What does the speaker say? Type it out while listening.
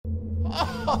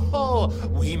Oh,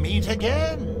 we meet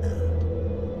again.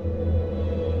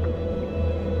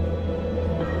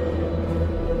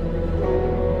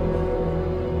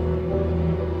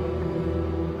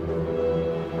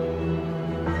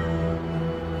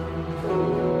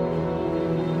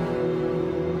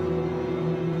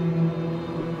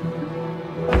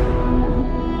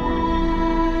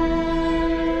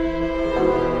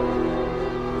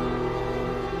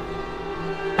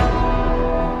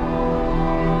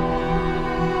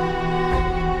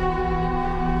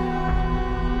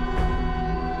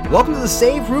 Welcome to the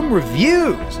Save Room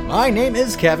Reviews. My name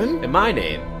is Kevin. And my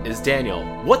name is Daniel.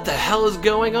 What the hell is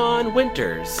going on,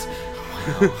 Winters?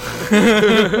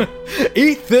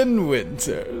 Ethan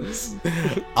Winters.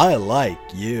 I like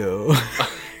you.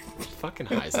 Fucking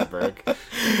Heisenberg.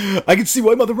 I can see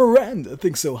why Mother Miranda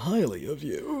thinks so highly of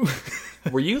you.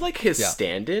 Were you like his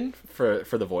stand-in for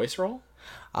the voice role?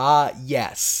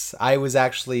 Yes. I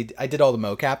did all the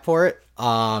mocap for it.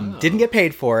 Didn't get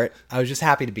paid for it. I was just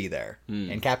happy to be there.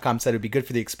 And Capcom said it would be good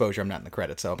for the exposure. I'm not in the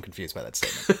credits, so I'm confused by that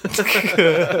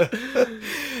statement.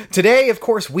 Today, of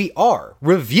course, we are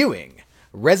reviewing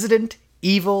Resident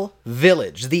Evil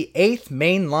Village, the 8th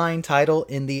mainline title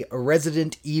in the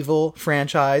Resident Evil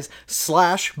franchise /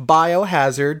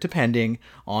 Biohazard, depending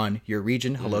on your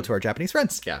region. Hello to our Japanese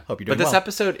friends. Yeah. Hope you're doing But this well.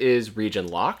 episode is region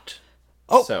locked.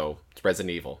 Oh. So it's Resident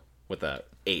Evil with a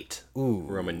 8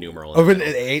 Roman numeral. Oh,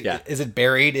 8? Yeah. Is it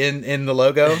buried in the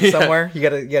logo somewhere? You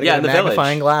gotta get a in the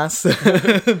magnifying village. glass,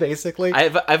 basically.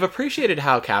 I've apprecited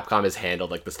how Capcom has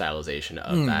handled like the stylization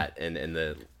of that in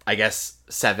the, I guess,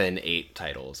 7, 8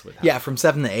 titles with Yeah, from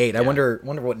 7 to 8. I wonder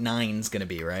what 9's gonna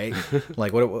be, right?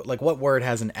 what word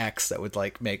has an X that would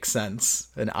like make sense?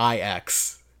 An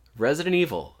IX. Resident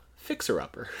Evil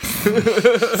Fixer-Upper.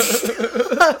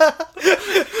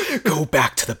 Go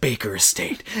back to the Baker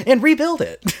estate and rebuild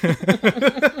it.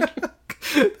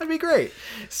 That'd be great.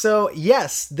 So,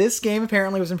 yes, this game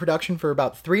apparently was in production for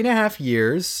about 3.5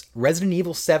 years. Resident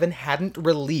Evil 7 hadn't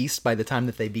released by the time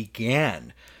that they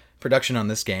began production on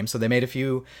this game, so they made a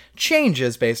few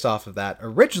changes based off of that.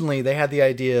 Originally, they had the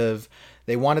idea of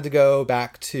they wanted to go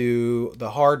back to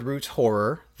the hard roots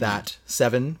horror that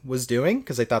 7 was doing,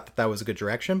 because they thought that was a good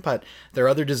direction, but their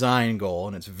other design goal,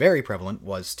 and it's very prevalent,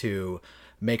 was to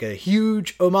make a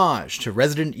huge homage to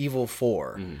Resident Evil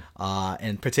 4,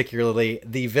 and particularly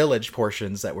the village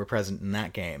portions that were present in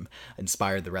that game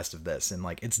inspired the rest of this. And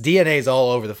like its DNA is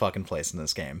all over the fucking place in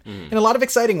this game in a lot of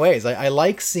exciting ways. I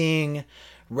like seeing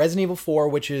Resident Evil 4,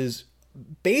 which is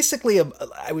basically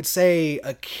I would say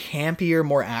a campier,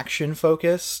 more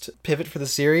action-focused pivot for the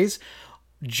series,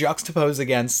 juxtaposed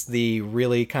against the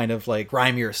really kind of like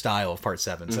grimier style of Part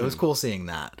 7. So it was cool seeing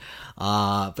that.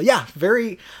 But yeah,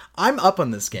 I'm up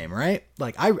on this game, right?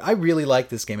 Like I really like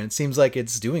this game, and it seems like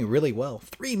it's doing really well.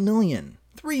 3 million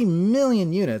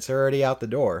units are already out the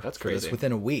door. That's for this crazy.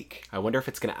 within a week. I wonder if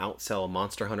it's going to outsell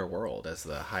Monster Hunter World as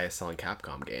the highest selling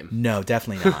Capcom game. No,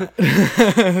 definitely not.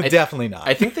 Definitely not.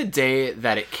 I think the day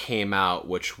that it came out,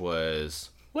 which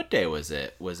was... What day was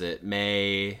it? Was it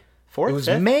May 4th? It was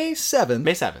 5th? May 7th.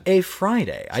 May 7th. A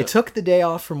Friday. I took the day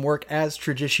off from work as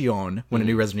tradition when a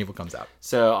new Resident Evil comes out.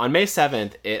 So on May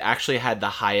 7th, it actually had the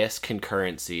highest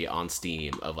concurrency on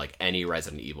Steam of like any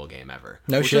Resident Evil game ever.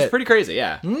 No which shit. was pretty crazy,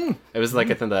 yeah. It was like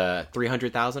within the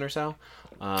 300,000 or so.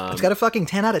 It's got a fucking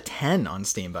 10 out of 10 on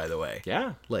Steam, by the way.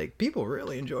 Yeah. Like, people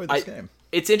really enjoy this game.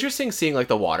 It's interesting seeing like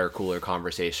the water cooler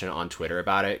conversation on Twitter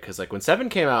about it, because like when 7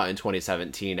 came out in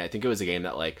 2017, I think it was a game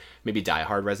that like maybe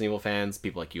diehard Resident Evil fans,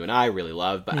 people like you and I, really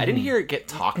loved, but I didn't hear it get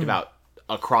talked about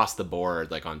across the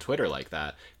board like on Twitter like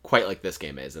that, quite like this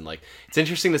game is. And like it's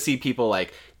interesting to see people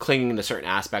like clinging to certain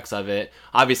aspects of it.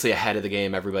 Obviously ahead of the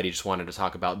game, everybody just wanted to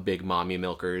talk about big mommy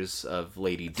milkers of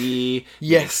Lady D,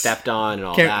 getting stepped on and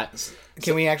all that.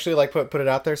 Can we actually like put it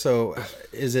out there? So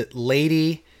is it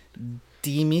Lady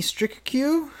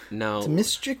Dimitrescu? No.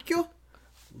 Dimitrescu?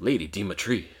 Lady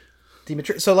Dimitri.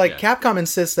 So like Capcom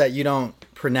insists that you don't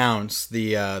pronounce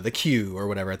the Q or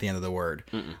whatever at the end of the word,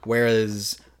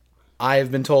 whereas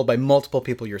I've been told by multiple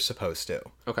people you're supposed to.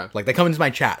 Okay. Like they come into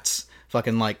my chats,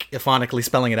 fucking like phonetically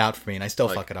spelling it out for me, and I still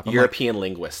fuck it up. I'm European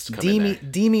linguists come in there.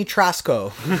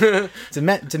 Dimitrasco.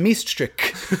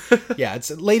 Dimistrik. Yeah, it's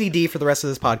Lady D for the rest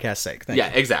of this podcast's sake. Thank you.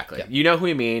 Exactly. Yeah. You know who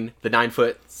we mean. The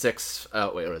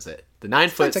 9'6". What was it? The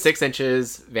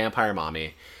 9'6" vampire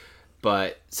mommy.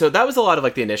 But so that was a lot of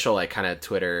like the initial like kind of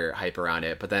Twitter hype around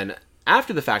it. But then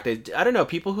after the fact, I don't know,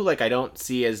 people who like I don't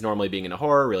see as normally being into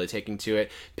horror really taking to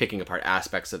it, picking apart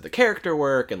aspects of the character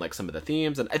work and like some of the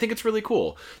themes, and I think it's really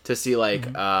cool to see like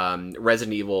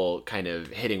Resident Evil kind of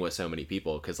hitting with so many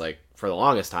people, because like for the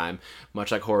longest time,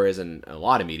 much like horror is in a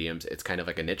lot of mediums, it's kind of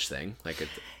like a niche thing. Like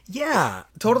Yeah,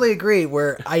 totally agree.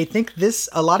 Where I think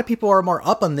a lot of people are more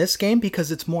up on this game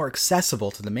because it's more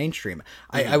accessible to the mainstream.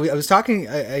 I was talking,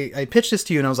 I pitched this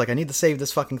to you and I was like, I need to save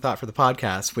this fucking thought for the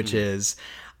podcast, which is,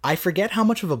 I forget how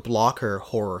much of a blocker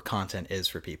horror content is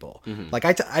for people. Like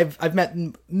I've met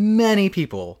many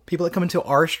people that come into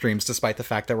our streams despite the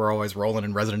fact that we're always rolling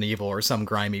in Resident Evil or some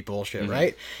grimy bullshit,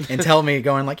 right? And tell me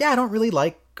going like, yeah, I don't really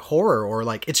like horror, or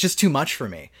like it's just too much for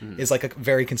me, is like a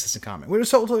very consistent comment, which is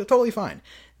totally fine.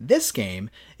 This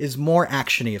game is more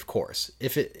actiony, of course.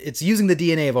 If it's using the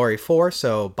DNA of RE4,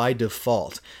 so by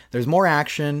default, there's more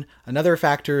action. Another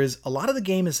factor is a lot of the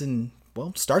game is in,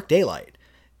 well, stark daylight.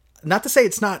 Not to say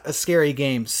it's not a scary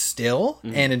game still,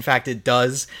 and in fact it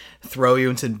does throw you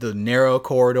into the narrow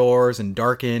corridors and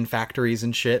darkened factories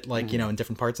and shit, like, you know, in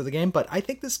different parts of the game, but I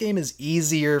think this game is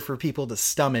easier for people to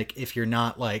stomach if you're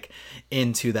not, like,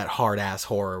 into that hard-ass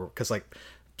horror, because, like,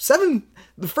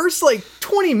 the first, like,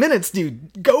 20 minutes,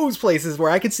 dude, goes places where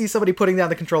I could see somebody putting down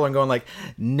the controller and going, like,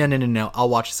 no, I'll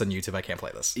watch this on YouTube, I can't play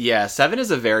this. Yeah, 7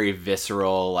 is a very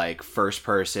visceral, like,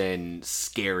 first-person,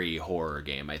 scary horror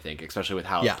game, I think, especially with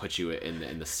how it puts you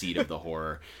in the seat of the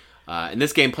horror. And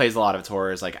this game plays a lot of its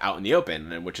horrors, like, out in the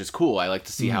open, which is cool. I like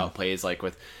to see how it plays, like,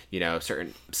 with, you know,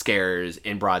 certain scares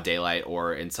in broad daylight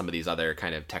or in some of these other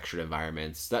kind of textured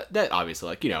environments. That obviously,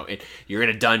 like, you know, you're in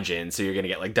a dungeon, so you're going to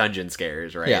get, like, dungeon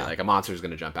scares, right? Yeah. Like, a monster's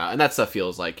going to jump out. And that stuff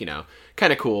feels, like, you know,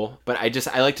 kind of cool. But I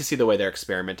like to see the way they're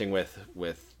experimenting with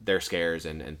their scares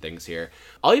and things here.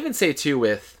 I'll even say, too,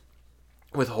 with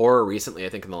horror recently, I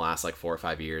think in the last, like, 4 or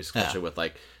 5 years, especially with,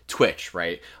 like, Twitch,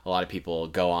 right? A lot of people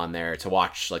go on there to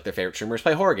watch like their favorite streamers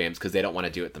play horror games because they don't want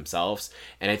to do it themselves.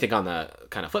 And I think on the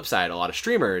kind of flip side, a lot of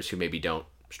streamers who maybe don't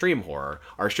stream horror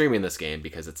are streaming this game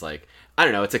because it's like, I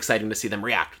don't know, it's exciting to see them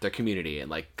react with their community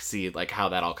and like see like how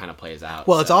that all kind of plays out.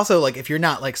 Well, it's also like if you're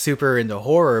not like super into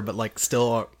horror but like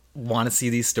still want to see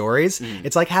these stories,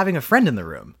 it's like having a friend in the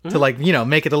room to like, you know,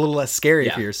 make it a little less scary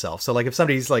for yourself. So like if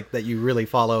somebody's like that you really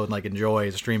follow and like enjoy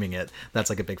streaming it, that's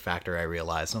like a big factor, I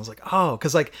realized. And I was like, oh,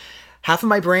 because like half of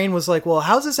my brain was like, well,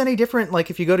 how's this any different?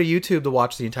 Like if you go to YouTube to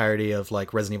watch the entirety of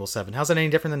like Resident Evil 7, how's that any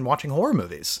different than watching horror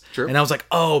movies? True. And I was like,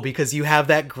 oh, because you have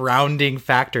that grounding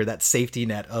factor, that safety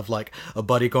net of like a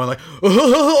buddy going like,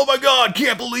 oh my God,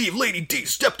 can't believe Lady D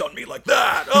stepped on me like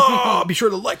that. Oh, be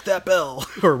sure to like that bell.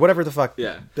 Or whatever the fuck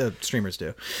the streamers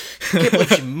do. Can't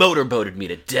believe she motorboated me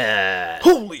to death.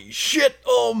 Holy shit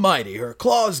almighty, her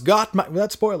claws got my... Well,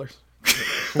 that's spoilers.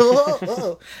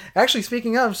 Actually,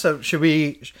 speaking of, so should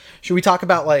we talk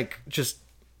about like just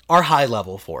our high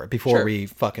level for it before we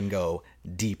fucking go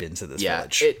deep into this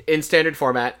village? In standard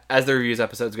format, as the reviews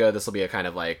episodes go, this will be a kind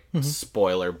of like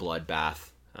spoiler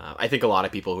bloodbath. I think a lot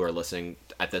of people who are listening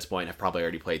at this point have probably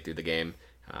already played through the game.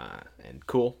 And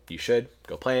cool, you should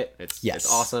go play it.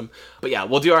 It's awesome. But yeah,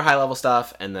 we'll do our high level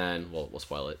stuff and then we'll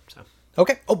spoil it. So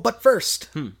okay. Oh, but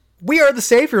first. We are The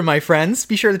Save Room, my friends.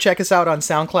 Be sure to check us out on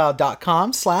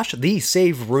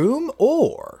soundcloud.com/TheSaveRoom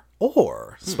or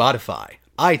Spotify,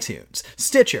 iTunes,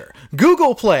 Stitcher,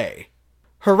 Google Play,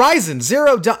 Horizon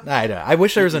Zero Dawn. I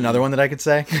wish there was another one that I could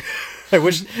say. I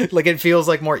wish, like, it feels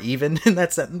like more even in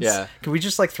that sentence. Yeah. Can we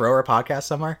just, like, throw our podcast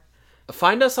somewhere?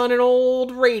 Find us on an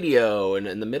old radio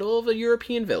in the middle of a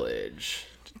European village.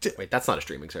 Wait, that's not a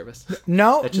streaming service.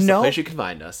 No, That's just a place you can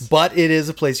find us. But it is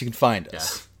a place you can find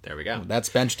us. Yeah. There we go. That's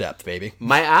bench depth, baby.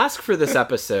 My ask for this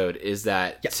episode is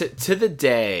that to the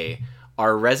day,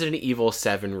 our Resident Evil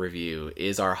 7 review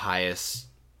is our highest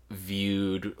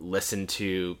viewed, listened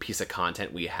to piece of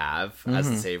content we have as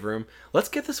the Save Room. Let's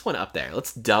get this one up there.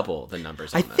 Let's double the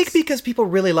numbers on I think because people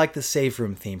really like the Save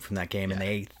Room theme from that game, and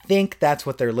they think that's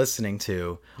what they're listening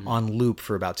to on loop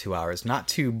for about 2 hours, not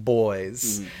two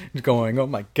boys going, oh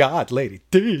my God, Lady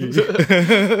D.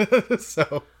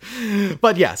 So,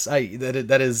 but yes,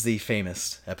 that is the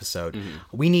famous episode.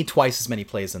 We need twice as many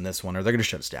plays in this one, or they're going to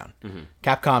shut us down.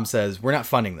 Capcom says, we're not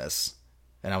funding this.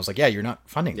 And I was like, yeah, you're not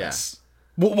funding this.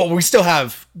 Well, we still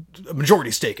have a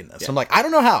majority stake in this. I'm like, I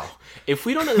don't know how. If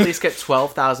we don't at least get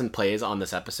 12,000 plays on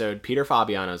this episode, Peter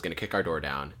Fabiano is going to kick our door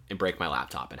down and break my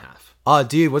laptop in half.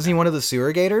 Dude, wasn't he one of the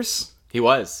sewer gators? He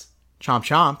was. Chomp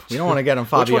chomp. We don't want to get him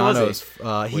Fabiano's. Which one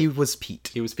was he was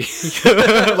Pete. He was Pete.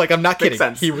 Like, I'm not kidding. Makes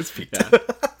sense. He was Pete. Yeah.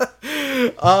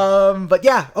 But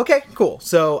yeah, okay, cool.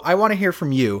 So I want to hear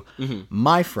from you,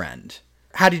 my friend.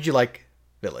 How did you like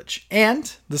Village?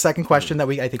 And the second question that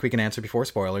I think we can answer before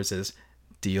spoilers is,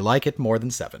 do you like it more than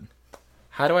 7?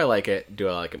 How do I like it? Do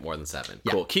I like it more than 7?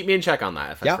 Yeah. Cool. Keep me in check on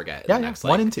that if I forget. Yeah, in the yeah. next,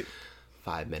 1 and 2.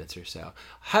 5 minutes or so.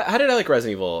 How did I like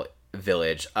Resident Evil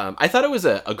Village? I thought it was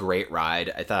a great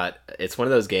ride. I thought it's one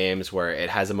of those games where it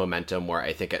has a momentum where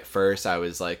I think at first I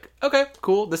was like, okay,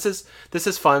 cool, this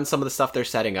is fun, some of the stuff they're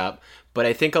setting up, but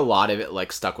I think a lot of it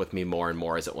like stuck with me more and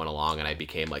more as it went along, and I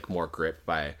became like more gripped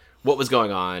by what was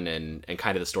going on and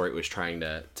kind of the story it was trying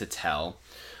to tell.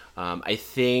 I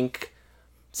think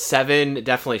 7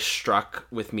 definitely struck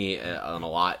with me on a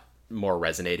lot more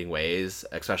resonating ways,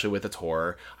 especially with its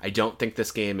horror. I don't think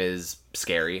this game is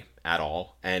scary at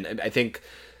all, and I think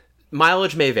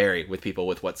mileage may vary with people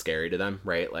with what's scary to them,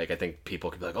 right? Like I think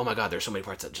people could be like, oh my god, there's so many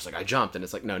parts that just like I jumped, and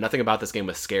it's like, no, nothing about this game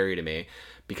was scary to me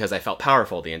because I felt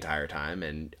powerful the entire time.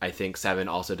 And I think 7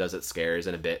 also does its scares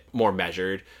in a bit more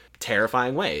measured,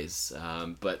 terrifying ways.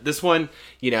 But this one,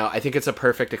 I think it's a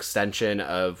perfect extension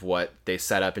of what they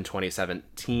set up in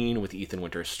 2017 with Ethan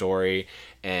Winter's story,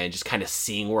 and just kind of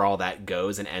seeing where all that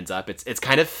goes and ends up. It's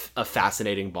kind of a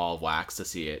fascinating ball of wax to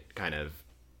see it kind of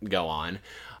go on.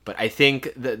 But I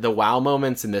think the wow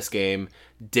moments in this game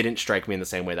didn't strike me in the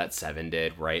same way that 7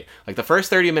 did, right? Like the first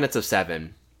 30 minutes of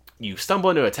 7, you stumble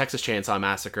into a Texas Chainsaw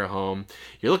Massacre home,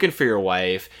 you're looking for your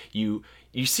wife, you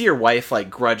see your wife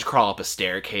like grudge crawl up a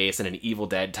staircase in an Evil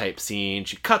Dead type scene.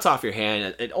 She cuts off your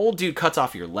hand. An old dude cuts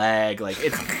off your leg. Like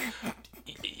it's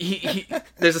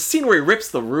there's a scene where he rips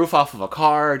the roof off of a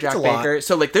car, Jack Baker.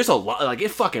 So like there's a lot, like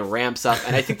it fucking ramps up.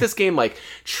 And I think this game like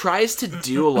tries to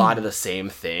do a lot of the same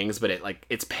things, but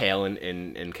it's pale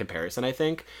in comparison, I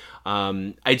think.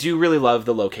 I do really love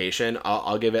the location.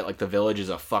 I'll give it like the village is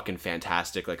a fucking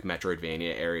fantastic like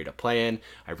Metroidvania area to play in.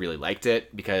 I really liked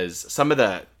it because some of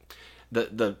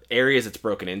the areas it's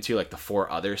broken into, like the 4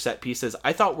 other set pieces,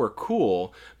 I thought were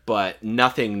cool, but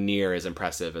nothing near as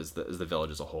impressive as the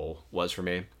village as a whole was for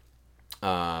me.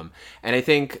 And I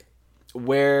think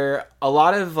where a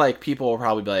lot of like people will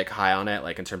probably be like high on it,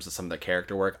 like in terms of some of the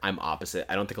character work, I'm opposite.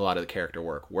 I don't think a lot of the character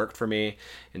work worked for me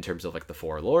in terms of like the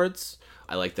 4 lords.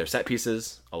 I like their set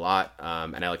pieces a lot,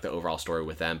 and I like the overall story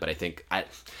with them. But I think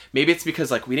maybe it's because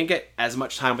like we didn't get as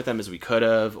much time with them as we could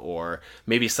have, or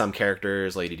maybe some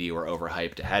characters, Lady D, were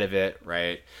overhyped ahead of it,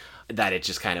 right? That it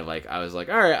just kind of like I was like,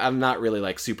 all right, I'm not really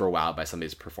like super wowed by some of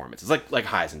these performances, like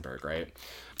Heisenberg, right?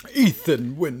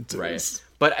 Ethan Winters, right?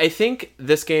 But I think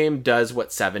this game does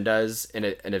what 7 does in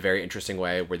a very interesting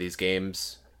way, where these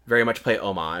games very much play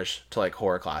homage to like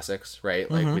horror classics, right?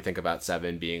 Like we think about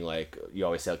 7 being like, you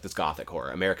always say like this gothic horror,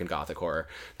 American gothic horror,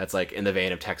 that's like in the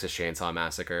vein of Texas Chainsaw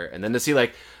Massacre, and then to see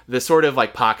like the sort of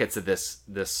like pockets of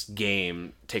this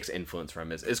game takes influence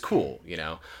from is cool,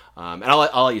 and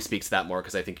I'll let you speak to that more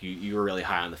because I think you were really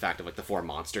high on the fact of like the 4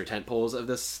 monster tent poles of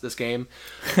this game.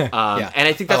 Yeah, and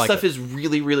I think that stuff is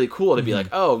really, really cool to be like,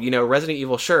 oh, Resident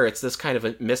Evil, sure, it's this kind of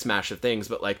a mismatch of things,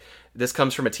 but like this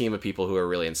comes from a team of people who are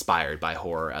really inspired by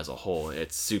horror as a whole.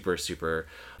 It's super, super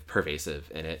pervasive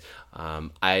in it.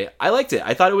 I liked it.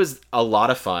 I thought it was a lot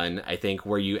of fun. I think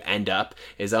where you end up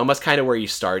is almost kind of where you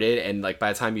started, and like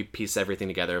by the time you piece everything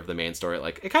together of the main story,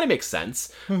 like it kind of makes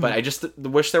sense. But I just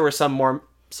wish there were some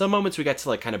moments we got to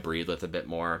like kind of breathe with a bit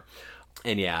more.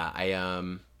 And yeah,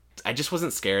 I just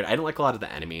wasn't scared. I didn't like a lot of the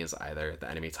enemies either,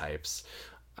 the enemy types.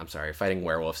 I'm sorry, fighting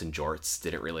werewolves in jorts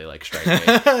didn't really like strike me.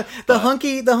 the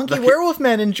hunky werewolf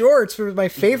men in jorts were my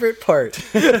favorite part.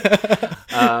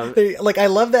 I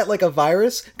love that like a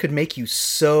virus could make you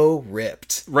so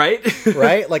ripped, right?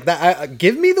 Right, like that.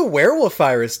 Give me the werewolf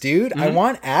virus, dude. I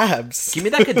want abs. Give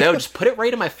me that Godot. Just put it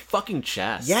right in my fucking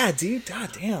chest. Yeah, dude.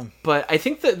 God damn. But I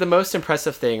think that the most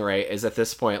impressive thing, right, is at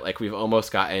this point, like we've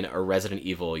almost gotten a Resident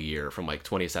Evil year from like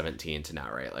 2017 to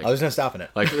now, right? Like I was not stopping it.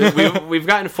 Like we've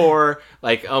gotten 4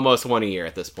 like almost 1 a year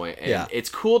at this point, and it's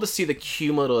cool to see the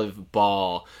cumulative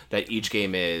ball that each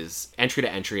game is entry to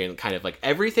entry, and kind of like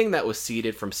everything that was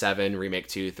seeded from 7 remake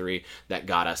 2 3 that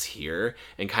got us here,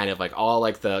 and kind of like all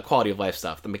like the quality of life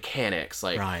stuff, the mechanics,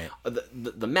 like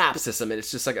the map system, and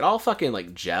it's just like it all fucking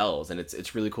like gels, and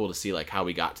it's really cool to see like how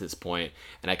we got to this point.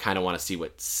 And I kind of want to see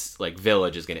what like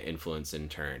Village is going to influence in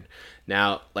turn.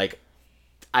 Now like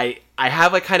I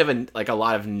have like kind of a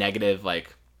lot of negative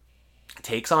like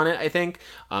takes on it. I think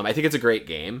it's a great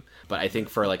game, but I think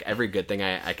for like every good thing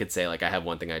I could say, like I have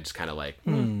one thing I just kind of like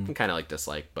kind of like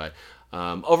dislike, but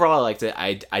overall I liked it.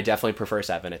 I definitely prefer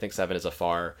 7. I think 7 is a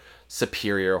far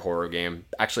superior horror game,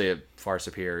 actually a far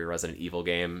superior Resident Evil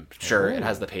game. Sure, it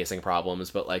has the pacing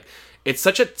problems, but like it's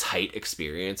such a tight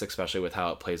experience, especially with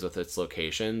how it plays with its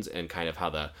locations and kind of how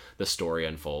the story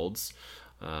unfolds.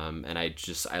 And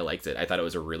I liked it. I thought it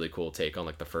was a really cool take on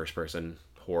like the first person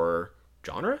horror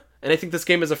genre, And I think this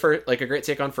game is a great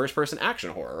take on first person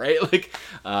action horror, right? Like,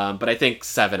 but I think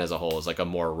 7 as a whole is like a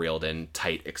more reeled in,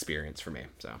 tight experience for me.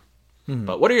 So,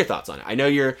 but what are your thoughts on it? I know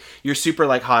you're super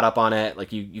like hot up on it.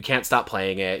 Like you can't stop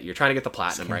playing it. You're trying to get the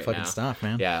platinum right now. Stop,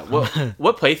 man. Yeah.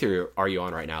 What playthrough are you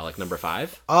on right now? Like number 5?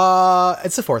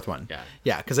 It's the 4th one. Yeah.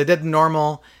 Yeah, because I did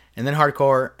normal. And then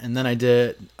hardcore, and then I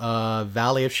did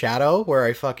Valley of Shadow, where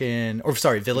I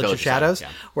Village of Shadows,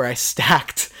 where I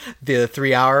stacked the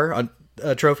 3-hour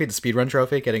trophy, the speedrun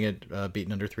trophy, getting it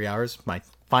beaten under 3 hours. My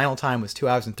final time was 2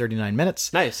 hours and 39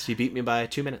 minutes. Nice, you beat me by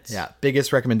 2 minutes. Yeah,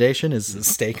 biggest recommendation is the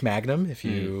Steak Magnum. If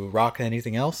you rock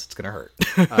anything else, it's gonna hurt.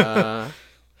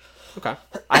 Okay,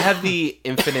 I have the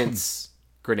Infinite's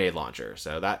grenade launcher,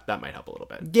 so that might help a little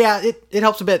bit. Yeah, it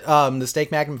helps a bit. The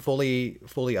Steak Magnum fully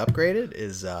upgraded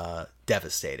is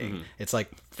devastating. It's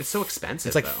so expensive.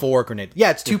 It's like though. 4 grenades.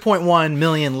 Yeah, it's 2.1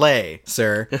 million lei,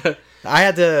 sir. I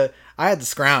had to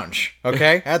scrounge.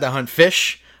 Okay, I had to hunt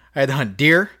fish. I had to hunt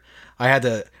deer. I had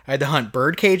to hunt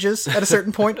bird cages at a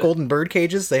certain point. Golden bird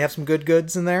cages. They have some good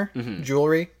goods in there.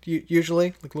 Jewelry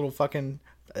usually, like little fucking.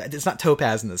 It's not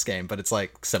topaz in this game, but it's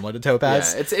like similar to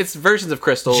topaz. Yeah, it's versions of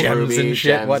crystal, gems ruby, and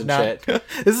shit, whatnot.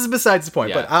 This is besides the point,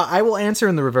 Yeah. but I will answer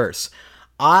in the reverse.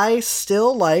 I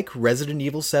still like Resident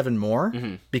Evil 7 more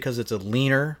because it's a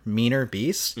leaner, meaner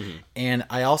beast, and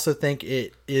I also think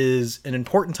it is an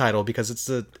important title because it's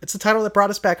a title that brought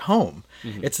us back home.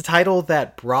 It's a title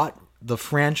that brought the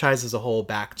franchise as a whole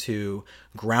back to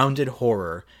grounded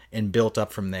horror and built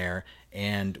up from there.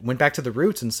 And went back to the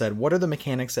roots and said, what are the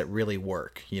mechanics that really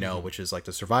work? You know, which is like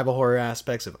the survival horror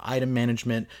aspects of item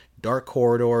management, dark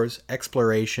corridors,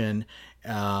 exploration,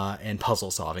 and puzzle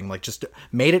solving. Like just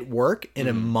made it work in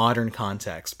a modern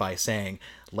context by saying,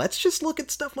 let's just look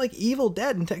at stuff like Evil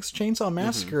Dead and Texas Chainsaw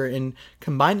Massacre and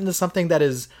combine it into something that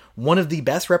is one of the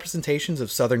best representations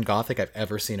of Southern Gothic I've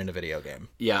ever seen in a video game.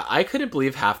 Yeah, I couldn't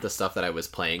believe half the stuff that I was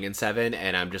playing in 7,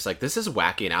 and I'm just like, this is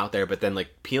wacky and out there, but then like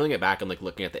peeling it back and like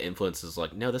looking at the influences,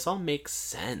 like, no, this all makes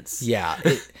sense. Yeah,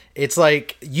 it's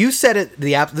like, you said it,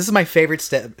 this is my favorite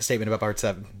statement about Part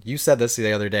 7. You said this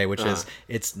the other day, which is,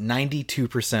 it's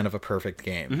 92% of a perfect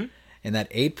game. And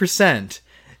that 8%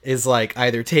 is like,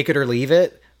 either take it or leave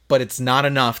it, but it's not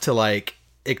enough to like,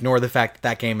 ignore the fact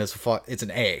that game is it's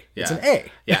an A. Yeah. It's an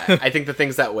A. Yeah, I think the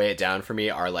things that weigh it down for me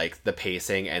are like the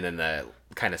pacing and then the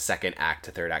kind of second act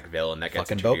to third act villain that gets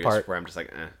Fucking boat introduced part. where I'm just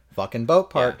like, eh. Fucking boat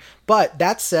part. Yeah. But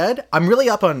that said, I'm really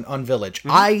up on Village.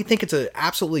 I think it's an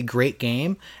absolutely great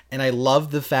game, and I love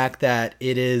the fact that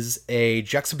it is a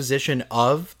juxtaposition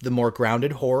of the more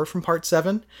grounded horror from Part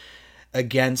 7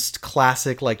 against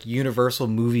classic like Universal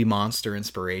movie monster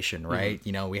inspiration, right?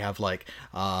 You know, we have like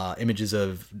images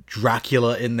of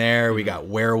Dracula in there. We got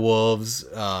werewolves.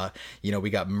 You know, we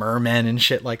got mermen and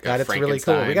shit like that. It's really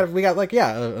cool. We got like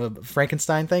a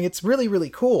Frankenstein thing. It's really really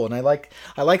cool, and I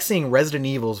like seeing Resident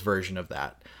Evil's version of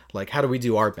that. Like, how do we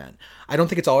do our bent? I don't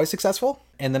think it's always successful,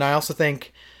 and then I also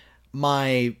think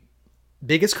my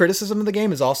biggest criticism of the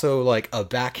game is also like a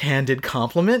backhanded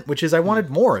compliment, which is I wanted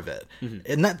more of it. And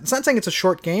it's not saying it's a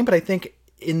short game, but I think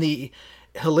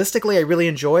holistically I really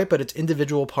enjoy it, but its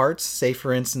individual parts, say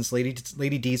for instance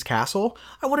Lady D's castle,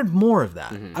 I wanted more of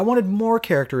that. I wanted more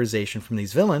characterization from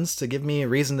these villains to give me a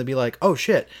reason to be like, oh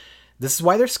shit, this is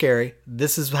why they're scary,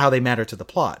 this is how they matter to the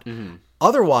plot.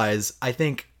 Otherwise, I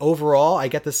think overall, I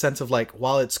get the sense of like,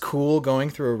 while it's cool going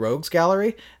through a rogues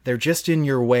gallery, they're just in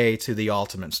your way to the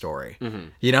ultimate story.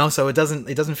 You know, so it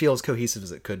doesn't feel as cohesive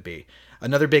as it could be.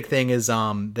 Another big thing is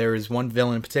there is one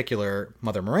villain in particular,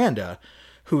 Mother Miranda,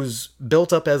 who's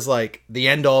built up as like the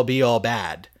end all be all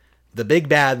bad, the big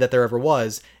bad that there ever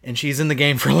was, and she's in the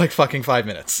game for like fucking 5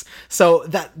 minutes. So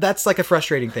that's like a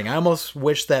frustrating thing. I almost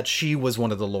wish that she was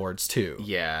one of the lords too.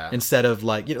 Yeah. Instead of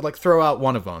like, you know, like throw out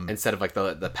one of them. Instead of like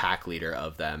the pack leader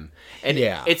of them. And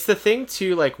yeah, it's the thing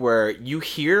too, like where you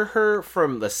hear about her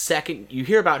from the second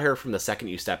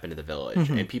you step into the village,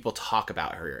 and people talk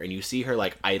about her, and you see her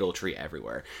like idolatry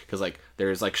everywhere. Because like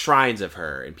there's like shrines of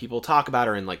her, and people talk about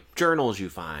her in like journals you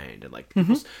find, and like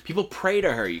people pray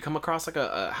to her. You come across like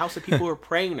a house of people who are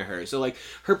praying to her. So like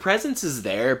her presence is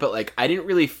there, but like I didn't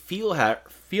really feel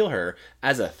her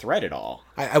as a threat at all.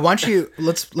 I want you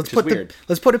let's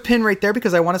put a pin right there,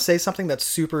 because I want to say something that's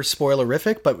super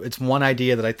spoilerific, but it's one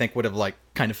idea that I think would have like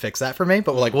kind of fixed that for me,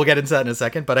 but like we'll get into that in a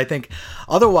second. But I think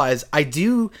otherwise I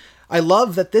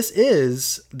love that this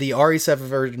is the RE7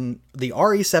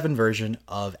 version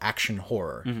of action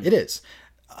horror. It is.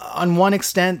 On one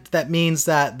extent, that means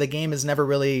that the game is never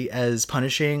really as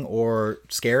punishing or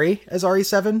scary as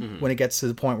RE7 when it gets to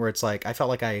the point where it's like, I felt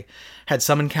like I had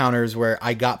some encounters where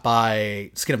I got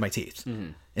by skin of my teeth.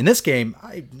 In this game,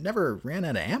 I never ran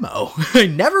out of ammo. I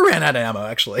never ran out of ammo,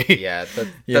 actually. Yeah,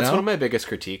 that's one of my biggest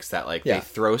critiques, that like Yeah. they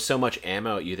throw so much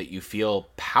ammo at you that you feel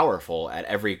powerful at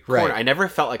every corner. Right. I never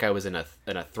felt like I was in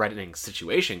a threatening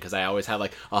situation because I always had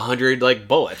like 100 like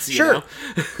bullets. You Sure. know?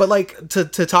 But like to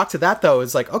talk to that though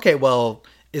is like, okay, well,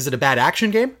 is it a bad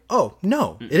action game? Oh,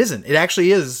 no, it isn't. It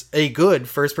actually is a good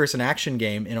first person action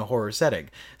game in a horror setting.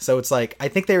 So it's like, I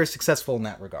think they were successful in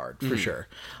that regard for sure.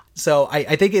 So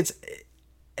I think it's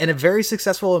a very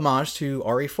successful homage to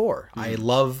RE4. I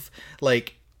love,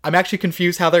 like, I'm actually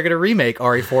confused how they're going to remake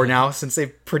RE4 now since they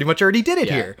pretty much already did it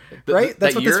here, right?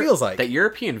 That's what this feels like. That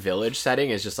European village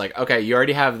setting is just like, okay, you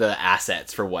already have the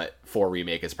assets for what 4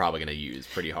 Remake is probably going to use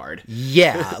pretty hard.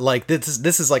 Yeah, like this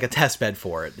is like a test bed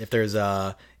for it. If there's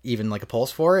even like a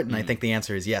pulse for it, and I think the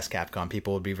answer is yes, Capcom.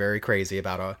 People would be very crazy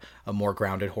about a more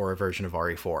grounded horror version of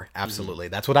RE4. Absolutely.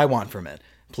 That's what I want from it.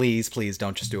 Please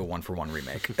don't just do a 1-for-1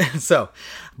 remake. So,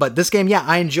 but this game, yeah,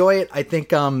 I enjoy it. I think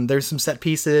there's some set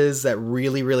pieces that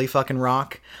really, really fucking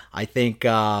rock. I think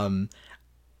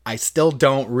I still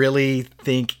don't really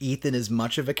think Ethan is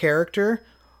much of a character,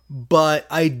 but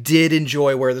I did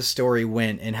enjoy where the story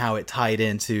went and how it tied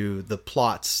into the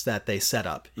plots that they set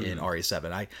up in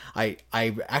RE7.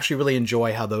 I actually really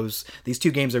enjoy how these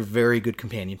two games are very good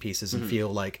companion pieces and feel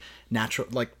like natural.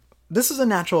 Like this is a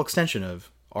natural extension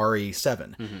of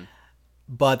RE7.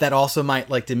 But that also might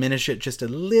like diminish it just a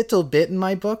little bit in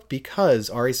my book because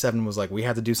RE7 was like, we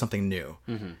had to do something new.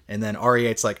 And then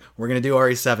RE8's like, we're going to do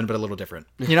RE7, but a little different,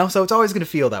 you know? So it's always going to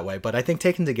feel that way. But I think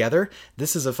taken together,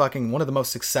 this is one of the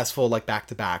most successful like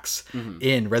back-to-backs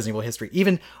in Resident Evil history.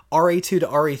 Even RE2 to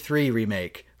RE3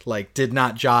 remake like did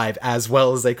not jive as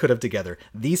well as they could have together.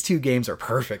 These two games are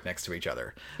perfect next to each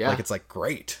other. Yeah. Like it's like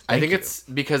great. I think it's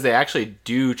because they actually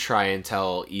do try and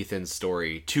tell Ethan's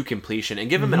story to completion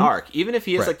and give him an arc, even if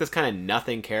he is like this kind of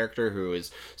nothing character who is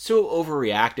so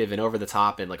overreactive and over the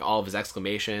top, and like all of his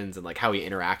exclamations and like how he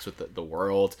interacts with the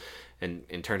world. And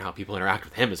in turn, how people interact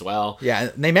with him as well.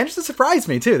 Yeah, and they managed to surprise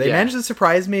me, too. They managed to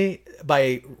surprise me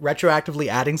by retroactively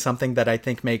adding something that I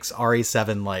think makes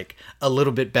RE7, like, a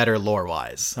little bit better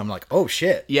lore-wise. I'm like, oh,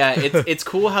 shit. Yeah, it's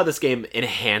cool how this game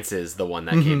enhances the one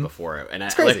that came before it. And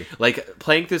it's crazy. Like,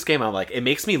 playing through this game, I'm like, it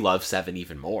makes me love 7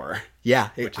 even more. Yeah,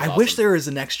 I awesome. wish there was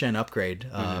a next-gen upgrade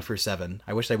for 7.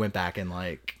 I wish they went back and,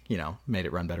 like, you know, made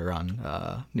it run better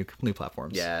on new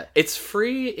platforms. Yeah, it's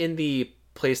free in the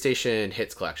PlayStation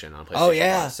Hits collection on PlayStation. Oh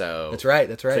yeah, Plus, so that's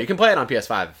right. So you can play it on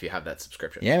PS5 if you have that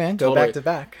subscription. Yeah, man, go back to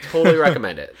back. Totally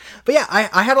recommend it. But yeah,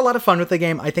 I had a lot of fun with the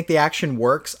game. I think the action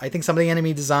works. I think some of the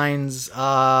enemy designs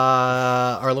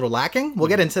are a little lacking. We'll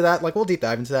get into that. Like we'll deep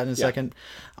dive into that in a second.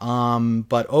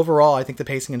 But overall, I think the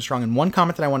pacing is strong. And one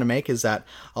comment that I want to make is that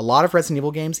a lot of Resident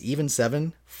Evil games, even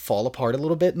 7, fall apart a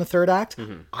little bit in the third act.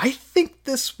 I think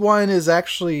this one is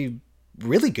actually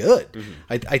really good.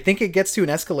 I think it gets to an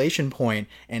escalation point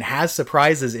and has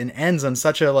surprises and ends on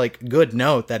such a like good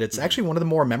note that it's actually one of the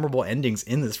more memorable endings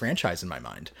in this franchise in my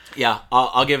mind. Yeah,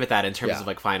 I'll give it that in terms of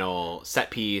like final set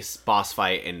piece, boss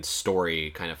fight, and story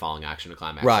kind of following action to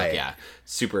climax. Right. Like, yeah,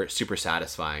 super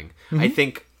satisfying. I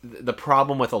think the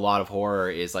problem with a lot of horror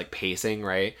is like pacing,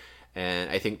 right? And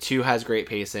I think 2 has great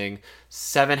pacing,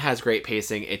 7 has great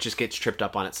pacing. It just gets tripped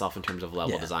up on itself in terms of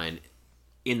level design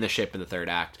in the ship in the third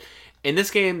act. In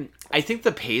this game, I think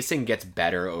the pacing gets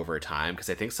better over time because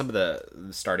I think some of the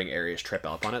starting areas trip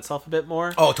up on itself a bit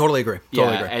more. Oh, totally agree.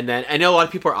 Totally agree. And then I know a lot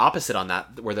of people are opposite on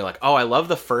that, where they're like, "Oh, I love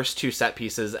the first 2 set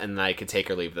pieces, and then I can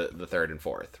take or leave the third and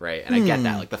fourth, right?" And I get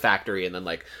that, like the factory and then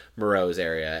like Moreau's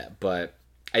area. But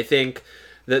I think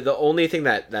the only thing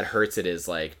that hurts it is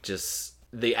like just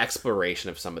the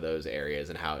exploration of some of those areas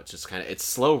and how it's just kind of it's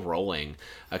slow rolling,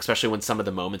 especially when some of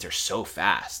the moments are so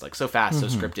fast, so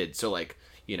scripted, so like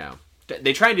you know.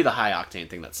 They try and do the high octane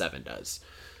thing that 7 does.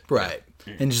 Right.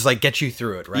 And just like get you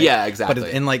through it, right? Yeah, exactly.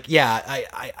 But and like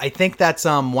I think that's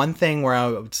one thing where I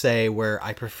would say where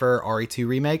I prefer RE2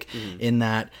 remake in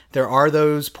that there are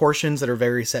those portions that are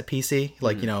very set piecey,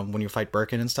 like you know, when you fight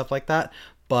Birkin and stuff like that,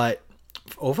 but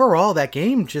overall that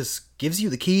game just gives you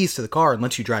the keys to the car and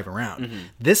lets you drive around.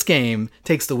 This game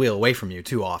takes the wheel away from you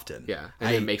too often. Yeah.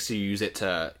 And it makes you use it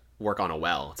to work on a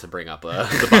well to bring up the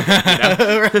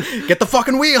bucket, you know? Get the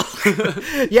fucking wheel.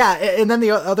 Yeah, and then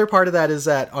the other part of that is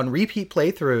that on repeat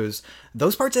playthroughs,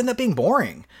 those parts end up being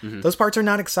boring. Those parts are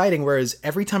not exciting, whereas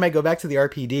every time I go back to the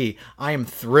RPD, I am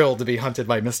thrilled to be hunted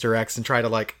by Mr. X and try to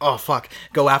like, oh fuck,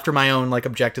 go after my own like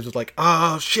objectives with like,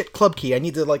 oh shit, club key, I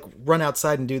need to like run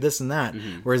outside and do this and that.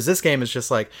 Whereas this game is just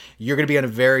like, you're going to be on a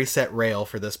very set rail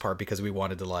for this part because we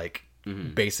wanted to like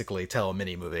basically tell a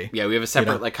mini movie. Yeah, we have a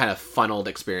separate, like, kind of funneled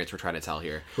experience we're trying to tell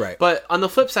here. Right. But on the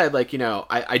flip side, like,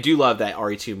 I do love that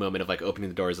RE2 moment of, like, opening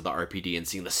the doors of the RPD and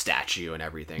seeing the statue and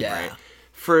everything, right?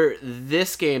 For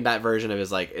this game, that version of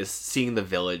it is seeing the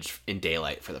village in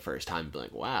daylight for the first time and being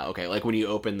like, wow, okay. Like, when you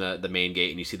open the main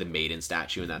gate and you see the maiden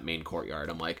statue in that main courtyard,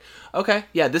 I'm like, okay,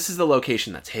 yeah, this is the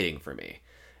location that's hitting for me.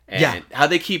 And how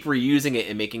they keep reusing it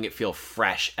and making it feel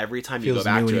fresh every time you go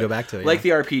back to it. Like,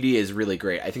 the RPD is really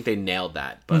great. I think they nailed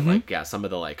that. But, like, yeah, some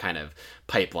of the, like, kind of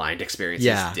pipelined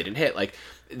experiences didn't hit. Like,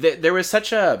 there was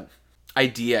such a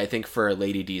idea, I think, for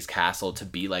Lady D's castle to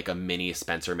be like a mini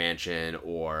Spencer Mansion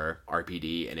or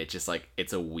RPD, and it just, like,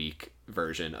 it's a weak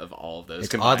version of all of those.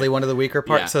 It's oddly one of the weaker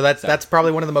parts. So that's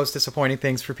probably one of the most disappointing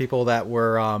things for people that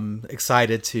were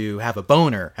excited to have a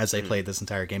boner as they played this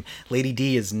entire game. Lady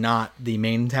D is not the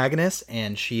main antagonist,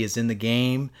 and she is in the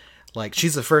game. Like,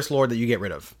 she's the first lord that you get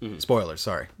rid of. Spoilers,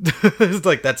 sorry. It's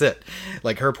like, that's it.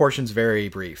 Like, her portion's very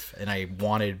brief, and I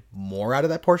wanted more out of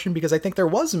that portion because I think there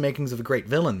was the makings of a great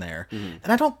villain there.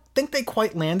 And I don't think they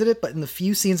quite landed it, but in the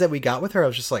few scenes that we got with her, I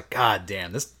was just like, God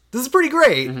damn, this is pretty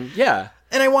great. Yeah.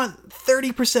 And I want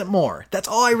 30% more. That's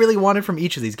all I really wanted from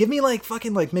each of these. Give me, like,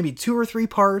 fucking, like, maybe 2 or 3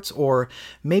 parts, or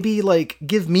maybe, like,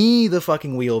 give me the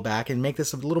fucking wheel back and make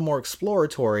this a little more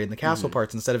exploratory in the castle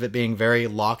parts, instead of it being very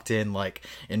locked in, like,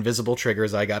 invisible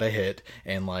triggers I gotta hit,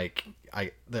 and, like,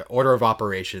 the order of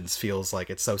operations feels like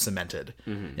it's so cemented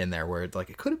in there, where it, like,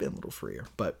 it could have been a little freer.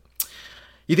 But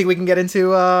you think we can get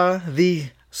into the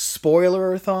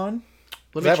spoiler-a-thon?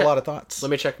 I have a lot of thoughts.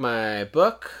 Let me check my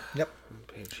book. Yep.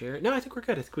 Here. No, I think we're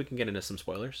good. I think we can get into some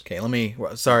spoilers. Okay,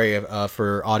 sorry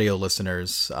for audio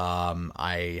listeners,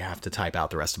 I have to type out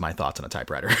the rest of my thoughts on a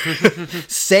typewriter.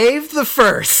 Save the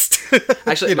first.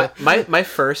 Actually, my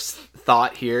first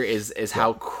thought here is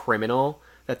how criminal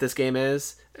that this game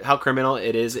is. How criminal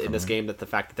it is in this game, that the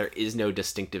fact that there is no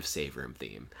distinctive save room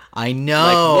theme. I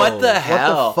know. Like, what the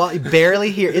hell? What the fuck?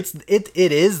 Barely here. It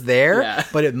is there,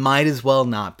 but it might as well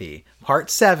not be.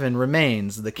 Part 7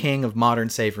 remains the king of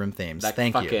modern save room themes.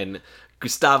 Thank you. Fucking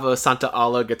Gustavo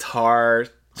Santaolalla guitar.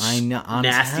 I know. I'm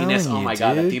nastiness. You, Oh my dude.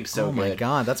 god, that theme's so good. Oh my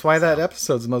god, that's why that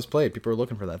episode's the most played. People are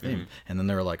looking for that theme, and then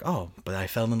they were like, "Oh, but I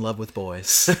fell in love with boys."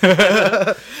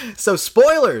 So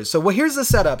spoilers. So here's the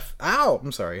setup. Ow!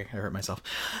 I'm sorry, I hurt myself.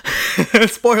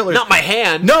 Spoilers. Not my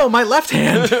hand. No, my left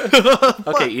hand.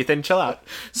 Okay, Ethan, chill out.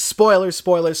 Spoilers,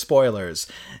 spoilers, spoilers.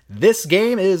 This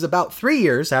game is about 3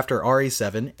 years after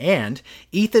RE7, and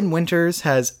Ethan Winters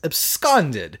has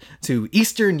absconded to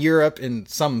Eastern Europe in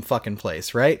some fucking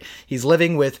place, right? He's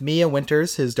living with Mia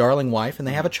Winters, his darling wife, and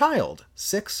they have a child,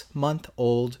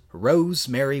 6-month-old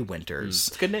Rosemary Winters.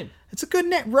 It's a good name. It's a good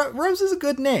name. Rose is a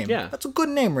good name. Yeah. That's a good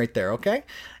name right there, okay?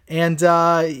 And,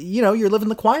 you're living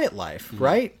the quiet life,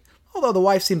 right? Although the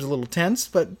wife seems a little tense,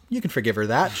 but you can forgive her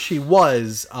that. She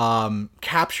was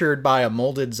captured by a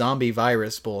molded zombie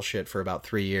virus bullshit for about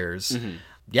 3 years.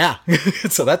 Yeah,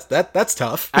 so that's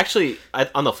tough. Actually,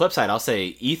 on the flip side, I'll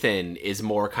say Ethan is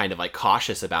more kind of like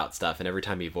cautious about stuff, and every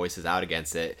time he voices out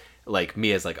against it, like,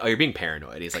 Mia's like, "Oh, you're being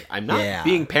paranoid." He's like, "I'm not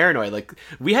being paranoid. Like,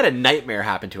 we had a nightmare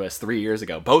happen to us 3 years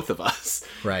ago, both of us."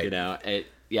 Right.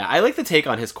 I like the take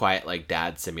on his quiet, like,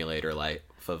 dad simulator life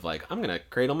of, like, I'm gonna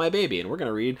cradle my baby and we're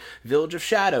gonna read Village of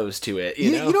Shadows to it.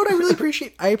 You know? You know what I really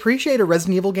appreciate? I appreciate a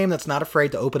Resident Evil game that's not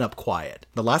afraid to open up quiet.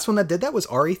 The last one that did that was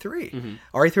RE3.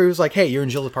 RE3 was like, "Hey, you're in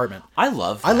Jill's apartment." I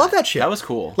love that shit. That was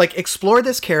cool. Like, explore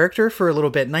this character for a little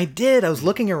bit, and I did. I was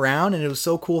looking around, and it was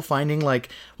so cool finding, like,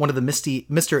 one of the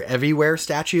Mr. Everywhere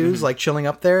statues, like, chilling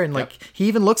up there, and, like, he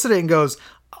even looks at it and goes,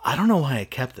 "I don't know why I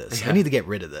kept this. I need to get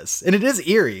rid of this." And it is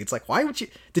eerie. It's like, why would you?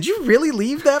 Did you really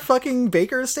leave that fucking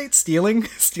Baker estate stealing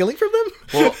from them?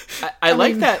 Well, I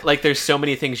like that. Like, there's so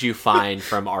many things you find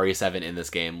from RE7 in this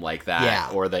game, like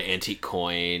that, or the antique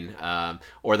coin,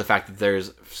 or the fact that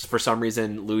there's, for some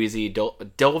reason,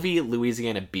 Dulvey,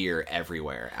 Louisiana beer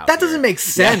everywhere out That doesn't make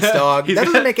sense, dog. That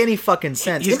doesn't make any fucking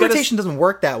sense. Importation doesn't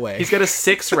work that way. He's got a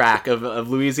 6-rack of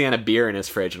Louisiana beer in his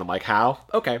fridge, and I'm like, how?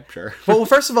 Okay, sure. Well,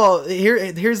 first of all,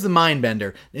 here's the mind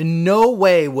bender. In no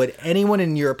way would anyone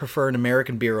in Europe prefer an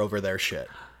American beer over their shit.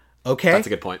 Okay? That's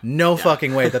a good point. No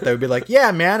fucking way that they would be like,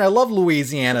 "Yeah, man, I love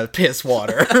Louisiana piss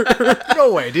water."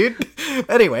 No way, dude.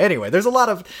 Anyway, there's a lot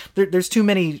of... There's too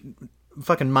many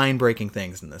fucking mind-breaking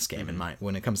things in this game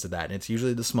when it comes to that. And it's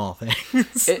usually the small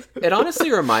things. It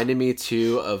honestly reminded me,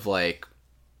 too, of, like,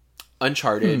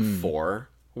 Uncharted 4,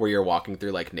 where you're walking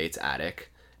through, like, Nate's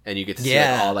attic, and you get to see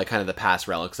like, all, like, kind of the past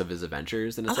relics of his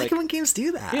adventures. And it's I like it when games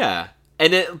do that. Yeah.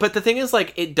 But the thing is,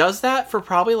 like, it does that for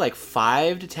probably like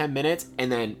 5 to 10 minutes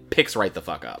and then picks right the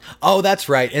fuck up. Oh, that's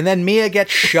right. And then Mia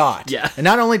gets shot. Yeah. And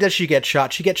not only does she get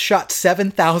shot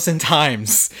 7,000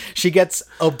 times. She gets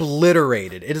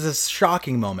obliterated. It is a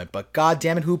shocking moment, but god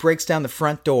damn it, who breaks down the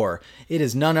front door? It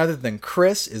is none other than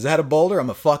Chris. Is that a boulder? I'm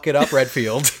gonna fuck it up,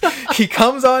 Redfield. He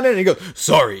comes on in and he goes,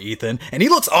 "Sorry, Ethan." And he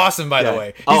looks awesome, by the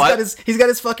way. He's got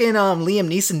his fucking Liam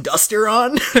Neeson duster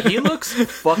on. He looks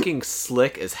fucking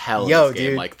slick as hell in this game.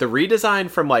 Dude. Like, the redesign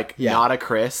from, like, not a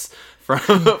Chris from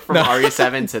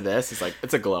RE7 to this is like,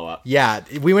 it's a glow up. Yeah,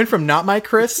 we went from not my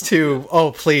Chris to,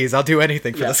 oh, please, I'll do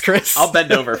anything for this Chris. I'll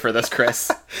bend over for this Chris.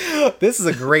 This is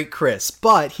a great Chris,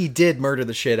 but he did murder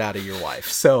the shit out of your wife.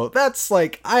 So that's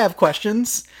like, I have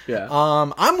questions. Yeah.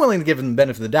 I'm willing to give him the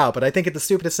benefit of the doubt, but I think the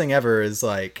stupidest thing ever is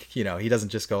like, you know, he doesn't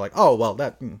just go like, oh, well,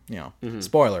 that, you know,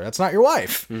 spoiler, that's not your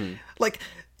wife. Like,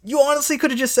 you honestly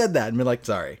could have just said that and been like,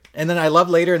 sorry. And then I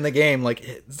love later in the game,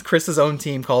 like, Chris's own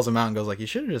team calls him out and goes like, you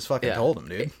should have just fucking told him,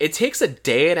 dude. It takes a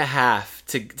day and a half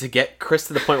to get Chris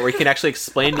to the point where he can actually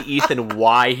explain to Ethan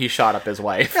why he shot up his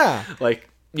wife. Yeah. Like,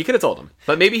 you could have told him.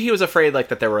 But maybe he was afraid, like,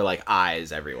 that there were, like,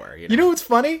 eyes everywhere. You know what's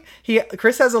funny?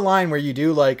 Chris has a line where you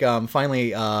do, like,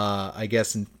 finally, I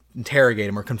guess, interrogate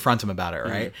him or confront him about it,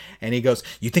 right? And he goes,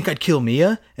 "You think I'd kill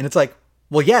Mia?" And it's like,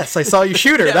 well, yes, I saw you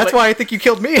shoot her. That's why I think you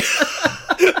killed Mia.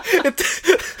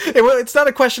 It's not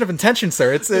a question of intention,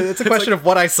 sir. It's a question of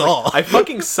what I saw. I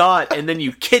fucking saw it, and then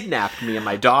you kidnapped me and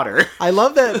my daughter. I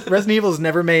love that Resident Evil has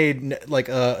never made like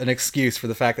an excuse for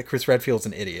the fact that Chris Redfield's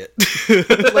an idiot.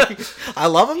 Like, I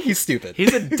love him. He's stupid.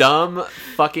 He's a dumb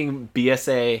fucking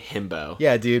BSA himbo.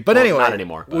 Yeah, dude. But anyway, not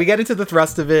anymore. But. We get into the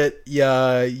thrust of it.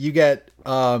 Yeah, you get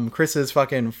Chris's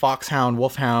fucking Foxhound,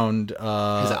 Wolfhound, his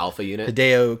Alpha unit,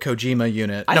 Hideo Kojima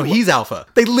unit. No, he's Alpha.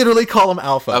 They literally call him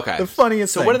Alpha. Okay, the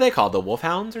funniest. So thing. What are they called? The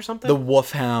Wolfhounds or something? The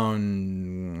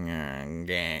Wolfhound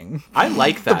gang. I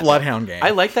like that. The Bloodhound gang. I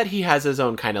like that he has his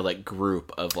own kind of like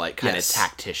group of like kind of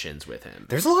tacticians with him.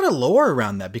 There's a lot of lore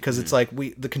around that because it's like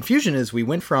the confusion is we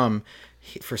went from.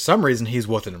 For some reason, he's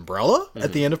with an umbrella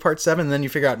at the end of part 7, and then you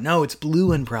figure out, no, it's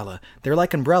Blue Umbrella. They're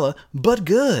like Umbrella, but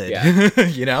good. Yeah.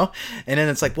 You know? And then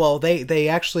it's like, well, they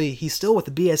actually, he's still with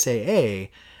the BSAA.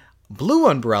 Blue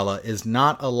Umbrella is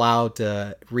not allowed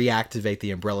to reactivate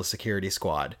the Umbrella Security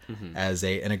Squad as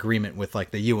an agreement with like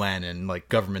the UN and like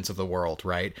governments of the world,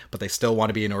 right? But they still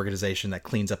want to be an organization that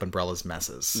cleans up Umbrella's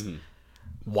messes.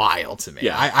 Wild to me.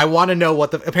 Yeah. I want to know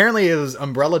what apparently it was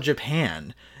Umbrella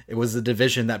Japan. It was the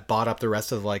division that bought up the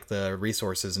rest of like the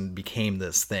resources and became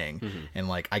this thing. And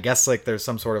like, I guess like there's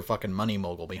some sort of fucking money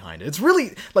mogul behind it. It's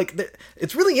really like,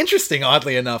 it's really interesting,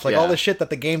 oddly enough. Like all the shit that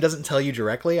the game doesn't tell you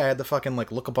directly. I had to fucking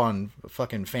like look up on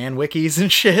fucking fan wikis and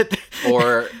shit.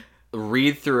 Or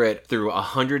read through it through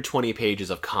 120 pages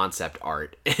of concept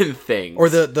art and things. Or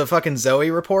the fucking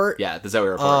Zoe report. Yeah, the Zoe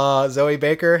report. Zoe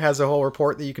Baker has a whole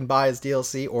report that you can buy as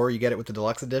DLC, or you get it with the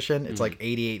deluxe edition. It's like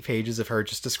 88 pages of her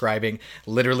just describing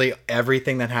literally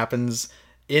everything that happens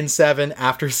in 7,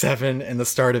 after 7, and the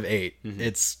start of 8.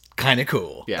 It's kind of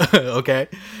cool. Yeah. Okay.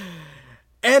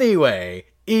 Anyway,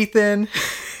 Ethan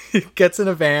gets in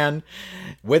a van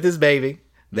with his baby.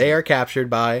 They are captured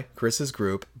by Chris's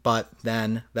group, but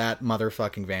then that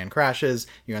motherfucking van crashes.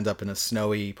 You end up in a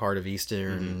snowy part of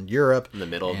Eastern Europe. In the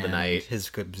middle of the night. His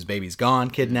baby's gone,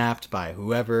 kidnapped by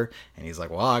whoever, and he's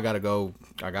like, well, I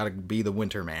gotta be the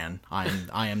Winter Man.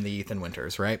 I am the Ethan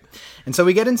Winters, right? And so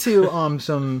we get into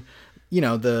some, you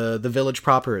know, the village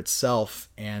proper itself,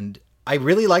 and I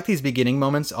really like these beginning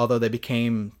moments, although they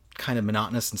became kind of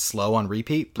monotonous and slow on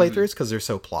repeat playthroughs because they're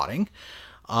so plotting.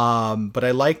 But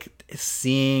I like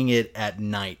seeing it at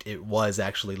night. It was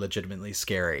actually legitimately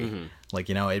scary. Like,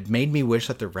 you know, it made me wish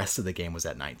that the rest of the game was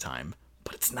at nighttime,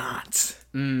 but it's not.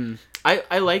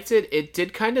 I liked it. It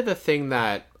did kind of the thing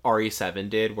that RE7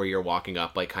 did, where you're walking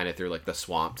up like kind of through like the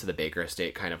swamp to the Baker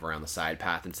estate, kind of around the side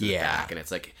path into the back, and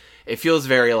it's like it feels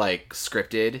very like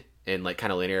scripted and like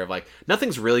kind of linear of like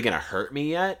nothing's really gonna hurt me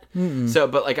yet. So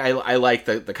but like I like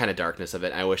the kind of darkness of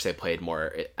it. I wish they played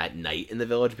more at night in the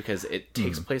village because it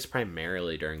takes place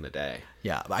primarily during the day.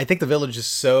 Yeah, I think the village is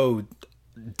so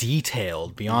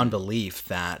detailed beyond belief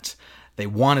that they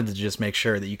wanted to just make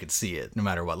sure that you could see it no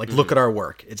matter what. Like, look at our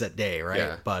work. It's at day, right?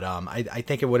 Yeah. But I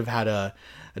think it would have had a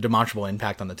demonstrable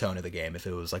impact on the tone of the game if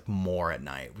it was like more at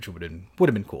night, which would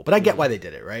have been cool. But I get why they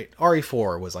did it, right?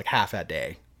 RE4 was like half at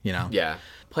day. you know? Yeah.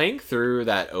 Playing through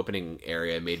that opening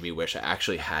area made me wish I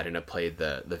actually hadn't have played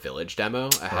the village demo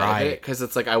ahead of it. Because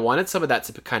it's like I wanted some of that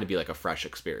to kind of be like a fresh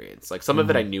experience. Like some of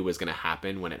it I knew was going to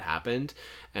happen when it happened.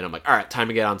 And I'm like, all right, time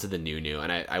to get on to the new.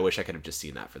 And I wish I could have just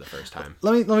seen that for the first time.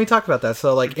 Let me talk about that.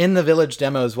 So like in the village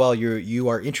demo as well, you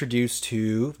are introduced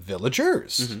to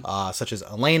villagers, such as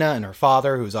Elena and her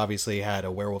father, who's obviously had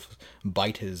a werewolf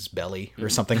bite his belly or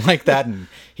something like that. And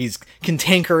he's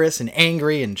cantankerous and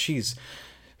angry, and she's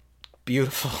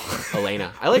beautiful.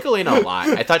 Elena. I like Elena a lot.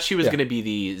 I thought she was going to be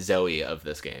the Zoe of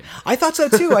this game. I thought so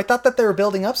too. I thought that they were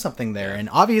building up something there. And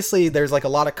obviously there's like a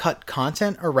lot of cut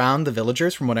content around the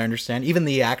villagers from what I understand. Even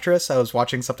the actress, I was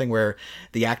watching something where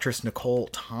the actress Nicole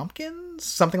Tompkins,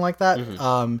 something like that.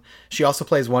 She also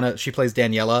plays she plays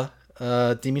Daniela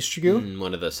Dimitriou.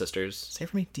 One of the sisters. Say it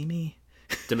for me,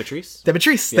 Demetrice?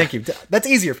 Demetrice, thank you. That's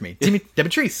easier for me.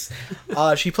 Demetrice.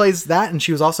 She plays that, and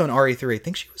she was also in RE3. I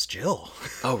think she was Jill.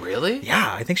 Oh, really?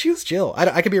 Yeah, I think she was Jill.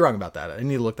 I could be wrong about that. I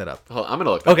need to look that up. Well, I'm going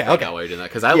to look that up while you're doing that,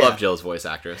 because I love Jill's voice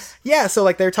actress. Yeah, so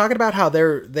like they're talking about how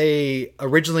they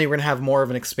originally were going to have more of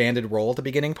an expanded role at the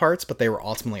beginning parts, but they were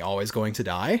ultimately always going to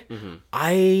die.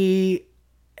 I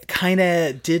kind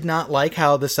of did not like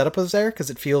how the setup was there, because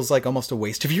it feels like almost a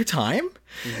waste of your time.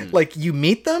 Like you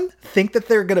meet them, think that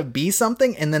they're gonna be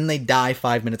something, and then they die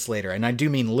 5 minutes later. And I do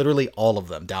mean literally all of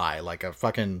them die. Like a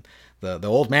fucking the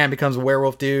old man becomes a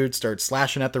werewolf dude, starts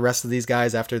slashing at the rest of these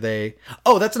guys after they...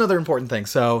 Oh, that's another important thing.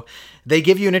 So they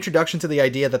give you an introduction to the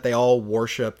idea that they all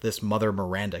worship this Mother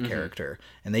Miranda character,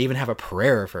 and they even have a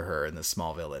prayer for her in this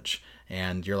small village.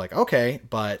 And you're like, okay,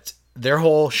 but their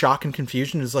whole shock and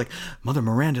confusion is like, Mother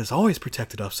Miranda's always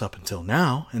protected us up until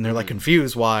now. And they're like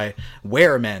confused why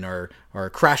weremen are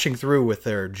crashing through with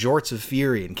their jorts of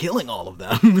fury and killing all of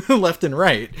them left and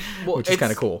right, which is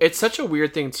kind of cool. It's such a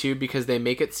weird thing too, because they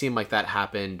make it seem like that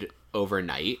happened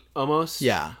overnight almost.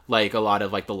 Yeah. Like a lot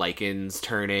of like the lichens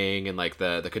turning and like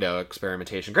the Godot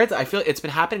experimentation. Granted, I feel it's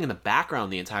been happening in the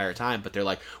background the entire time, but they're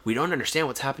like, we don't understand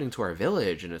what's happening to our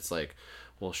village. And it's like,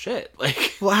 well, shit.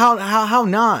 Like, well, how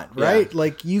not, right? Yeah.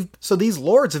 Like so these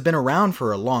lords have been around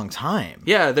for a long time.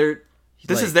 Yeah,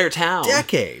 this is their town.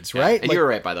 Decades, right? And you were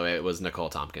right, by the way. It was Nicole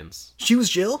Tompkins. She was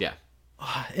Jill? Yeah.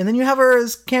 And then you have her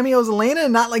as cameo as Elena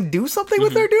and not like do something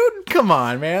with her, dude? Come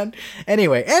on, man.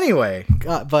 Anyway.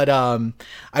 But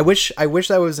I wish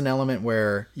that was an element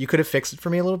where you could have fixed it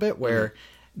for me a little bit, where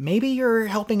maybe you're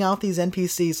helping out these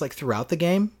NPCs like throughout the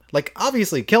game. Like,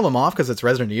 obviously, kill them off because it's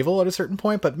Resident Evil at a certain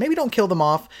point, but maybe don't kill them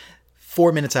off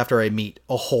 4 minutes after I meet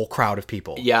a whole crowd of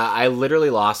people. Yeah, I literally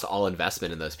lost all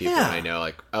investment in those people. Yeah. And I know,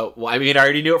 like, oh, well, I mean, I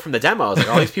already knew it from the demo. I was like,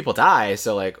 all these people die,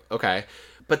 so, like, okay.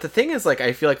 But the thing is, like,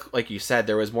 I feel like you said,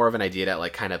 there was more of an idea to,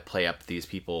 like, kind of play up these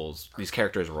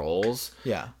characters' roles.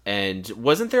 Yeah. And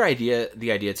wasn't there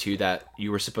the idea, too, that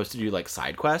you were supposed to do, like,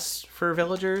 side quests for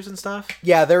villagers and stuff?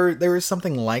 Yeah, there was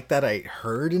something like that I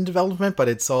heard in development, but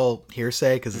it's all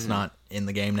hearsay because it's not in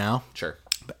the game now. Sure.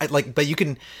 But you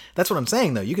can... That's what I'm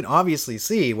saying, though. You can obviously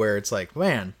see where it's like,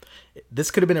 man,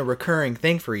 this could have been a recurring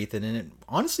thing for Ethan, and it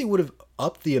honestly would have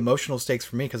upped the emotional stakes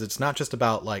for me, because it's not just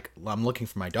about, like, I'm looking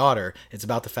for my daughter. It's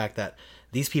about the fact that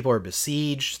these people are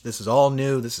besieged. This is all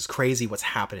new. This is crazy. What's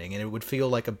happening? And it would feel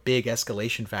like a big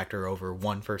escalation factor over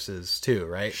 1 versus 2,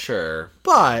 right? Sure.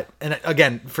 But, and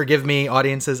again, forgive me,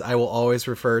 audiences, I will always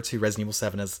refer to Resident Evil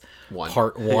 7 as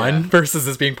part 1 versus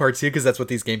this being part 2, because that's what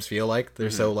these games feel like.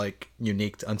 They're so, like,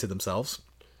 unique unto themselves.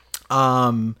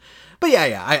 But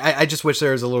yeah, I just wish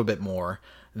there was a little bit more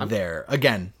there.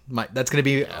 Again, that's going to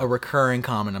be a recurring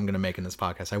comment I'm going to make in this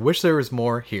podcast. I wish there was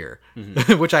more here,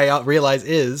 which I realize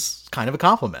is kind of a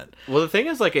compliment. Well, the thing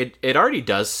is, like, it already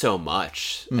does so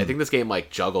much. I think this game, like,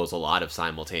 juggles a lot of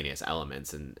simultaneous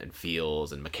elements and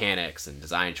feels and mechanics and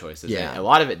design choices. Yeah. And a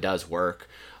lot of it does work.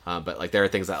 But, like, there are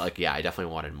things that, like, yeah, I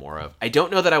definitely wanted more of. I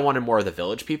don't know that I wanted more of the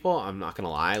village people. I'm not going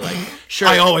to lie. Like, sure.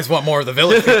 I always want more of the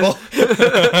village people.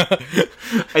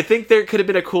 I think there could have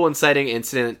been a cool inciting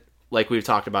incident, like we've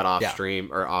talked about off stream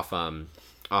or off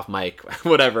mic,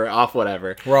 whatever.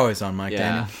 We're always on mic, yeah.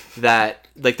 Daniel. That,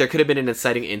 like, there could have been an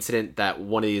inciting incident that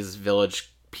one of these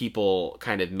village people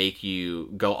kind of make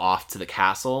you go off to the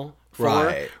castle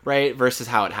for, right? Versus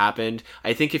how it happened.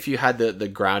 I think if you had the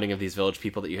grounding of these village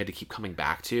people that you had to keep coming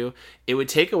back to, it would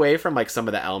take away from, like, some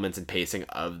of the elements and pacing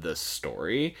of the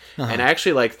story. And I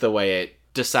actually like the way it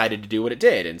decided to do what it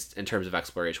did in terms of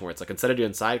exploration, where it's like, instead of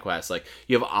doing side quests, like,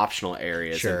 you have optional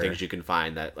areas and things you can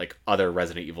find that, like, other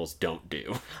Resident Evils don't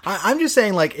do. I'm just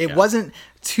saying, like, it wasn't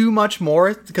too much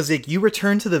more, because, like, you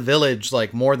return to the village,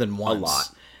 like, more than once. A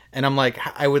lot. And I'm like,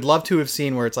 I would love to have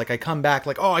seen where it's like, I come back,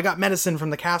 like, oh, I got medicine from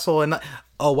the castle, and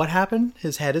oh, what happened?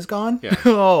 His head is gone? Yeah.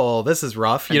 Oh, this is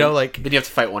rough. You know, like... Then you have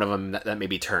to fight one of them that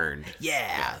maybe turned.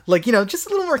 Yeah. Like, you know, just a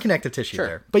little more connective tissue Sure.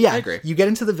 there. But yeah, I agree. you get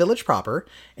into the village proper,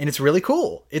 and it's really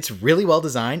cool. It's really well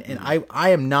designed, and I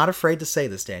am not afraid to say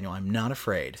this, Daniel. I'm not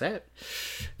afraid. Say it.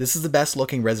 This is the best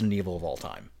looking Resident Evil of all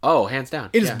time. Oh, hands down.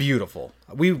 It is beautiful.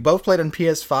 We both played on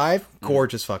PS5.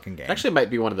 Gorgeous fucking game. Actually might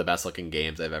be one of the best looking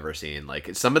games I've ever seen.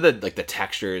 Like some of the the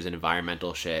textures and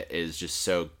environmental shit is just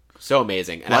so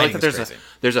amazing. And I like that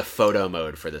there's a photo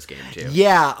mode for this game too.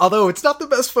 Yeah, although it's not the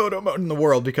best photo mode in the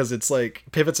world because it's like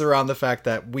pivots around the fact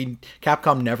that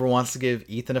Capcom never wants to give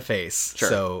Ethan a face.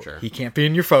 Sure. He can't be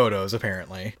in your photos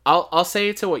apparently. I'll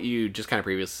say to what you just kind of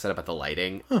previously said about the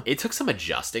lighting, it took some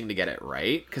adjusting to get it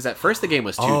right because at first the game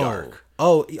was too dark.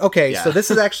 Oh, okay. Yeah. So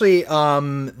this is actually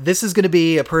this is going to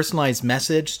be a personalized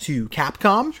message to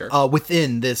Capcom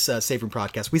within this Save Room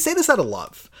podcast. We say this out of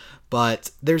love,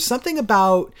 but there's something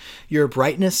about your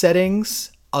brightness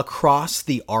settings across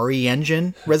the RE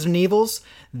engine Resident Evils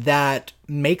that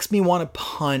makes me want to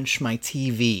punch my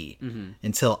TV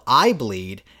until I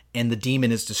bleed and the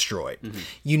demon is destroyed.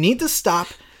 You need to stop.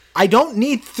 I don't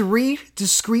need 3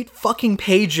 discrete fucking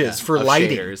pages for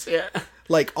lighting. Shaders. Yeah.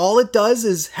 Like, all it does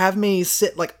is have me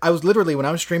sit, like, I was literally, when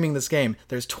I was streaming this game,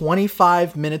 there's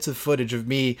 25 minutes of footage of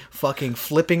me fucking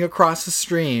flipping across the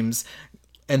streams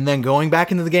and then going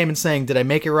back into the game and saying, did I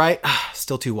make it right?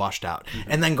 Still too washed out.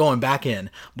 And then going back in.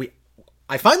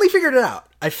 I finally figured it out.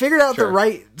 I figured out the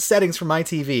right settings for my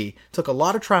TV. Took a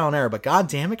lot of trial and error, but god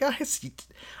damn it, guys.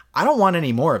 I don't want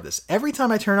any more of this. Every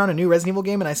time I turn on a new Resident Evil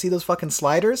game and I see those fucking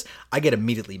sliders, I get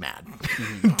immediately mad.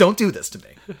 Don't do this to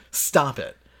me. Stop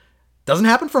it. Doesn't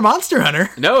happen for Monster Hunter.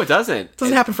 No, it doesn't.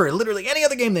 Doesn't happen for literally any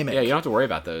other game they make. Yeah, you don't have to worry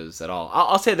about those at all.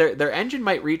 I'll say their engine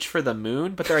might reach for the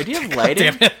moon, but their idea of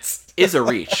lighting is a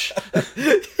reach.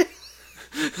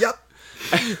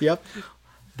 Yep.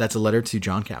 That's a letter to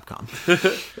John Capcom.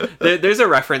 There's a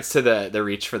reference to the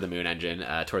reach for the moon engine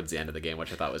towards the end of the game,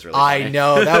 which I thought was really funny. I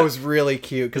know, that was really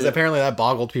cute, because apparently that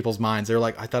boggled people's minds. They're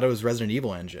like, I thought it was Resident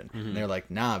Evil engine. And they're like,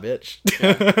 nah, bitch.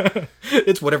 Yeah.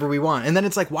 It's whatever we want. And then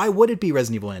it's like, why would it be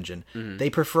Resident Evil engine?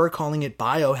 They prefer calling it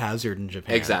Biohazard in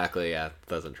Japan. Exactly, yeah.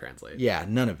 Doesn't translate. Yeah,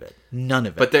 none of it. None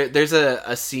of it. But there's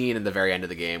a scene in the very end of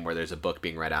the game where there's a book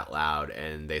being read out loud,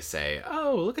 and they say,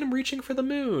 oh, look at him reaching for the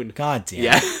moon. God damn.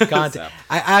 Yeah. God damn.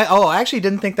 I actually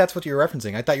didn't think that's what you were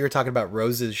referencing. I thought you were talking about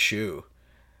Rose's shoe.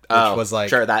 Which was like...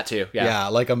 Sure, that too. Yeah,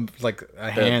 like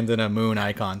a hand and a moon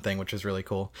icon thing, which is really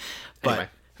cool. But anyway.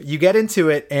 You get into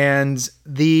it, and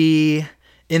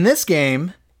in this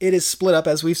game, it is split up,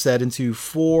 as we've said, into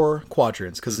 4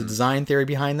 quadrants, because the design theory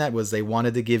behind that was they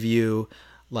wanted to give you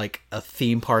like a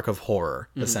theme park of horror,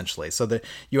 essentially. So that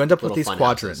you end up with these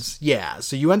quadrants. Houses. Yeah.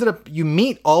 So you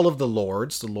meet all of the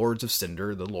lords of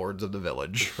Cinder, the lords of the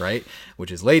village, right? Which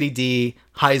is Lady D,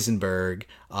 Heisenberg,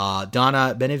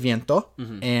 Donna Beneviento,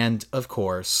 and of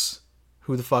course,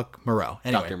 who the fuck? Moreau.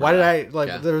 Anyway, Dr. why Moreau.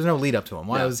 did there was no lead up to him.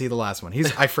 Why was he the last one?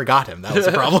 I forgot him. That was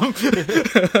the problem.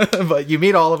 But you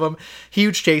meet all of them.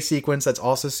 Huge chase sequence that's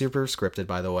also super scripted,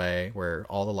 by the way, where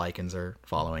all the Lycans are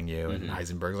following you, and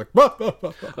Heisenberg's like,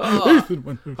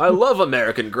 I love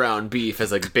American ground beef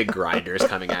as like big grinders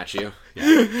coming at you.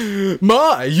 Yeah.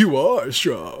 My, you are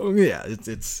strong. Yeah,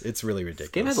 it's really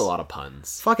ridiculous. Game has a lot of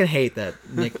puns. Fucking hate that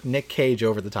Nick Cage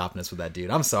over the topness with that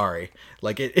dude. I'm sorry.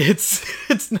 Like it's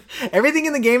everything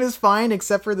in the game is fine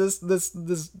except for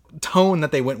this tone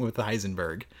that they went with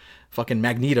Heisenberg. Fucking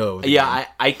Magneto. Yeah,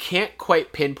 I can't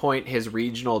quite pinpoint his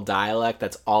regional dialect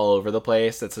that's all over the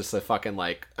place. That's just a fucking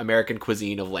like American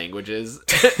cuisine of languages.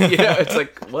 It's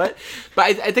like, what?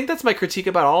 But I think that's my critique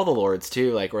about all the lords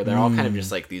too, like where they're all kind of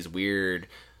just like these weird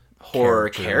horror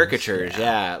caricatures.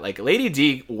 Yeah. Like Lady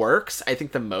D works, I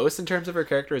think, the most in terms of her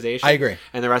characterization. I agree.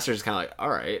 And the rest are just kind of like, all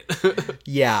right.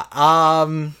 Yeah.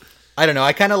 I don't know.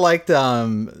 I kind of liked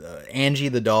Angie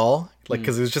the doll, like,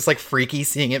 because it was just like freaky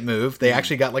seeing it move. They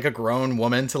actually got like a grown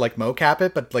woman to like mocap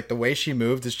it, but like the way she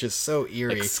moved is just so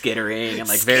eerie, like skittering and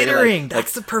like skittering. Very like,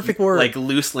 that's the perfect word. Like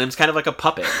loose limbs, kind of like a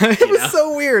puppet. It was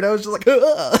so weird. I was just like,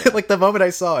 ugh, like the moment I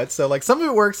saw it. So like some of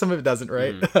it works, some of it doesn't,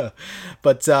 right?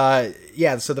 But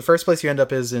yeah. So the first place you end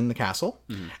up is in the castle.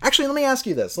 Actually, let me ask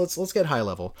you this. Let's get high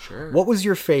level. Sure. What was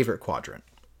your favorite quadrant?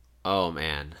 Oh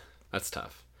man, that's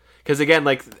tough. Because again,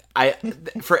 like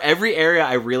for every area,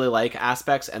 I really like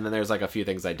aspects, and then there's like a few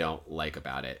things I don't like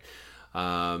about it.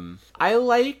 I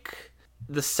like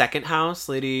the second house,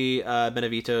 Lady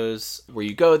Benevito's, where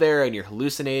you go there and you're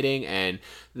hallucinating, and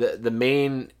the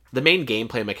main the main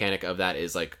gameplay mechanic of that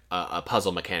is like a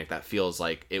puzzle mechanic that feels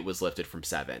like it was lifted from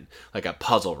 7, like a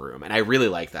puzzle room, and I really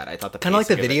like that. I thought the kind of like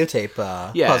the videotape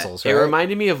puzzles, right? It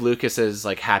reminded me of Lucas's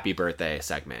like Happy Birthday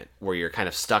segment where you're kind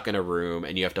of stuck in a room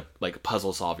and you have to like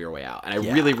puzzle solve your way out, and I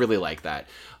really like that.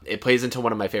 It plays into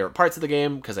one of my favorite parts of the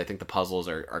game because I think the puzzles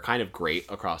are kind of great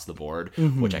across the board,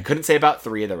 which I couldn't say about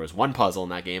 3. There was one puzzle in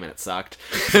that game and it sucked.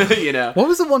 You know, what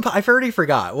was the one? I've already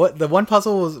forgot what the one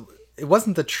puzzle was. It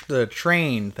wasn't the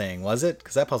train thing, was it?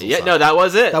 Because that puzzle. Yeah, sucked. no, that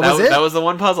was it. That was it. That was the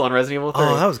one puzzle in Resident Evil 3.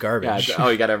 Oh, that was garbage. Yeah. Oh,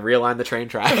 you got to realign the train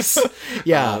tracks.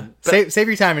 Yeah, save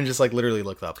your time and just like literally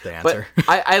look up the answer. But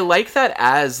I like that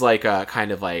as like a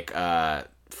kind of like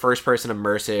first person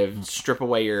immersive strip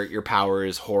away your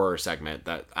powers horror segment.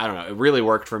 That I don't know. It really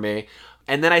worked for me.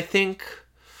 And then I think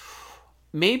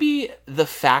maybe the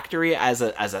factory as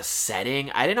a setting,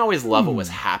 I didn't always love what was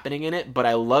happening in it, but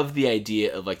I love the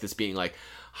idea of like this being like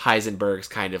Heisenberg's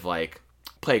kind of like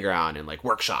playground and like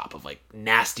workshop of like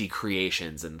nasty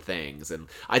creations and things, and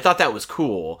I thought that was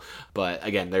cool. But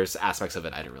again, there's aspects of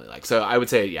it I didn't really like, so I would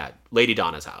say Lady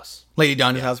Donna's house. Lady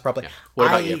Donna's house, probably. What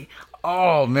about you?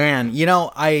 Oh man, you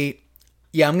know, I'm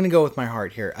gonna go with my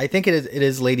heart here. I think it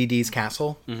is Lady D's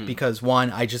castle because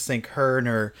one, I just think her and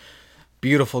her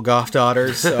beautiful goth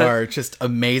daughters are just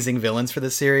amazing villains for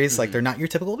this series. Like, they're not your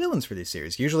typical villains for this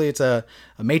series. Usually it's a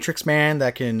Matrix man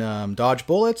that can dodge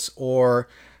bullets, or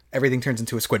everything turns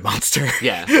into a squid monster.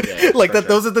 Yeah, like that. Sure.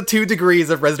 Those are the 2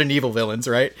 degrees of Resident Evil villains,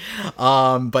 right?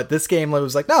 But this game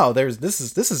was like, no, this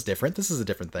is different. This is a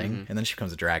different thing. And then she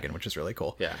becomes a dragon, which is really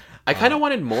cool. Yeah, I kind of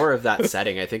wanted more of that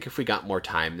setting. I think if we got more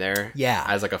time there,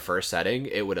 as like a first setting,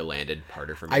 it would have landed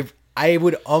harder for me. I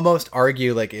would almost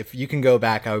argue, like, if you can go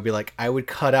back, I would be like, I would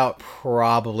cut out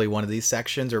probably one of these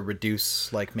sections or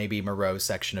reduce, like, maybe Moreau's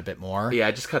section a bit more.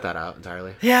 Yeah, just cut that out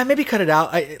entirely. Yeah, maybe cut it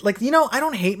out. I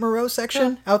don't hate Moreau's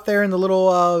section out there in the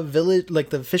little village, like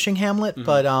the fishing hamlet,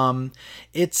 but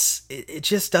it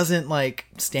just doesn't, like,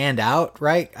 stand out,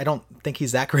 right? I don't think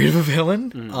he's that great of a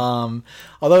villain.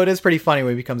 Although it is pretty funny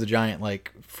when he becomes a giant,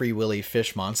 like, Free Willy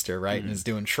fish monster, right? And is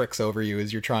doing tricks over you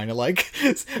as you're trying to like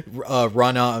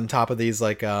run on top of these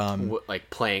like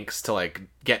planks to like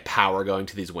get power going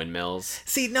to these windmills.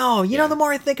 See, no, you know, the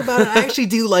more I think about it, I actually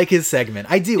do like his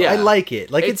segment. I do. I like it.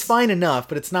 Like, it's fine enough,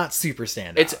 but it's not super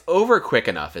standout. It's over quick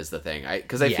enough is the thing.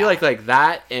 Because I feel like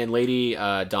that and Lady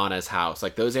Donna's house,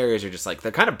 like those areas are just like,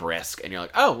 they're kind of brisk, and you're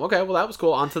like, oh, okay, well that was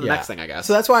cool. On to the next thing, I guess.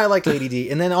 So that's why I liked Lady D.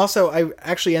 And then also I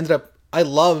actually ended up, I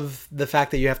love the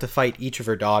fact that you have to fight each of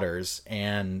her daughters,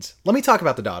 and let me talk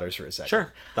about the daughters for a second.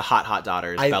 Sure. The hot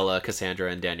daughters, Bella,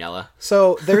 Cassandra, and Daniela.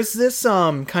 So there's this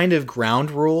kind of ground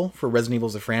rule for Resident Evil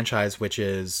as a franchise, which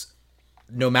is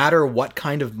no matter what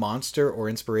kind of monster or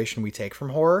inspiration we take from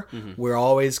horror, we're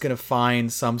always going to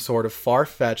find some sort of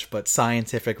far-fetched but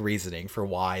scientific reasoning for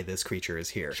why this creature is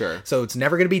here. Sure. So it's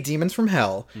never going to be demons from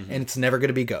hell, and it's never going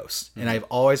to be ghosts. And I've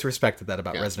always respected that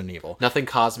about Resident Evil. Nothing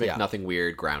cosmic, nothing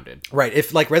weird, grounded. Right.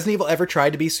 If like Resident Evil ever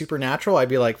tried to be supernatural, I'd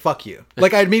be like, fuck you.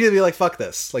 Like, I'd immediately be like, fuck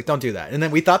this. Like, don't do that. And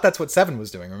then we thought that's what 7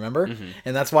 was doing, remember?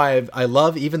 And that's why I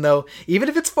love, even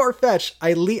if it's far-fetched,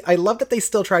 I love that they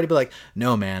still try to be like,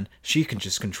 no, man, she can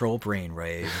just control brain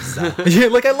waves.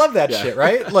 Like, I love that shit,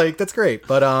 right? Like, that's great.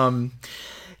 But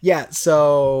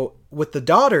so with the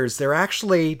daughters, they're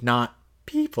actually not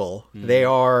people. They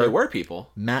were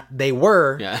people. They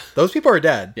were. Yeah. Those people are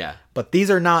dead. Yeah. But these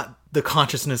are not the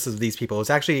consciousness of these people. It's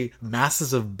actually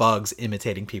masses of bugs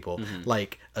imitating people,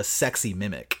 like a sexy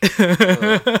mimic.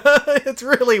 It's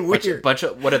really weird. Bunch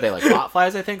of what are they, like bot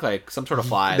flies? I think, like some sort of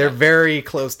fly. They're very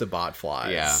close to bot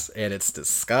flies. Yeah, and it's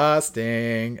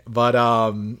disgusting. But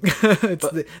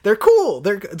they're cool.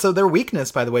 Their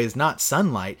weakness, by the way, is not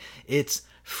sunlight. It's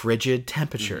frigid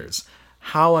temperatures.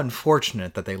 How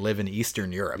unfortunate that they live in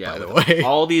Eastern Europe, by the way.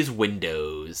 All these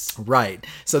windows. Right.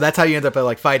 So that's how you end up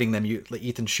like fighting them.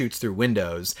 Ethan shoots through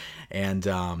windows, and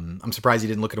I'm surprised he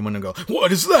didn't look at a window and go,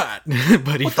 "What is that?"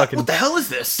 But he what the hell is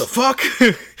this? The fuck?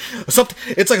 Something.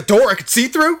 It's like a door I could see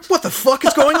through. What the fuck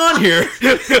is going on here?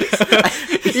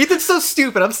 Ethan's so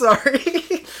stupid. I'm sorry.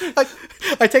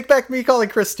 I take back me calling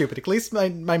Chris stupid. At least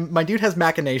my dude has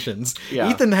machinations. Yeah.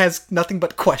 Ethan has nothing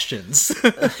but questions.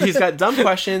 He's got dumb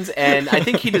questions, and I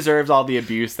think he deserves all the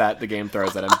abuse that the game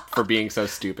throws at him for being so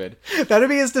stupid. That'd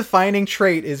be his defining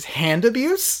trait is hand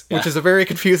abuse, which is a very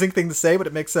confusing thing to say, but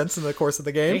it makes sense in the course of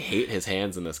the game. I hate his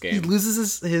hands in this game. He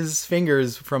loses his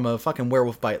fingers from a fucking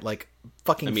werewolf bite like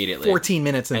fucking immediately 14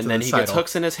 minutes into the And then he gets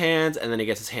hooks in his hands, and then he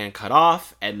gets his hand cut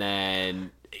off, and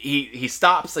then he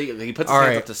stops. He puts his All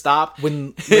hands right. up to stop.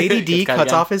 When Lady D Gets cut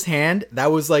cuts again. off his hand,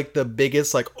 that was like the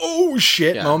biggest like oh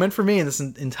shit Yeah. moment for me in this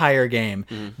entire game.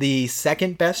 The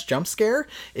second best jump scare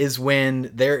is when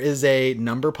there is a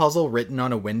number puzzle written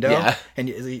on a window, Yeah. and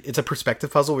it's a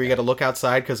perspective puzzle where you got to look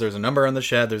outside because there's a number on the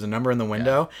shed, there's a number in the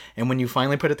window, and when you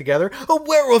finally put it together, a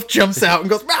werewolf jumps out and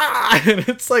goes ah, and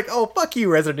it's like oh fuck you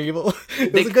Resident Evil.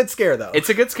 It was a good scare though. It's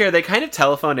a good scare. They kind of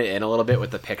telephone it in a little bit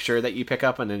with the picture that you pick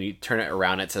up, and then you turn it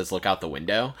around. It says "Look out the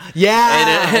window."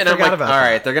 yeah, And I'm like, all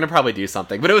right, they're gonna probably do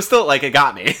something, but it was still like it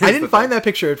got me. I didn't find that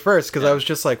picture at first because I was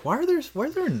just like, why is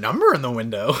there a number in the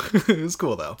window? It was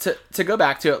cool though. To go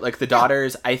back to it, like the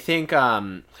daughters, I think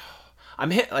I'm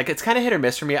hit like it's kind of hit or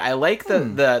miss for me. I like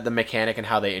the mechanic and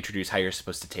how they introduce how you're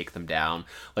supposed to take them down.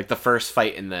 Like the first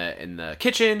fight in the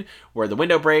kitchen where the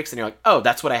window breaks and you're like, oh,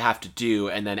 that's what I have to do,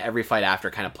 and then every fight after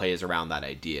kind of plays around that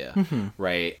idea,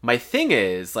 right? My thing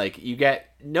is like you get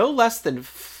no less than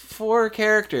 4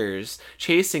 characters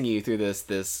chasing you through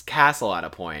this castle at a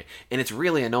point, and it's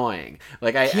really annoying.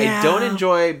 Like I don't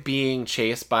enjoy being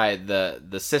chased by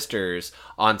the sisters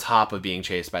on top of being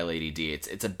chased by Lady D.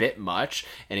 It's a bit much,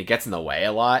 and it gets in the way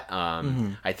a lot.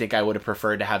 I think I would have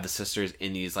preferred to have the sisters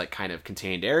in these like kind of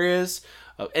contained areas.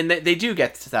 And they do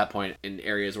get to that point in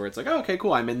areas where it's like, oh, okay,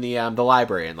 cool, I'm in the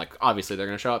library, and like obviously they're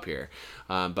gonna show up here.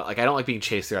 But like I don't like being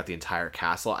chased throughout the entire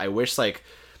castle. I wish like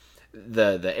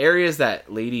the areas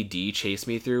that Lady D chased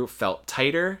me through felt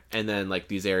tighter, and then like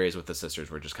these areas with the sisters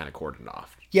were just kind of cordoned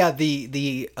off. Yeah,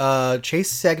 the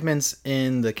chase segments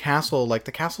in the castle, like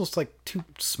the castle's like too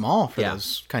small for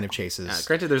those kind of chases.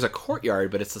 Granted, there's a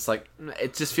courtyard, but it's just like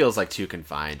it just feels like too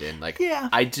confined, and like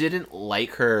I didn't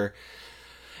like her.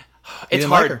 It's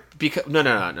hard like her? because no.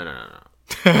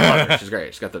 I love her. She's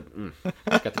great. She's got the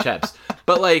chebs.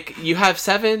 But like you have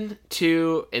 7,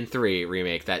 2, and 3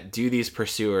 remake that do these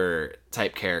pursuer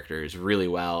type characters really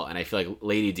well, and I feel like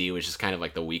Lady D was just kind of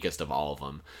like the weakest of all of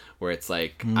them. Where it's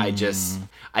like I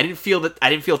didn't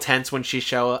feel tense when she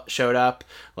showed up.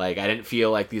 Like I didn't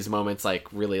feel like these moments like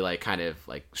really like kind of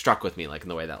like struck with me like in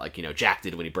the way that like Jack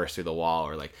did when he burst through the wall,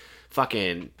 or like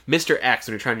fucking Mr. X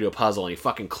when you're trying to do a puzzle and he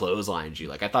fucking clotheslines you.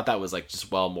 Like I thought that was like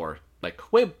just more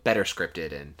like way better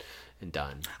scripted and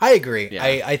done. I agree. Yeah.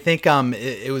 I think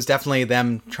it was definitely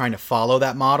them trying to follow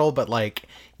that model, but like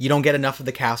you don't get enough of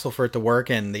the castle for it to work,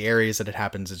 and the areas that it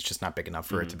happens it's just not big enough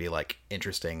for it to be like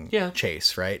interesting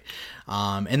chase, right?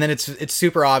 And then it's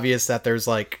super obvious that there's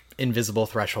like invisible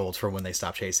thresholds for when they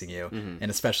stop chasing you, and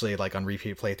especially like on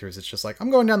repeat playthroughs it's just like I'm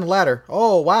going down the ladder,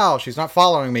 oh wow, she's not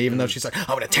following me, even though she's like I'm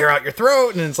gonna tear out your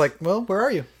throat, and it's like, well, where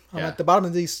are you? I'm at the bottom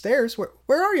of these stairs. Where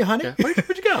are you, honey? Yeah.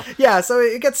 Where'd you go? Yeah, so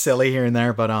it gets silly here and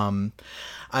there, but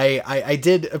I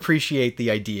did appreciate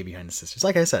the idea behind the sisters.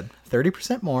 Like I said,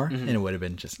 30% more, and it would have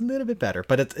been just a little bit better.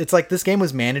 But it's like this game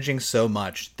was managing so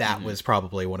much that was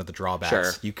probably one of the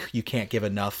drawbacks. Sure. You can't give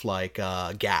enough like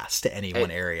gas to any one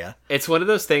area. It's one of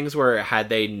those things where had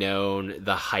they known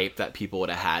the hype that people would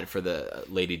have had for the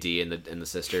Lady D and the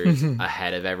sisters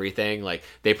ahead of everything, like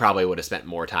they probably would have spent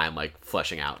more time like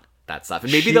fleshing out that stuff,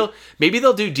 and maybe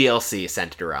they'll do DLC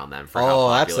centered around them. For how popular,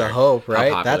 that's the hope,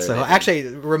 right? That's the they've hope. been. Actually,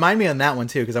 remind me on that one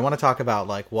too, because I want to talk about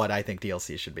like what I think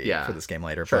DLC should be for this game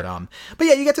later. Sure. But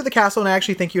yeah, you get to the castle, and I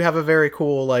actually think you have a very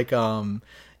cool like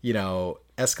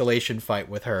escalation fight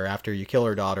with her after you kill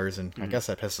her daughters, and I guess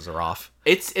that pisses her off.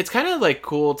 It's kind of like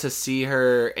cool to see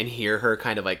her and hear her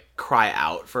kind of like cry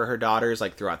out for her daughters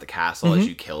like throughout the castle as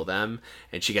you kill them,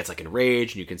 and she gets like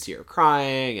enraged, and you can see her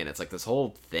crying, and it's like this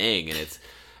whole thing, and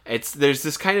there's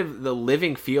this kind of the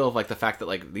living feel of like the fact that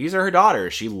like these are her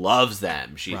daughters, she loves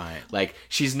them, like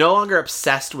she's no longer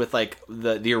obsessed with like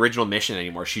the original mission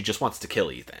anymore, she just wants to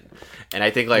kill Ethan, and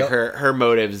I think like her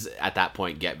motives at that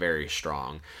point get very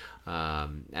strong.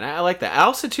 And I like that. I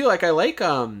also too like I like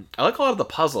a lot of the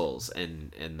puzzles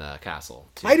in the castle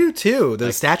too. I do too.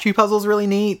 The statue puzzle's really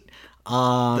neat.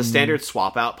 The standard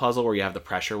swap out puzzle where you have the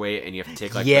pressure weight and you have to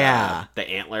take like the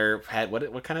antler head.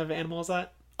 What kind of animal is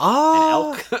that? An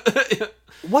elk.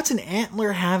 What's an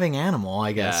antler having animal,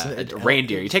 I guess? A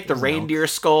reindeer. You take the reindeer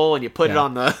skull and you put it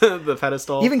on the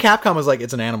pedestal. Even Capcom was like,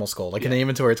 it's an animal skull. Like in the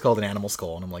inventory, it's called an animal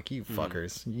skull. And I'm like, you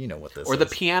fuckers, you know what this is. Or the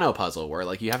piano puzzle where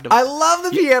like you have to... I love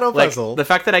the piano puzzle. Like, the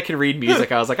fact that I can read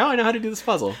music, I was like, oh, I know how to do this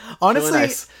puzzle. Honestly, really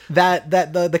nice. that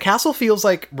the castle feels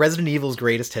like Resident Evil's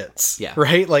greatest hits. Yeah.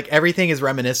 Right? Like everything is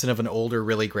reminiscent of an older,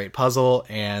 really great puzzle,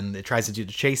 and it tries to do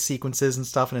the chase sequences and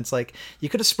stuff, and it's like, you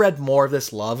could have spread more of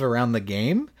this love around the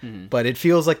game, but it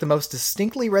feels like the most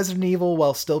distinctly Resident Evil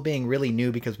while still being really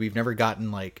new, because we've never gotten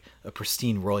like a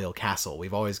pristine royal castle.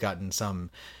 We've always gotten some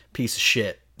piece of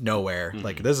shit nowhere.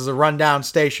 Like, this is a rundown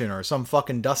station or some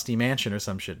fucking dusty mansion or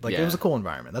some shit. Like, it was a cool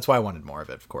environment. That's why I wanted more of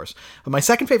it, of course. But my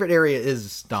second favorite area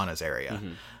is Donna's area.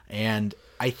 And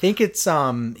I think it's,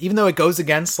 even though it goes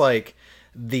against, like,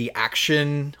 the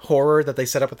action horror that they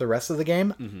set up with the rest of the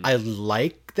game, I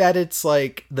like that it's,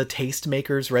 like, the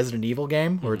Tastemaker's Resident Evil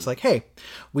game, where it's like, hey,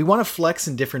 we want to flex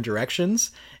in different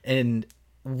directions, and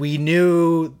we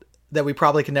knew that we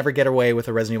probably could never get away with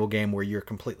a Resident Evil game where you're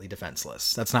completely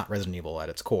defenseless. That's not Resident Evil at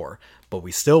its core. But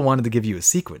we still wanted to give you a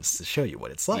sequence to show you what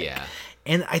it's like. Yeah.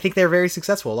 And I think they're very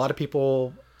successful. A lot of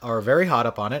people are very hot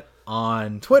up on it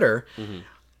on Twitter.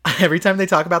 Every time they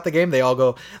talk about the game, they all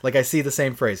go, like, I see the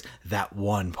same phrase, that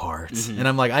one part. And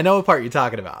I'm like, I know what part you're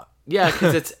talking about. Yeah,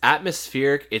 because it's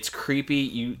atmospheric, it's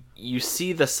creepy. You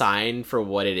see the sign for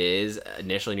what it is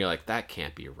initially, and you're like, that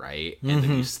can't be right. And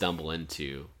then you stumble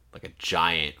into... like a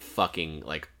giant fucking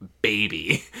like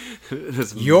baby.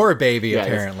 Your baby,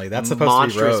 apparently. That's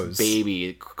supposed to be Rose.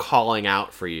 Baby calling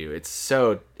out for you. It's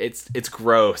so it's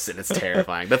gross and it's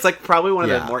terrifying. That's like probably one of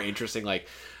the more interesting like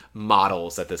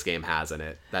models that this game has in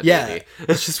it. That baby.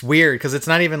 It's just weird because it's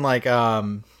not even like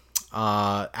outlandish,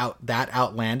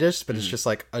 but it's just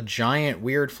like a giant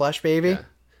weird flesh baby. Yeah.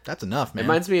 That's enough, man. It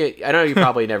reminds me. I know you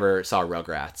probably never saw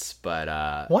Rugrats,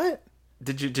 but what?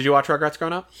 Did you watch Rugrats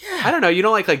growing up? Yeah. I don't know. You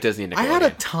don't like Disney and Nickelodeon. I had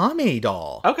a Tommy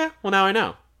doll. Okay. Well, now I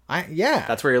know.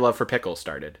 That's where your love for pickles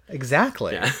started.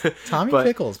 Exactly. Yeah. Tommy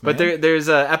Pickles, man. But there's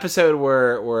an episode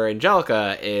where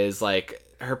Angelica is like,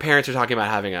 her parents are talking about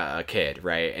having a kid,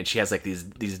 right? And she has like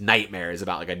these nightmares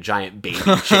about like a giant baby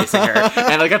chasing her.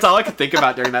 And like that's all I could think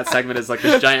about during that segment is like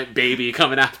this giant baby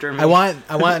coming after me. I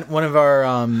want one of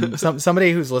our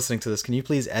somebody who's listening to this, can you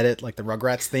please edit like the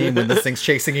Rugrats theme when this thing's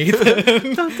chasing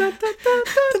Ethan?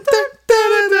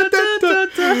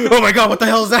 Oh my god, what the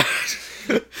hell is that?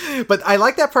 But I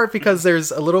like that part because there's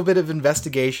a little bit of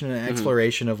investigation and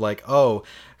exploration of like, oh,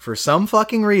 for some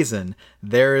fucking reason,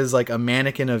 there is like a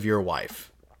mannequin of your wife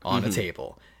on a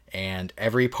table. And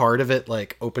every part of it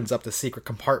like opens up the secret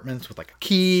compartments with like a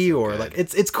key or like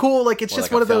it's cool. Like it's just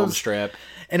like one of those strip.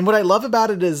 And what I love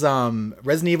about it is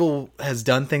Resident Evil has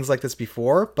done things like this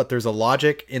before, but there's a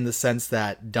logic in the sense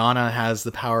that Donna has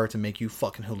the power to make you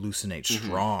fucking hallucinate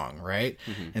strong, right?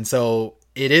 And so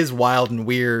it is wild and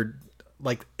weird.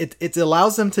 Like it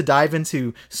allows them to dive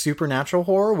into supernatural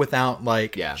horror without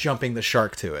like jumping the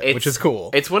shark to it, which is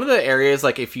cool. It's one of the areas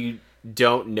like if you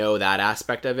don't know that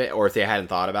aspect of it, or if they hadn't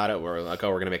thought about it, we're like,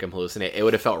 oh, we're gonna make him hallucinate, it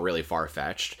would have felt really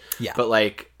far-fetched. Yeah. But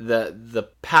like the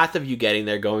path of you getting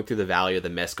there, going through the Valley of the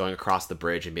Mist, going across the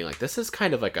bridge and being like, this is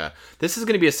kind of like this is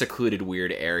gonna be a secluded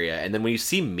weird area, and then when you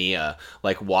see Mia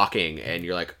like walking and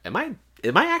you're like, am I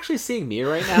actually seeing Mia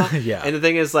right now? Yeah. And the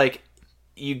thing is like,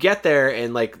 you get there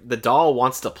and like the doll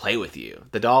wants to play with you.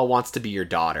 The doll wants to be your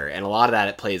daughter, and a lot of that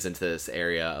it plays into this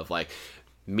area of like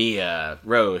Mia,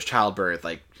 Rose, childbirth,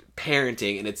 like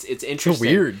parenting, and it's interesting. So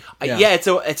weird.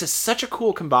 It's such a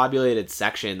cool combobulated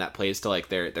section that plays to like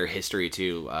their history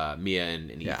too, Mia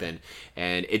and Ethan,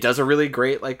 and it does a really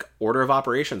great like order of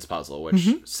operations puzzle, which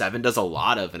 7 does a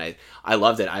lot of, and I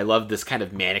loved it. I loved this kind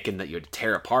of mannequin that you had to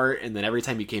tear apart, and then every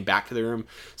time you came back to the room,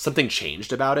 something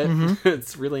changed about it.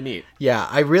 It's really neat. Yeah,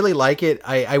 I really like it.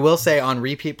 I will say on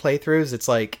repeat playthroughs, it's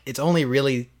like it's only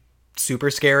really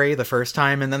super scary the first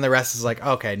time, and then the rest is like,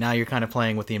 okay, now you're kind of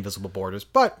playing with the invisible borders.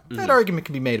 But that argument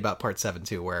can be made about part 7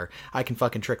 too, where I can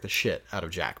fucking trick the shit out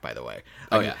of Jack, by the way.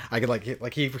 I could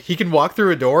like he can walk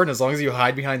through a door, and as long as you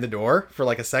hide behind the door for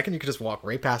like a second, you can just walk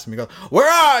right past him and go, where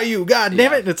are you, god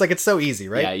damn it. And it's like, it's so easy,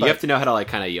 right? Yeah, you have to know how to like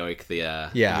kind of yoink the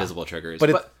invisible triggers.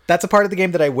 But that's a part of the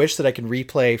game that I wish that I can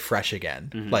replay fresh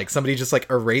again. Like somebody just like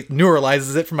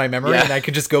neuralizes it from my memory, and I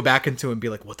could just go back into it and be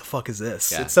like, what the fuck is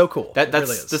this? It's so cool. That's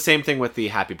really the same thing with the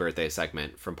Happy Birthday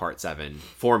segment from part 7.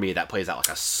 For me, that plays out like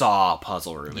a Saw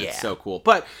puzzle room. It's so cool.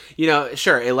 But, you know,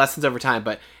 sure, it lessens over time,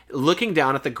 but looking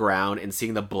down at the ground and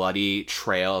seeing the bloody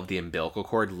trail of the umbilical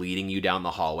cord leading you down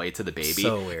the hallway to the baby,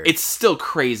 so weird. It's still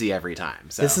crazy every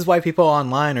time. So. This is why people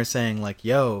online are saying like,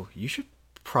 yo, you should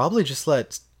probably just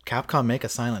let Capcom make a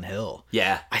Silent Hill.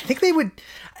 Yeah. I think they would.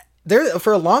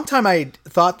 For a long time, I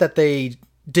thought that they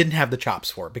didn't have the chops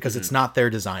for it because it's not their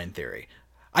design theory.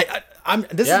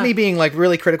 This is me being like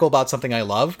really critical about something I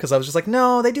love, because I was just like,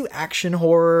 no, they do action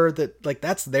horror, that like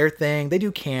that's their thing. They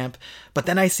do camp. But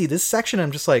then I see this section,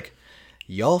 I'm just like,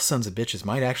 y'all sons of bitches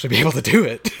might actually be able to do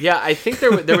it. Yeah, I think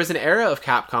there was an era of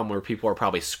Capcom where people were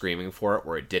probably screaming for it,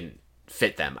 where it didn't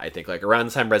fit them. I think like around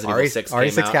the time Resident Evil 6 came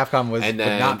RE6 out, Capcom would then,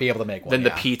 not be able to make one. Then the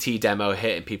PT demo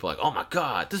hit, and people were like, "Oh my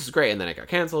god, this is great!" And then it got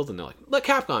canceled, and they're like, "Let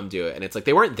Capcom do it." And it's like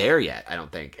they weren't there yet. I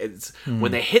don't think it's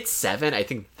when they hit 7. I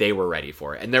think they were ready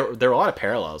for it, and there were a lot of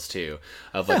parallels too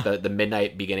of like the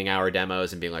midnight beginning hour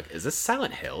demos and being like, "Is this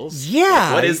Silent Hills? Yeah,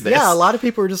 Like, what is this?" Yeah, a lot of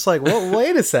people were just like, "Well,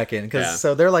 wait a second," because Yeah.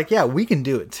 so they're like, "Yeah, we can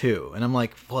do it too," and I'm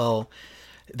like, "Well."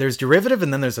 There's derivative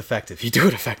and then there's effective. You do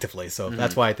it effectively, so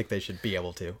that's why I think they should be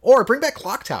able to. Or bring back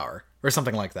Clock Tower or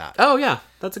something like that. Oh yeah,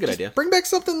 that's a good idea. Bring back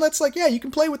something that's like, yeah, you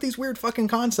can play with these weird fucking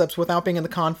concepts without being in the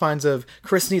confines of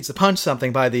Chris needs to punch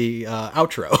something by the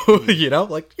outro. You know,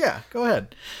 like, yeah, go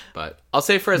ahead. But I'll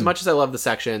say for as much as I love the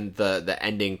section, the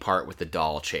ending part with the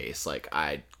doll chase, like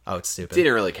I Oh, it's stupid.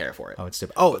 didn't really care for it. Oh, it's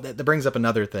stupid. Oh, that brings up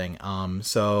another thing.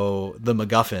 So the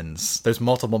MacGuffins. There's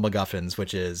multiple MacGuffins,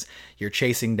 which is you're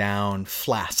chasing down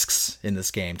flasks in this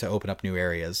game to open up new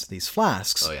areas. These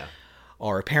flasks Oh yeah,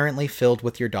 are apparently filled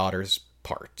with your daughter's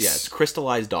parts. yeah, it's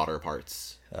crystallized daughter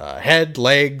parts. Head,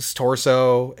 legs,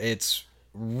 torso. It's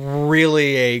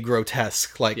really a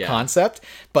grotesque concept,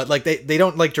 but like they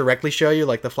don't like directly show you.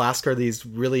 Like the flask are these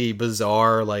really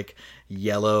bizarre like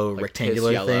yellow rectangular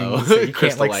piss yellow things that you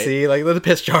can't like crystallite. see, like the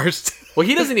piss jars. Well,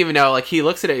 he doesn't even know. Like he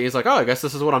looks at it, and he's like, "Oh, I guess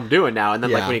this is what I'm doing now." And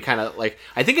then like Yeah. when he kind of like,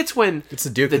 I think it's when It's the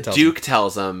Duke The that tells Duke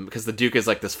tells him, because the Duke is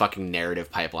like this fucking narrative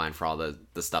pipeline for all the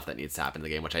stuff that needs to happen in the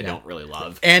game, which I don't really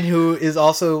love. And who is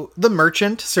also the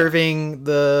merchant serving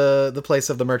the place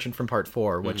of the merchant from part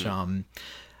 4, which a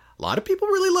lot of people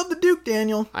really love the Duke,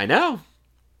 Daniel. I know.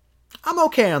 I'm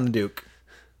okay on the Duke.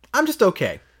 I'm just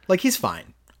okay. Like he's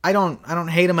fine. I don't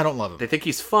hate him, I don't love him. They think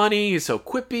he's funny. He's so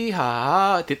quippy.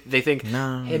 Ha ha. They think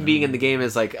him being in the game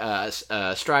is like a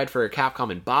stride for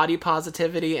Capcom and body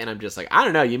positivity. And I'm just like, I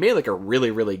don't know. You made like a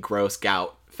really, really gross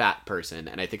gout fat person,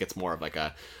 and I think it's more of like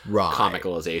a Right.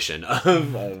 comicalization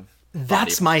of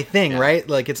That's body. my thing, right?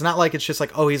 Like, it's not like it's just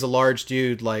like, oh, he's a large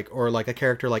dude, like, or like a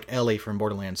character like Ellie from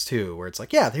Borderlands 2, where it's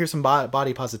like, yeah, here's some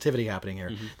body positivity happening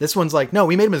here. This one's like, no,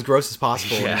 we made him as gross as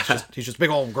possible. And he's just a big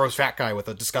old gross fat guy with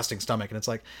a disgusting stomach, and it's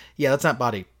like, yeah, that's not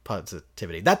body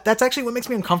positivity. That's actually what makes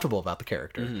me uncomfortable about the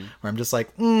character, where I'm just like,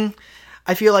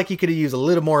 I feel like you could have used a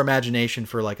little more imagination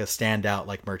for like a standout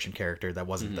like merchant character that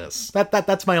wasn't this.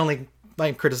 That's my only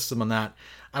criticism on that.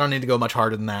 I don't need to go much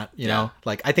harder than that, you know?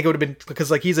 Like, I think it would have been,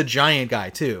 because, like, he's a giant guy,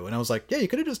 too. And I was like, yeah, you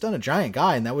could have just done a giant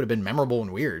guy, and that would have been memorable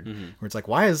and weird. Where it's like,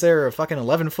 why is there a fucking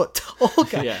 11-foot tall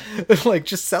guy, like,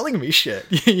 just selling me shit,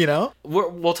 you know?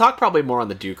 We'll talk probably more on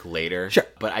the Duke later. Sure.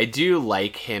 But I do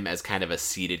like him as kind of a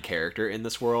seated character in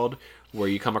this world, where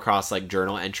you come across, like,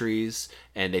 journal entries,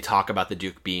 and they talk about the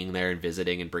Duke being there and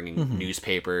visiting and bringing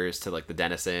newspapers to, like, the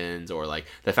denizens, or, like,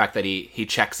 the fact that he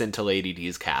checks into Lady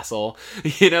D's castle.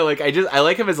 You know, like, I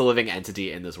like him as a living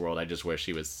entity in this world. I just wish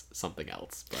he was something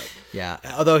else. But Yeah,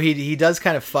 although he does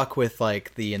kind of fuck with,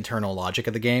 like, the internal logic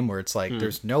of the game, where it's like,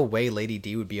 there's no way Lady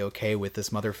D would be okay with this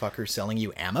motherfucker selling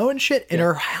you ammo and shit in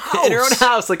her house. in her own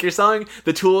house, like, you're selling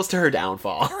the tools to her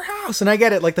downfall. Her house. And I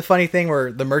get it, like the funny thing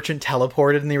where the merchant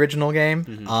teleported in the original game,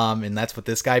 and that's what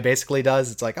this guy basically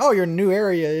does. It's like, oh, you're in a new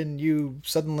area, and you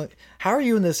suddenly, how are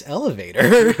you in this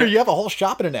elevator? You have a whole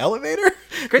shop in an elevator?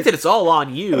 Granted, it's all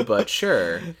on you, but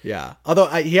sure. Yeah. Although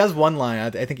he has one line,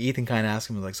 I think Ethan kind of asked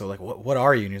him, like, so, like, what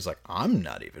are you? And he's like, I'm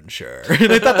not even sure.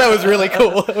 And I thought that was really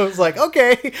cool. I was like,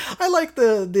 okay, I like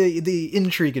the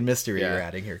intrigue and mystery you're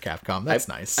adding here, Capcom. That's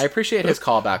nice. I appreciate his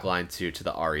callback line, too, to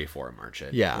the RE4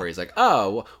 merchant. Yeah. Where he's like,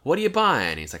 oh, what are you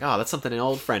buying? He's like, oh, that's something an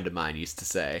old friend of mine used to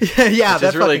say. Yeah, which that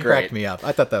is really fucking great. cracked me up.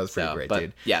 I thought that was pretty great, But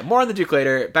dude. yeah, more on the Duke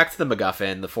later. Back to the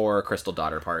MacGuffin, the 4 crystal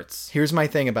daughter parts. Here's my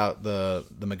thing about the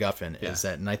MacGuffin is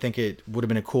that, and I think it would have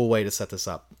been a cool way to set this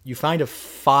up. You find a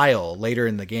file later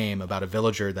in the game about a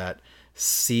villager that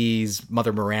sees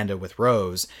Mother Miranda with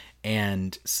Rose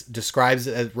and describes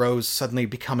it as Rose suddenly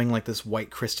becoming like this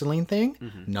white crystalline thing,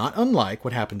 not unlike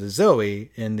what happened to Zoe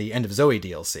in the End of Zoe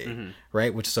DLC,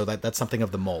 right? Which that's something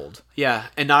of the mold. Yeah,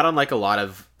 and not unlike a lot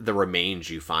of the remains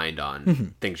you find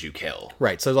on things you kill.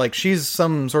 Right. So like she's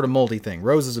some sort of moldy thing.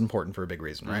 Rose is important for a big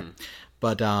reason, right?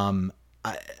 But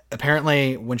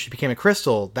apparently when she became a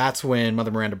crystal, that's when Mother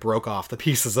Miranda broke off the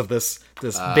pieces of this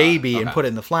baby and put it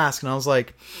in the flask. And I was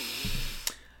like,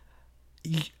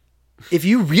 if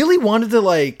you really wanted to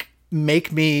like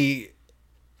make me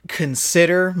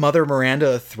consider Mother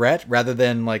Miranda a threat rather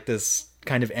than like this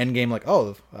kind of end game, like,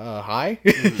 oh, hi,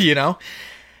 you know,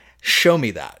 show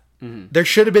me that. There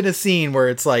should have been a scene where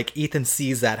it's like Ethan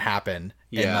sees that happen,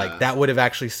 and like that would have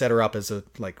actually set her up as a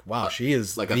like, wow, she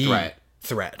is like the a threat.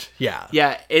 Threat, yeah.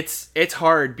 Yeah, it's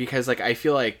hard because like I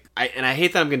feel like I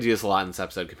hate that I'm going to do this a lot in this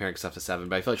episode comparing stuff to 7,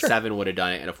 but I feel like Sure. 7 would have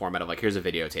done it in a format of like, here's a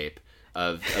videotape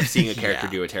of seeing a character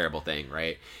Yeah. do a terrible thing,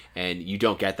 right? And you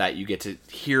don't get that. You get to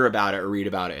hear about it or read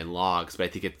about it in logs, but I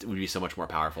think it would be so much more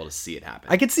powerful to see it happen.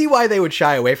 I could see why they would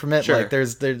shy away from it. Sure. Like,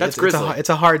 there's That's it's grisly. it's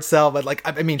a hard sell, but like,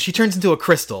 I mean, she turns into a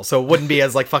crystal, so it wouldn't be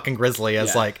as like fucking grisly as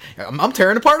Yeah. like I'm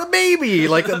tearing apart a baby.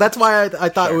 Like that's why I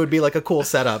thought it would be like a cool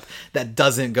setup that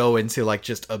doesn't go into like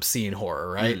just obscene horror,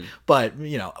 right? But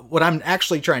you know what I'm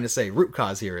actually trying to say, root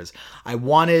cause here is I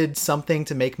wanted something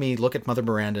to make me look at Mother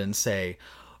Miranda and say,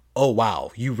 oh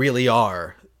wow, you really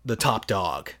are the top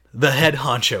dog, the head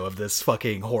honcho of this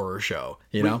fucking horror show,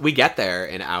 you know? We get there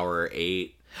in hour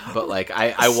 8, but like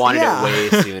I wanted Yeah.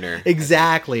 it way sooner.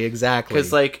 Exactly.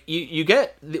 Because like you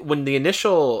get when the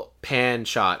initial pan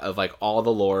shot of like all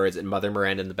the lords and Mother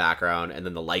Miranda in the background and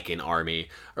then the Lycan army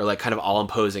are like kind of all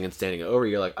imposing and standing over,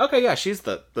 you're like, okay, yeah, she's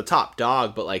the top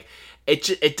dog, but like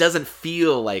it doesn't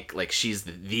feel like she's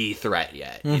the threat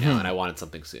yet, you know. And I wanted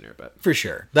something sooner, but For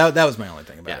sure. That was my only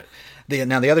thing about Yeah. it.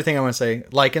 Now, the other thing I want to say,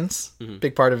 Lycans,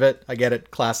 big part of it. I get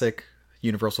it. Classic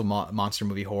Universal monster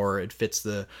movie horror. It fits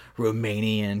the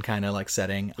Romanian kind of like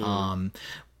setting.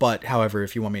 But however,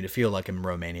 if you want me to feel like I'm in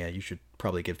Romania, you should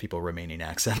probably give people Romanian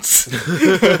accents. I'm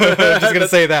just going to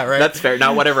say that, right? that's fair.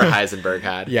 Not whatever Heisenberg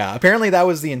had. Yeah, apparently that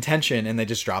was the intention, and they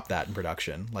just dropped that in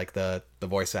production. Like the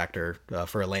voice actor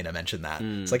for Elena mentioned that.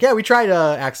 It's like, yeah, we tried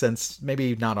accents.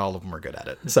 Maybe not all of them are good at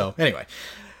it. So anyway,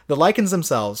 the Lycans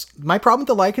themselves. My problem with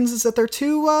the Lycans is that they're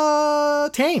too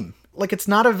tame. Like it's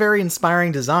not a very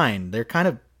inspiring design. They're kind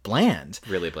of bland.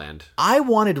 Really bland. I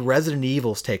wanted Resident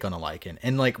Evil's take on a Lycan,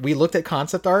 and like we looked at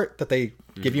concept art that they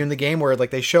give you in the game, where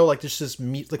like they show like just this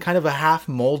like, kind of a half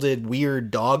molded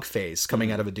weird dog face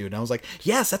coming out of a dude, and I was like,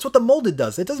 yes, that's what the molded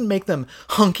does. It doesn't make them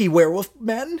hunky werewolf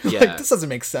men. Yeah. Like this doesn't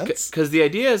make sense. Because the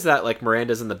idea is that like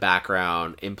Miranda's in the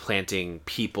background implanting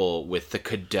people with the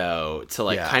Cadeau to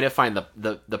like Yeah. kind of find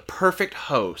the perfect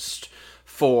host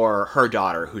for her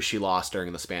daughter who she lost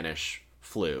during the Spanish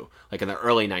flu, like in the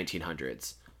early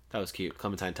 1900s. That was cute.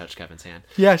 Clementine touched Kevin's hand.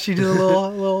 Yeah, she did a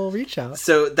little reach out.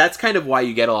 So that's kind of why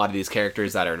you get a lot of these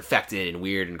characters that are infected and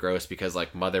weird and gross, because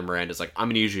like Mother Miranda's like, I'm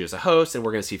going to use you as a host and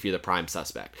we're going to see if you're the prime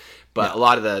suspect. But a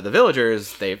lot of the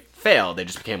villagers, they failed. They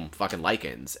just became fucking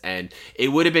Lycans. And it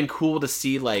would have been cool to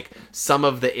see like some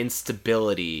of the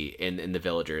instability in the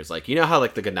villagers. Like, you know how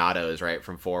like the Ganados, right,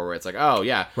 from 4, where it's like, oh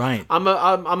yeah, Right. I'm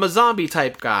a zombie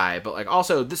type guy, but like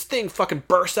also this thing fucking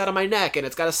burst out of my neck and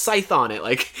it's got a scythe on it.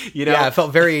 Like, you know. Yeah, it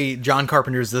felt very John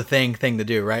Carpenter's The Thing to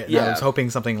do, right? And I Yeah. was hoping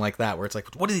something like that, where it's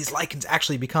like, what do these Lycans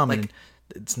actually become? And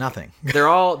it's nothing. they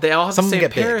all have Some the of them same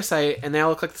get big. parasite and they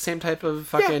all look like the same type of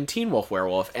fucking teen wolf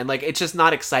werewolf, and like it's just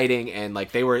not exciting. And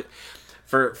like they were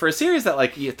for a series that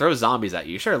like you throw zombies at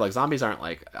you, sure, like zombies aren't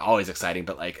like always exciting,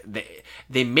 but like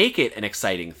they make it an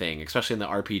exciting thing, especially in the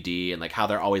RPD, and like how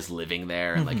they're always living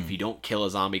there, and like if you don't kill a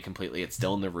zombie completely, it's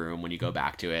still in the room when you go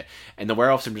back to it. And the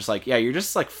werewolves are just like, yeah, you're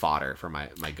just like fodder for my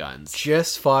guns.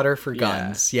 Just fodder for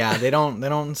guns. Yeah, they don't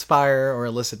inspire or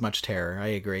elicit much terror. I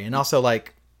agree. And also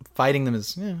like fighting them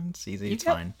is it's easy. It's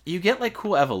fine. You get like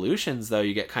cool evolutions though.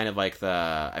 You get kind of like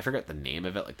I forget the name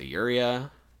of it, like the Uria.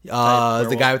 The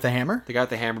werewolf. guy with the hammer. The guy with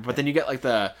the hammer, but then you get like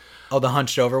the The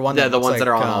hunched over one. the looks ones that like,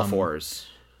 are on all fours.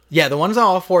 Yeah, the ones on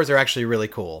all fours are actually really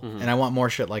cool, and I want more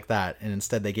shit like that. And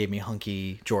instead, they gave me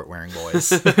hunky jort wearing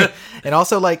boys. And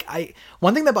also, like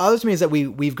one thing that bothers me is that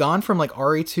we've gone from like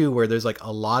RE2, where there's like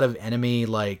a lot of enemy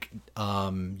like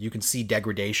you can see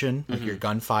degradation, like your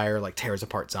gunfire like tears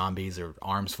apart zombies, or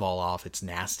arms fall off. It's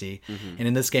nasty. And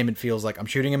in this game, it feels like I'm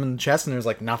shooting him in the chest, and there's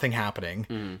like nothing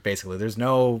happening. Basically, there's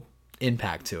no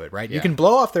impact to it, right? You can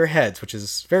blow off their heads, which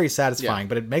is very satisfying,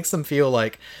 but it makes them feel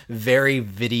like very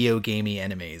video gamey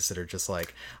enemies that are just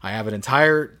like, I have an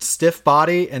entire stiff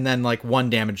body and then like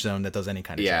one damage zone that does any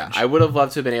kind of Yeah, damage. I would have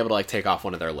loved to have been able to like take off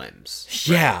one of their limbs.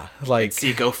 Yeah, like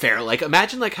See, go fair. Like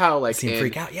imagine like how like see him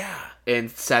freak out. Yeah, in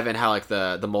 7, how like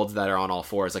the molds that are on all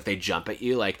fours, like they jump at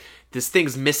you, like this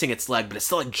thing's missing its leg, but it's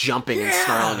still like jumping and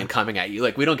snarling and coming at you.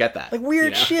 Like we don't get that. like weird you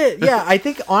know? shit. Yeah, I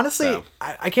think honestly, So.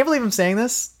 I can't believe I'm saying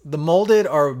this. The molded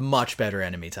are much better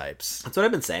enemy types, That's what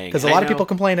I've been saying. because a And I lot of know- people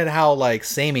complained at how like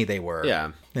samey they were.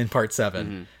 Yeah. in part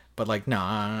 7. But like, no,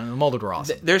 the molded were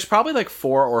awesome. There's probably like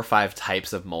 4 or 5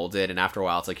 types of molded, and after a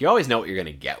while, it's like you always know what you're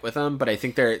gonna get with them. But I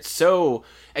think they're so,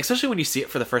 especially when you see it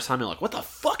for the first time, you're like, "What the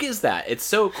fuck is that?" It's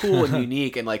so cool and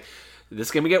unique, and like this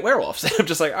game we get werewolves. I'm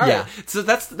just like, all right. Yeah. So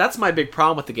that's my big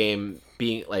problem with the game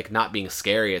being like not being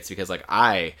scary. It's because like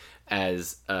I,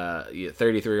 as a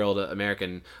 33-year-old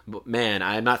American man,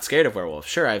 I'm not scared of werewolves.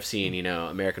 Sure, I've seen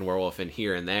American Werewolf in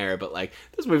here and there, but like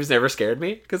those movies never scared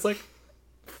me because like.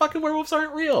 fucking werewolves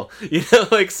aren't real. You know,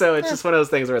 like, so it's just one of those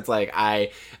things where it's like,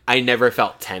 I never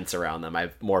felt tense around them. I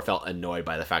more felt annoyed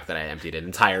by the fact that I emptied an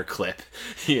entire clip,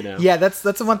 you know? Yeah, that's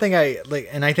the one thing I like,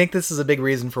 and I think this is a big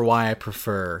reason for why I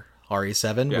prefer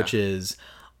RE7, which is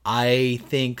I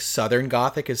think Southern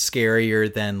Gothic is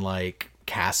scarier than like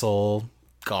Castle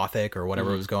Gothic or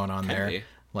whatever was going on there. Be.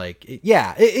 Like,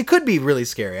 it could be really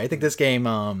scary. I think this game,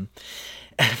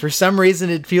 for some reason,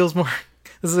 it feels more.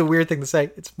 This is a weird thing to say.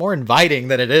 It's more inviting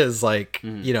than it is like,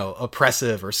 you know,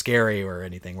 oppressive or scary or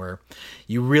anything, where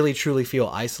you really truly feel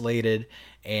isolated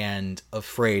and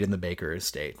afraid in the Baker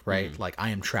estate, right? Like, I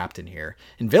am trapped in here.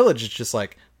 In Village, it's just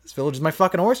like, this village is my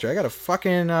fucking oyster. I got a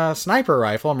fucking sniper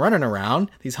rifle. I'm running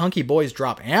around. These hunky boys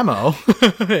drop ammo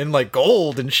and like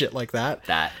gold and shit like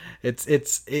that.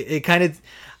 It kind of,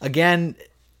 again,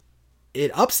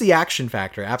 it ups the action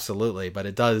factor, absolutely, but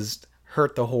it does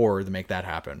hurt the horror to make that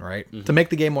happen, right? To make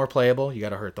the game more playable, you got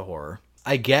to hurt the horror.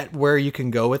 I get where you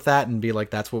can go with that and be like,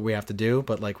 that's what we have to do,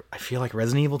 but like, I feel like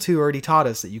Resident Evil 2 already taught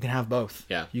us that you can have both.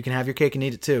 Yeah. You can have your cake and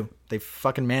eat it too. They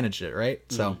fucking managed it, right?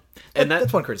 So,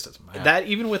 that's one criticism. That,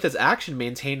 even with its action,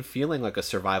 maintained feeling like a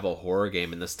survival horror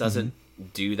game, and this doesn't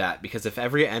do that, because if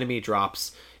every enemy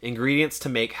drops ingredients to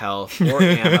make health or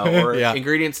ammo or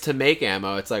ingredients to make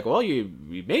ammo, it's like, well, you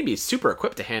may be super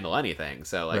equipped to handle anything.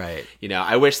 So like, you know,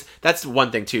 I wish that's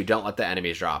one thing too. Don't let the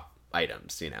enemies drop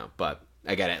items, you know, but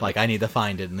I get it. Like I need to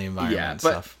find it in the environment and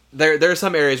stuff. There are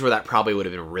some areas where that probably would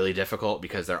have been really difficult,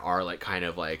 because there are like kind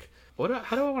of like, how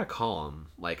do I want to call them?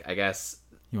 Like, I guess,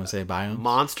 you want to say biomes?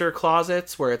 Monster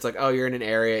closets, where it's like, oh, you're in an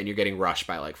area and you're getting rushed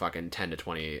by like fucking 10 to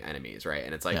 20 enemies, right?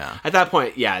 And it's like, at that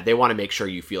point, they want to make sure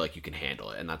you feel like you can handle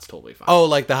it, and that's totally fine. Oh,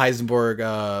 like the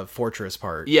Heisenberg fortress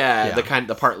part. Yeah,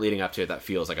 the part leading up to it that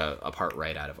feels like a part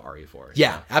right out of RE4.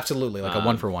 Yeah, absolutely. Like a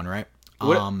 1-for-1, right?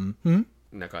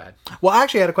 No, go ahead. Well, I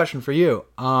actually had a question for you.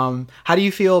 How do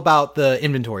you feel about the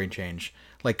inventory change?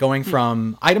 Like going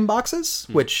from item boxes,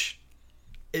 which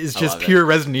is just pure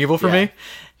Resident Evil for me,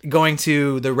 going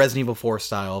to the Resident Evil 4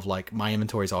 style of like, my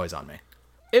inventory's always on me.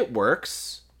 It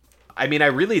works. I mean, I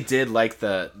really did like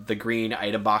the green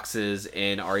item boxes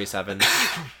in RE7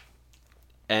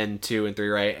 and 2 and 3,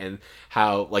 right? And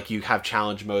how like you have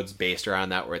challenge modes based around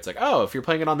that, where it's like, oh, if you're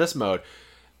playing it on this mode,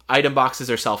 item boxes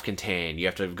are self-contained. You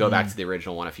have to go back to the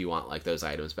original one if you want like those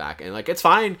items back. And like, it's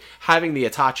fine having the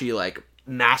Itachi like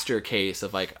master case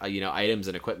of like you know, items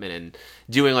and equipment, and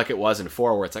doing like it was in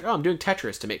 4, where it's like, oh, I'm doing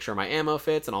Tetris to make sure my ammo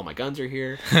fits and all my guns are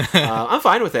here. I'm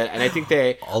fine with it, and I think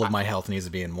all of my health needs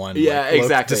to be in one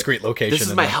exactly discrete location. This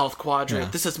is my health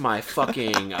quadrant. This is my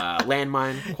fucking landmine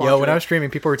quadrant. Yo, when I was streaming,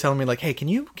 people were telling me like, hey, can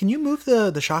you move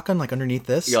the shotgun like underneath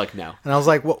this? You're like, no. And I was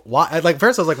like, well, why? Like,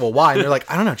 first I was like, well, why? And they're like,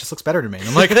 I don't know, it just looks better to me. And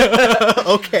I'm like,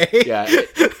 okay. Yeah.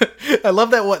 I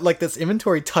love that like this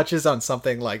inventory touches on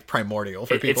something like primordial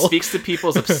for people. It speaks to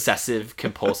people's obsessive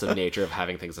compulsive nature of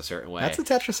having things a certain way. That's the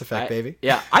Tetris effect, baby.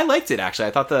 Yeah, I liked it actually.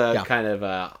 I thought the kind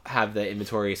of have the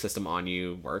inventory system on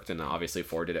you worked, and obviously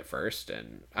 4 did it first,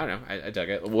 and I don't know, I dug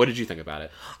it. What did you think about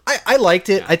it? I liked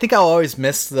it. I think I'll always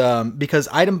miss them, because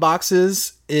item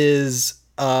boxes is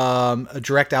a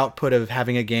direct output of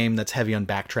having a game that's heavy on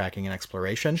backtracking and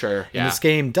exploration. Sure. Yeah. And this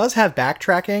game does have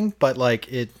backtracking, but like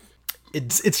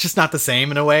it's just not the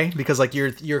same in a way, because like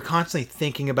you're constantly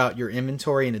thinking about your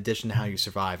inventory in addition to how you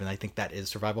survive, and I think that is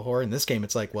survival horror. In this game,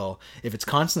 it's like, well, if it's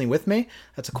constantly with me,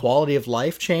 that's a quality of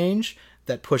life change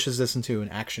that pushes this into an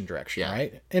action direction,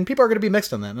 right? And people are going to be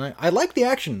mixed on that, and I like the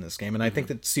action in this game, and I think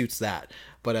that suits that.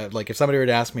 But like, if somebody were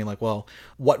to ask me like, well,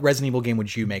 what Resident Evil game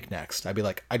would you make next? I'd be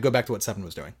like, I'd go back to what 7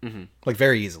 was doing. Like,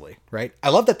 very easily, right? I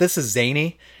love that this is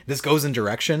zany. This goes in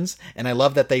directions. And I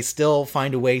love that they still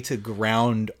find a way to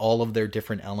ground all of their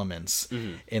different elements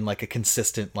in like a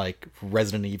consistent, like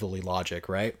Resident Evil-y logic,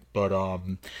 right? But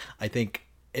I think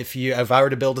if I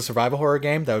were to build a survival horror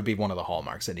game, that would be one of the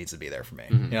hallmarks that needs to be there for me.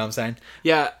 You know what I'm saying?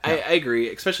 Yeah, I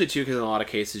agree. Especially too, because in a lot of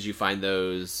cases you find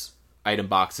those item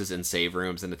boxes and save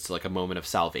rooms, and it's like a moment of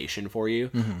salvation for you.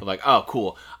 Of like, oh,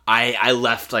 cool, I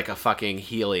left like a fucking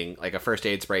healing, like a first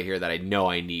aid spray here that I know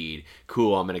I need.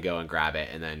 Cool, I'm gonna go and grab it,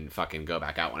 and then fucking go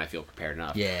back out when I feel prepared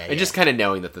enough. And just kind of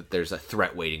knowing that there's a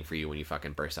threat waiting for you when you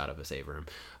fucking burst out of a save room.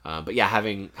 But yeah,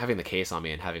 having the case on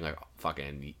me and having like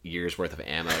fucking years worth of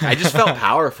ammo, I just felt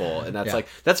powerful, and that's like,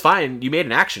 that's fine. You made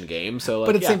an action game, so like,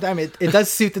 but at the same time, it does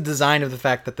suit the design of the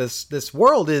fact that this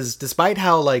world is, despite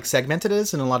how like segmented it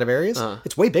is in a lot of areas,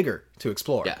 it's way bigger to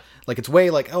explore. Like, it's way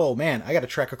like, oh man, I got to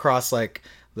trek across like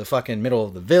the fucking middle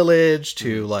of the village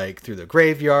to like through the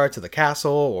graveyard to the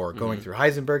castle or going through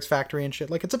Heisenberg's factory and shit.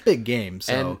 Like it's a big game,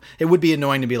 so And- it would be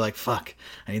annoying to be like, fuck,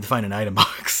 I need to find an item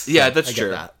box. Yeah, So that's I get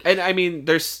true. that. And I mean,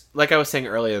 there's, like I was saying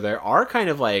earlier, there are kind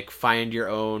of like find your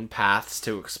own paths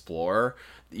to explore.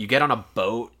 You get on a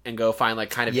boat and go find like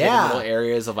kind of hidden Yeah. little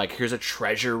areas of like, here's a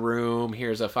treasure room,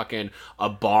 here's a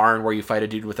barn where you fight a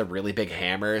dude with a really big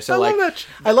hammer. So I like, love that.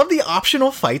 I love the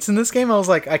optional fights in this game. I was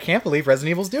like, I can't believe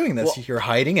Resident Evil's doing this. Well, You're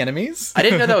hiding enemies. I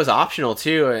didn't know that was optional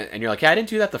too. And you're like, yeah, I didn't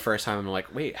do that the first time. I'm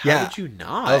like, wait, how Yeah. did you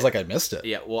not? I was like, I missed it.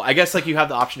 yeah, well, I guess like you have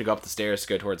the option to go up the stairs to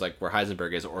go towards like where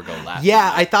Heisenberg is or go left.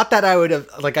 Yeah, I thought that I would have,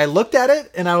 like, I looked at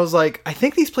it and I was like, I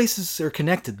think these places are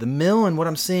connected. The mill and what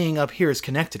I'm seeing up here is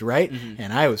connected, right?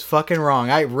 And I was fucking wrong.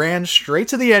 I ran straight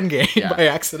to the end game Yeah. by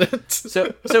accident.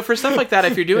 So for stuff like that,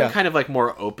 if you're doing Yeah. kind of like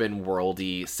more open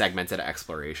worldy segmented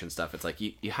exploration stuff, it's like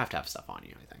you have to have stuff on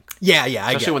you, I think. yeah, I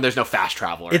Especially get when there's no fast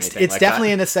travel or it's anything like definitely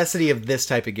that. a necessity of this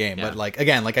type of game. Yeah. But like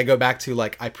again, like I go back to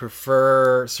like I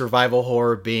prefer survival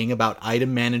horror being about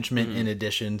item management in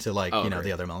addition to like you know great.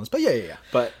 the other elements. But yeah.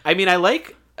 But I mean, I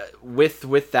like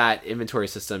with that inventory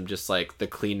system, just like the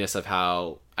cleanness of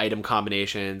how item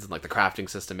combinations and like the crafting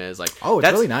system is like. Oh, it's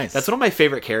that's really nice. That's one of my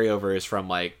favorite carryovers from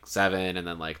like 7 and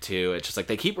then like 2. It's just like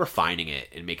they keep refining it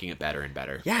and making it better and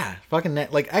better. Yeah, fucking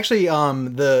like actually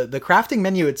the crafting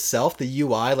menu itself, the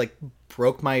UI like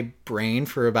broke my brain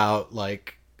for about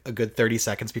like a good 30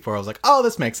 seconds before I was like, oh,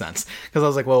 this makes sense. Because I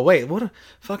was like, well, wait, what a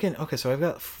fucking okay, so I've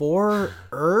got 4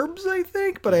 herbs, I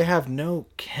think, but I have no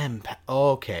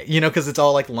okay. You know, because it's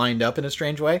all like lined up in a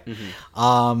strange way.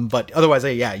 But otherwise,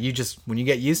 yeah, you just when you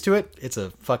get used to it, it's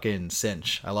a fucking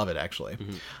cinch. I love it actually.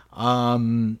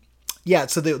 Yeah,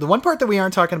 so the one part that we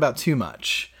aren't talking about too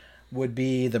much would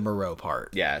be the Moreau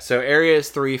part. Yeah, so areas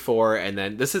 3, 4, and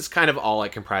then this is kind of all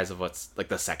like comprised of what's like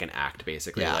the second act,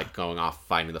 basically, Yeah. like going off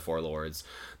finding the 4 lords.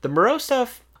 The Moreau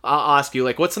stuff, I'll ask you,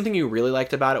 like, what's something you really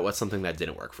liked about it? What's something that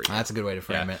didn't work for you? That's a good way to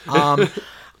frame Yeah. it.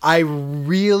 I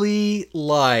really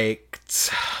liked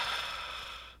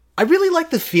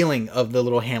the feeling of the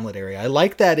little hamlet area. I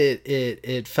like that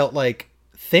it felt like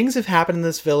things have happened in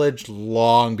this village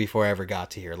long before I ever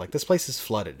got to here. Like this place is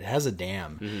flooded. It has a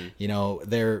dam. You know,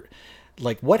 they're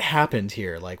like what happened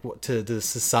here like what to the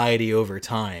society over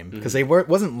time because they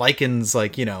wasn't lichens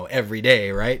like you know every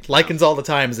day, right? Lichens all the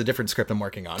time is a different script I'm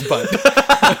working on, but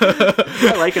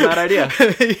I like that idea.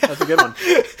 That's a good one.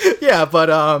 yeah, but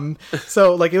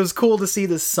so like it was cool to see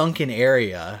this sunken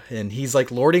area and he's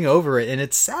like lording over it, and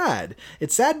it's sad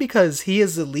because he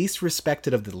is the least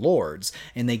respected of the lords,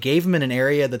 and they gave him in an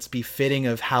area that's befitting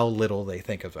of how little they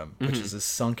think of him, which is a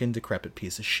sunken decrepit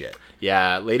piece of shit.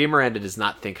 Yeah, Lady Miranda does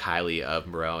not think highly of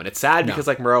Moreau, and it's sad because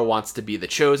like Moreau wants to be the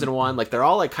chosen one. Like they're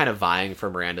all like kind of vying for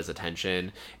Miranda's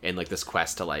attention in like this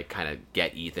quest to like kind of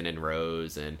get Ethan and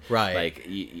Rose, and Right. like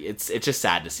it's just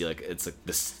sad to see like it's like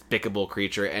this despicable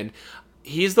creature, and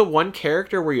he's the one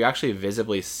character where you actually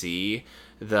visibly see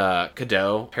the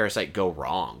Cadeau parasite go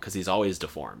wrong because he's always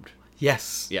deformed.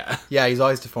 Yes. Yeah. Yeah, he's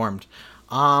always deformed.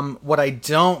 What I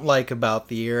don't like about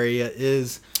the area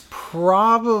is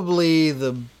probably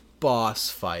the boss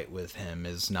fight with him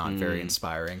is not very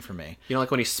inspiring for me. You know,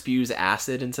 like when he spews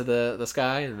acid into the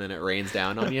sky and then it rains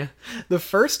down on you. The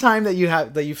first time that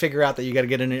you figure out that you got to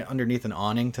get in underneath an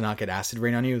awning to not get acid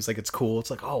rain on you, it's like it's cool. It's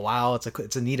like, oh wow,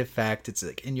 it's a neat effect. It's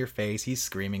like in your face. He's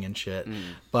screaming and shit.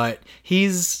 But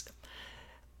he's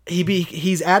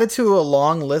added to a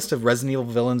long list of Resident Evil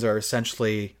villains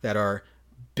that are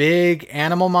big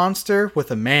animal monster with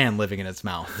a man living in its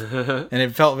mouth. And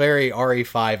it felt very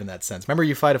RE5 in that sense. Remember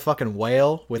you fight a fucking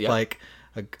whale with like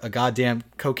a goddamn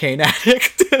cocaine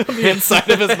addict on the inside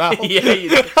of his mouth. Yeah, you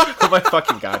do. Oh my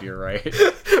fucking god, you're right.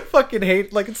 Fucking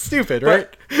hate, like it's stupid, right?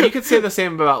 But you could say the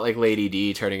same about like Lady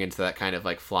D turning into that kind of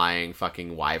like flying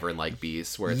fucking wyvern-like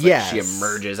beast where it's like she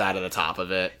emerges out of the top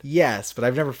of it. Yes, but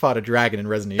I've never fought a dragon in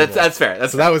Resident Evil. That's fair.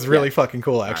 So that was really fucking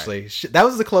cool, actually. That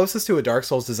was the closest to a Dark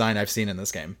Souls design I've seen in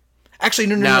this game. Actually,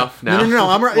 no.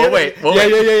 I'm right. We'll wait.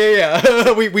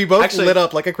 Yeah. we both Actually, lit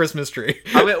up like a Christmas tree.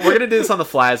 We're gonna do this on the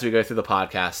fly as we go through the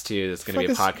podcast too. It's gonna be a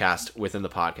podcast within the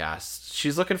podcast.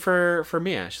 She's looking for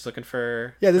Mia. She's looking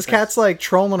for. Yeah, this cat's like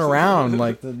trolling around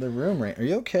like the room. Right? Are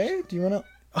you okay? Do you want to?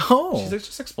 Oh, She's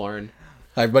just exploring.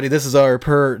 Hi, everybody. This is our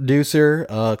producer,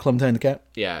 Clementine the cat.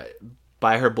 Yeah.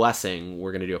 By her blessing,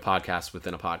 we're going to do a podcast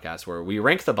within a podcast where we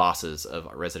rank the bosses of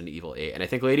Resident Evil 8. And I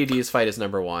think Lady D's fight is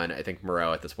number 1. I think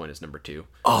Moreau at this point is number 2.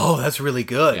 Oh, that's really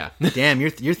good. Yeah. Damn, you're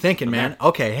thinking, man.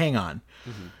 Okay, hang on.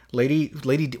 Lady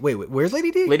D, wait, where's Lady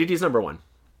D? Lady D's number 1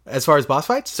 As far as boss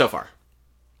fights? so far.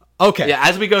 Okay. Yeah,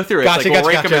 as we go through it, Gotcha, we'll gotcha,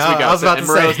 rank them as we gotcha. go. I was about and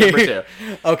to Moreau's say. number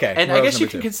 2. Okay. And I Moreau's guess you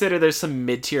number can 2. consider there's some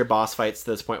mid-tier boss fights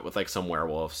to this point with like some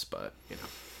werewolves, but you know.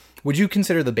 Would you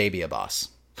consider the baby a boss?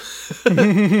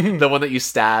 The one that you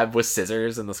stab with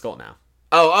scissors in the skull now.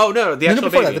 Oh no, the actual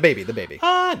before baby. that, the baby.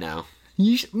 No.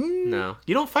 No.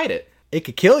 You don't fight it. It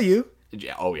could kill you,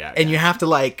 Yeah, oh yeah. and you have to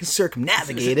like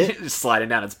circumnavigate it. Just sliding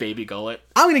down its baby gullet.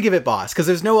 I'm gonna give it boss because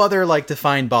there's no other like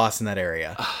defined boss in that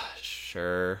area.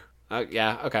 Sure.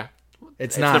 Yeah, okay.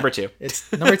 It's not not number 2.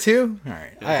 It's number 2. All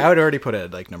right, I would already put it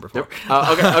at like number 4. Okay. All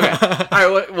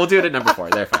right, we'll do it at number 4.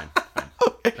 They're fine.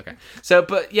 Okay. So,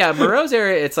 but yeah, Moreau's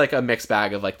area, it's like a mixed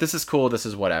bag of like, this is cool, this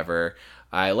is whatever.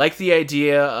 I like the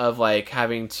idea of like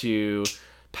having to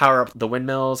power up the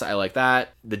windmills. I like that.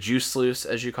 The juice sluice,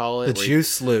 as you call it. The juice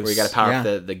sluice. Where you got to power Yeah.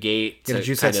 up the gate Get a to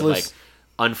juice kind head of like sluice.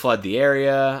 unflood the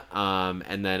area.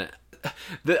 And then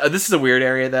this is a weird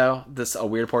area though. A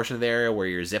weird portion of the area where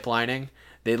you're ziplining.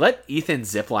 They let Ethan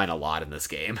zipline a lot in this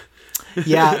game.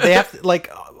 Yeah, they have to,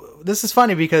 like. This is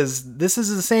funny because this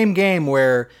is the same game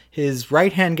where his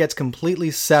right hand gets completely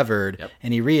severed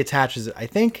and he reattaches it. I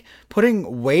think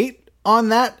putting weight on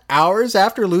that hours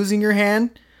after losing your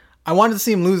hand, I wanted to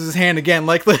see him lose his hand again.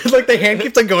 Like the hand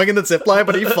keeps on going in the zip line,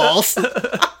 but he falls.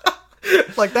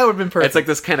 Like that would have been perfect. It's like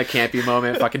this kind of campy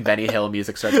moment. Fucking Benny Hill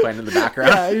music starts playing in the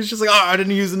background. Yeah, he's just like, oh, I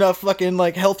didn't use enough fucking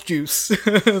like health juice,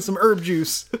 some herb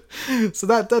juice. So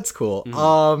that's cool.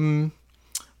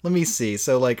 Let me see.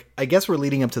 So like, I guess we're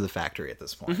leading up to the factory at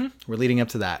this point. We're leading up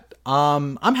to that.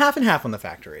 I'm half and half on the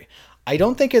factory. I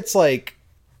don't think it's like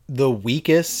the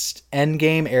weakest end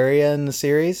game area in the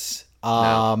series.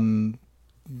 I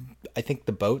think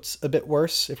the boat's a bit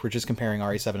worse if we're just comparing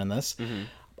RE7 and this.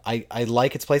 I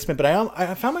like its placement, but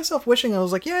I found myself wishing, I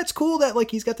was like, yeah, it's cool that like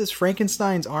he's got this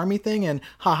Frankenstein's army thing, and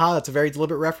haha, that's a very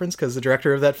deliberate reference because the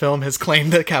director of that film has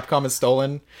claimed that Capcom has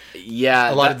stolen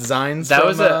a lot of designs. That from,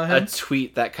 was a him.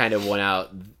 tweet that kind of went out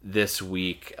this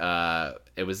week.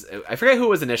 It was, I forget who it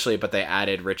was initially, but they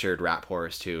added Richard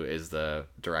Raphorst, who is the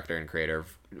director and creator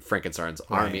of Frankenstein's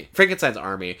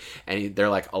Army, and they're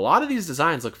like, a lot of these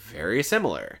designs look very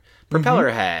similar. Propeller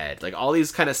head, like all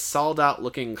these kind of sold out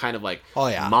looking kind of like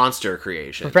monster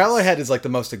creations. Propeller head is like the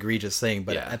most egregious thing,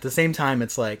 but Yeah. at the same time,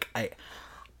 it's like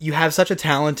you have such a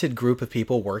talented group of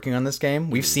people working on this game.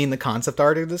 We've seen the concept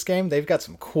art of this game. They've got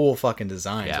some cool fucking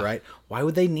designs, right? Why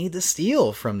would they need to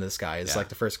steal from this guy is like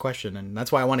the first question. And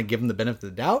that's why I want to give them the benefit of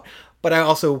the doubt. But I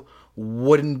also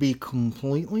wouldn't be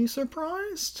completely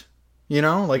surprised. You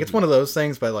know, like it's one of those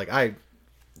things, but like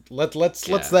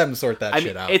let's them sort that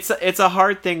shit out. It's a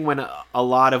hard thing when a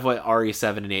lot of what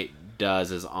RE7 and 8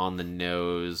 does is on the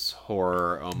nose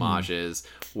horror homages,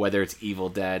 whether it's Evil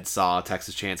Dead, Saw,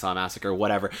 Texas Chainsaw Massacre,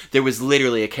 whatever. There was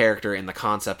literally a character in the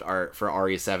concept art for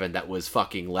RE7 that was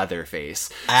fucking Leatherface.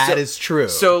 That is true.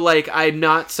 So like, I'm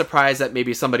not surprised that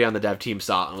maybe somebody on the dev team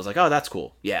saw it and was like, oh, that's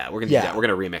cool. Yeah, we're gonna do that. We're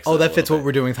gonna remix. Oh, it that a fits little what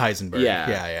we're doing with Heisenberg.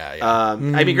 Yeah. I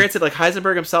mean, granted, like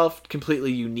Heisenberg himself,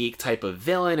 completely unique type of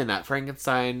villain in that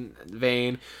Frankenstein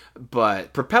vein,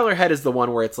 but Propeller Head is the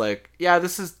one where it's like, yeah,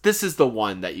 this is the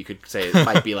one that you could say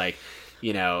might be like,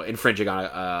 you know, infringing on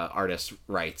artist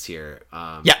rights here.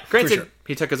 Granted, for sure.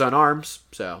 He took his own arms,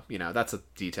 so you know that's a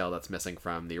detail that's missing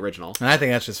from the original. And I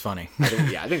think that's just funny. I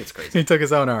think it's crazy. He took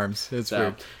his own arms. It's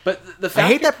weird. But the fact I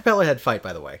hate that propeller head fight,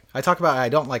 by the way. I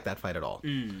don't like that fight at all.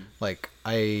 Like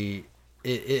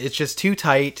it's just too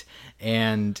tight,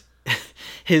 and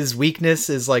his weakness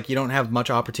is like you don't have much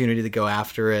opportunity to go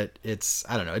after it.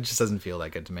 I don't know. It just doesn't feel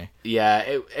that good to me.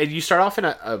 Yeah, and you start off in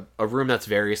a room that's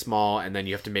very small, and then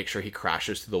you have to make sure he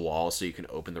crashes through the wall so you can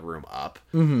open the room up.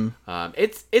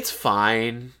 It's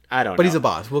fine. I don't know. But he's a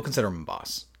boss. We'll consider him a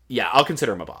boss. Yeah, I'll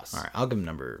consider him a boss. All right, I'll give him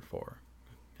number 4.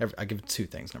 I give 2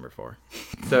 things number 4.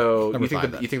 So Number you think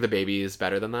 5, you think the baby is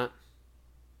better than that?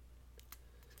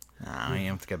 I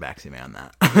have to get back to me on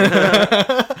that.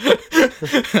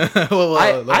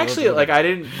 I actually like. I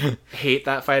didn't hate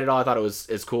that fight at all. I thought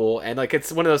it's cool, and like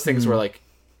it's one of those things where like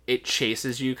it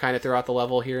chases you kind of throughout the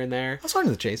level here and there. I was fine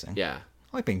with the chasing. Yeah.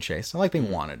 I like being chased. I like being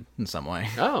wanted in some way.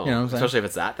 Oh, you know what I'm saying? especially if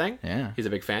it's that thing. Yeah. He's a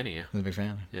big fan of you. He's a big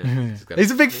fan. Yeah,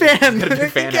 He's a big fan. got a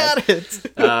big fan He got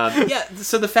it. Yeah,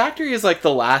 so the factory is like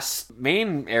the last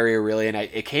main area really, and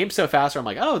it came so fast where I'm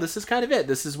like, oh, this is kind of it.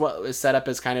 This is what is set up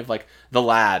as kind of like the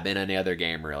lab in any other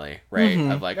game really, right?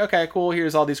 Of like, okay, cool,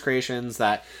 here's all these creations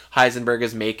that Heisenberg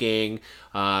is making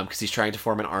because he's trying to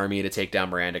form an army to take down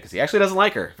Miranda because he actually doesn't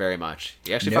like her very much.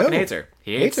 He actually fucking hates her.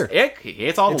 He hates her. He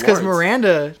hates all It's the because lords.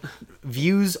 Miranda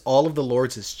views all of the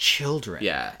lords as children.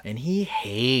 Yeah. And he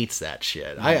hates that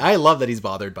shit. I love that he's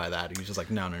bothered by that. He's just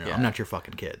like, no, I'm not your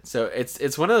fucking kid. So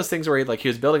it's one of those things where he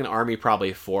was building an army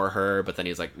probably for her, but then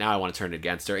he's like, now I want to turn it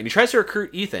against her. And he tries to recruit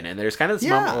Ethan, and there's kind of this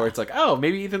moment where it's like, oh,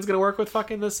 maybe Ethan's going to work with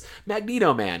fucking this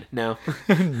Magneto man. No.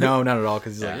 No, not at all,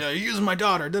 because he's like, you're using my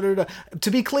daughter. Da, da, da.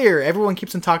 To be clear, everyone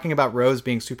keeps on talking about Rose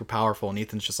being super powerful, and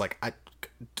Ethan's just like, I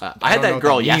had that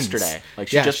girl yesterday. Like,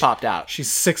 she just popped out. She's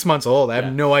 6 months old. I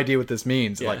have no idea what this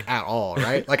means, like, at all,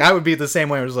 right? Like, I would be the same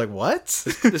way. I was like, what?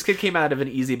 This kid came out of an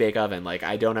easy bake oven. Like,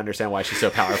 I don't understand why she's so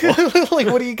powerful. Like,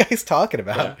 what are you guys talking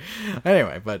about? Yeah.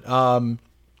 Anyway, but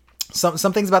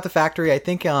some things about the factory. I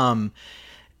think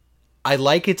I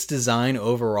like its design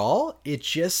overall. It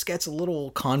just gets a little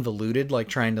convoluted, like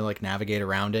trying to like navigate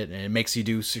around it, and it makes you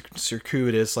do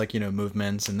circuitous, like,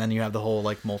 movements, and then you have the whole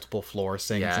like multiple floor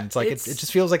things, and it's like it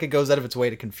just feels like it goes out of its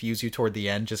way to confuse you toward the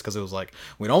end, just because it was like,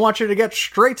 we don't want you to get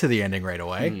straight to the ending right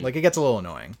away. Like, it gets a little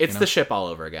annoying. It's the ship all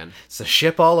over again. It's the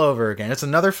ship all over again. It's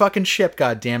another fucking ship.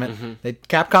 God damn it!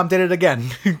 Capcom did it again.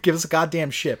 Give us a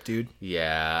goddamn ship, dude.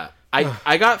 Yeah.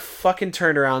 I got fucking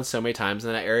turned around so many times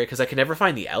in that area because I could never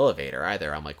find the elevator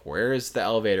either. I'm like, where is the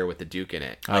elevator with the Duke in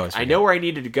it? Like, I know where I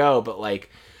needed to go, but like,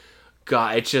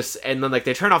 God, it's just, and then like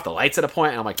they turn off the lights at a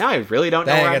point, and I'm like, now I really don't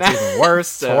know where I'm at. It's even worse.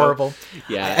 So, it's horrible.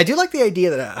 Yeah, I do like the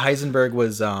idea that Heisenberg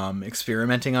was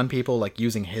experimenting on people, like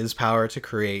using his power to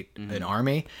create an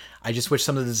army. I just wish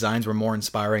some of the designs were more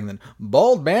inspiring than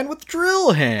bald man with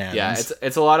drill hands. Yeah,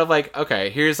 it's a lot of like, okay,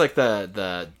 here's like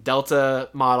the Delta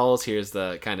models, here's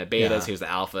the kind of betas, here's the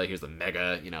Alpha, here's the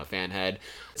Mega, fan head.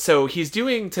 So he's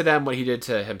doing to them what he did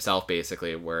to himself,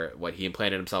 basically, what he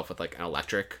implanted himself with like an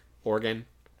electric organ.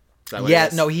 Yeah,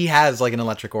 no, he has like an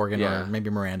electric organ, or maybe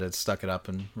Miranda stuck it up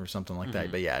or something like that.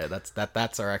 But yeah,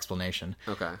 that's our explanation.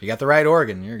 Okay, if you got the right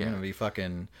organ, you're gonna be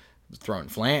fucking throwing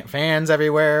fans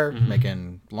everywhere,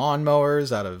 making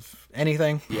lawnmowers out of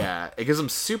anything. Yeah, it gives them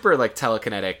super like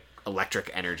telekinetic electric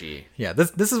energy. Yeah,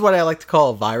 this is what I like to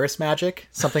call virus magic,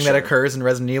 something that occurs in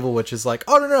Resident Evil, which is like,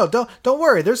 oh no, don't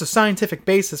worry, there's a scientific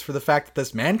basis for the fact that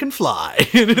this man can fly.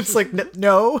 And it's like,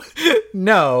 no,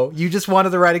 you just wanted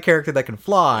to write a character that can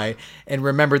fly, and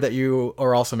remember that you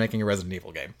are also making a Resident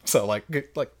Evil game. So like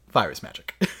virus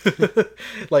magic.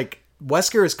 Like,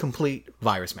 Wesker is complete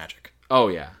virus magic. Oh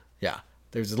yeah. Yeah,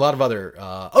 there's a lot of other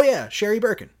Sherry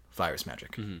Birkin, virus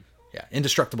magic. Yeah,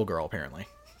 indestructible girl, apparently.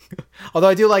 Although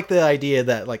I do like the idea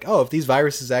that, like, if these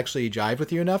viruses actually jive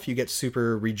with you enough, you get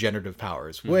super regenerative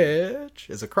powers, which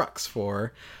is a crux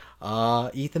for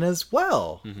Ethan as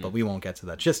well. But we won't get to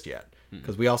that just yet,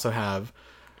 because we also have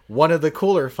one of the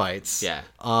cooler fights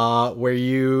where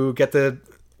you get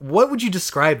what would you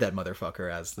describe that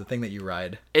motherfucker as, the thing that you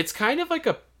ride? It's kind of like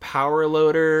a power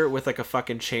loader with like a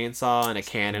fucking chainsaw and a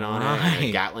cannon on it and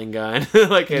a Gatling gun.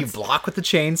 Like, you block with the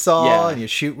chainsaw and you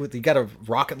shoot with, you got a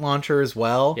rocket launcher as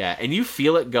well. Yeah, and you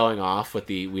feel it going off with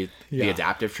the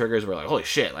adaptive triggers. We're like, holy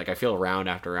shit, like I feel round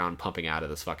after round pumping out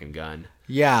of this fucking gun.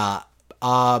 Yeah.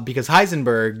 Because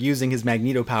Heisenberg, using his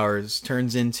Magneto powers,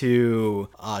 turns into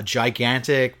a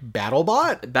gigantic battle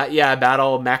bot.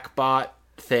 Battle mech bot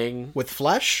thing with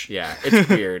flesh. Yeah, it's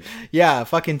weird. Yeah,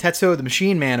 fucking Tetsuo the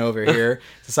Machine Man over here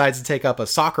decides to take up a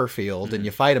soccer field, and you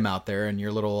fight him out there in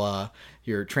your little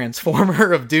your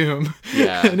Transformer of Doom.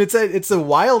 Yeah, and it's the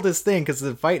wildest thing, because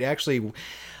the fight actually,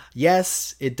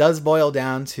 yes, it does boil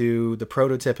down to the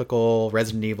prototypical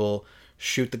Resident Evil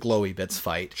shoot the glowy bits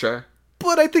fight. Sure.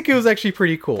 But I think it was actually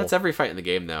pretty cool. That's every fight in the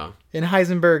game, though. And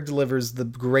Heisenberg delivers the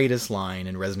greatest line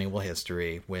in Resident Evil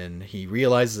history when he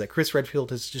realizes that Chris Redfield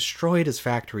has destroyed his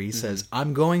factory. He says,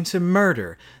 I'm going to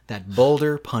murder that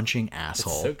boulder-punching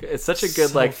asshole. It's such a good,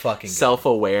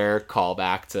 self-aware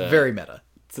callback to... Very meta.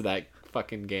 To that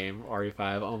fucking game,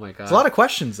 RE5. Oh, my God. There's a lot of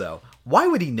questions, though. Why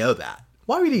would he know that?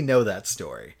 Why would he know that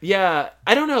story? Yeah,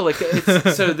 I don't know. Like,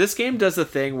 so this game does a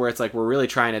thing where it's like we're really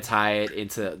trying to tie it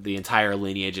into the entire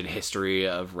lineage and history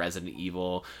of Resident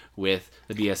Evil with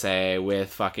the BSA,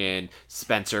 with fucking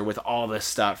Spencer, with all this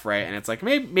stuff, right? And it's like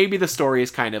maybe the story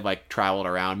is kind of like traveled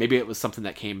around. Maybe it was something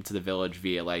that came to the village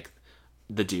via like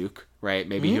the Duke, right?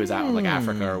 Maybe he was out in like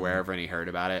Africa or wherever and he heard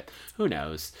about it. Who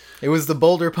knows? It was the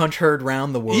boulder punch heard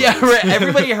round the world. Yeah, right.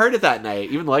 Everybody heard it that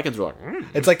night. Even the Lycans were like,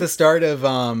 It's like the start of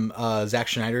Zack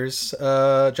Schneider's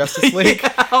Justice League.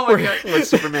 Yeah, oh my God, what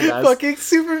Superman does. Fucking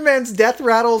Superman's death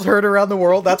rattles heard around the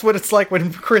world. That's what it's like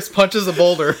when Chris punches a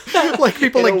boulder. Like,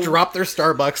 people drop their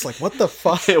Starbucks. Like, what the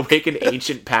fuck? It awakened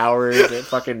ancient powers. It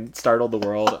fucking startled the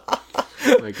world.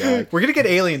 Oh my God. We're gonna get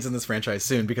aliens in this franchise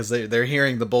soon, because they're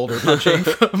hearing the boulder punching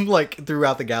from like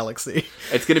throughout the galaxy.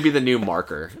 It's gonna be the new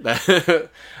marker.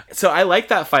 So I like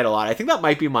that fight a lot. I think that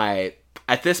might be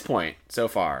at this point so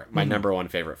far, my number one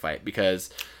favorite fight, because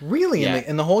Really, Yeah.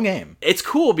 in the whole game. it's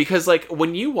cool because like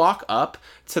when you walk up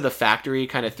to the factory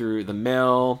kind of through the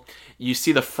mill, you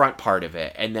see the front part of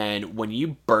it, and then when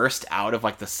you burst out of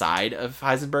like the side of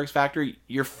Heisenberg's factory,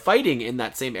 you're fighting in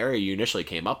that same area you initially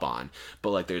came up on, but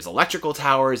like there's electrical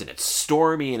towers and it's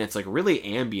stormy and it's like really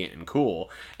ambient and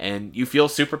cool, and you feel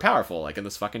super powerful like in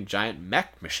this fucking giant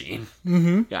mech machine.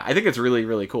 Yeah, I think it's really,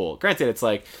 really cool. Granted, it's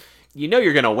like, you know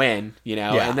you're gonna win, you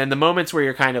know, Yeah. and then the moments where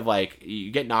you're kind of like, you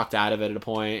get knocked out of it at a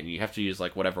point and you have to use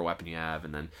like whatever weapon you have,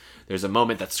 and then there's a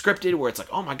moment that's scripted where it's like,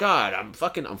 oh my god, I'm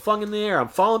flung in the air, I'm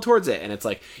falling towards it, and it's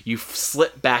like you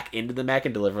slip back into the mech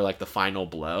and deliver like the final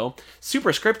blow.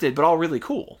 Super scripted, but all really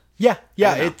cool. Yeah,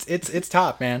 I don't know. it's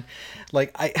top, man.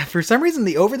 Like for some reason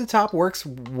the over the top works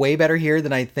way better here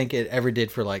than I think it ever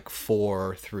did for like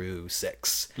 4 through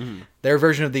 6. Mm-hmm. Their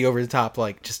version of the over the top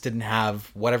like just didn't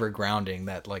have whatever grounding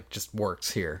that like just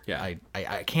works here. Yeah.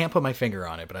 I can't put my finger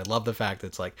on it, but I love the fact that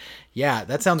it's like, yeah,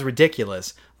 that sounds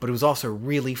ridiculous, but it was also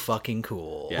really fucking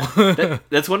cool. Yeah,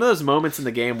 that's one of those moments in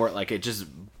the game where like it just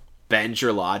bends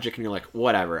your logic and you're like,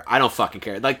 whatever, I don't fucking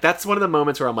care. Like that's one of the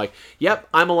moments where I'm like, yep,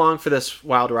 I'm along for this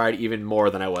wild ride even more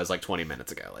than I was like 20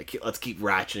 minutes ago. Like let's keep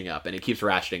ratcheting up, and it keeps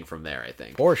ratcheting from there, I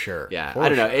think. For sure. Yeah, For I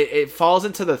don't know. sure. It falls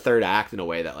into the third act in a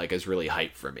way that like is really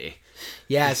hype for me.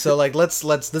 Yeah, so like let's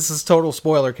this is total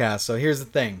spoiler cast. So here's the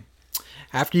thing.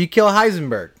 After you kill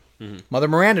Heisenberg, Mother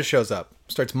Miranda shows up,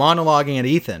 starts monologuing at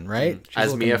Ethan, right? She's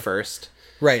As looking- Mia first.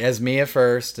 Right, as Mia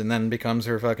first, and then becomes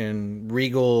her fucking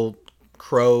regal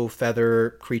crow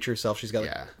feather creature self. She's got like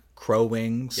Yeah. crow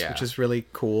wings, Yeah. which is really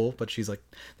cool, but she's like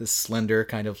this slender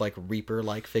kind of like reaper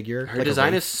like figure. Her like a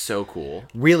design wraith. is so cool.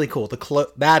 really cool.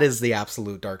 That is the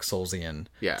absolute Dark Soulsian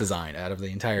Yeah. design out of the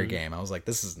entire game. I was like,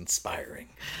 this is inspiring.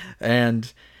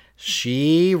 And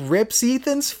she rips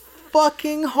Ethan's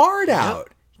fucking heart out.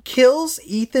 Kills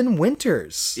Ethan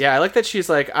Winters. Yeah, I like that she's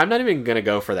like, I'm not even gonna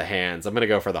go for the hands. I'm gonna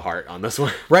go for the heart on this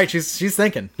one. Right, she's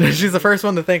thinking. She's the first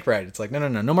one to think right. It's like,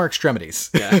 no more extremities.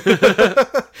 Yeah.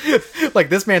 Like,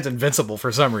 this man's invincible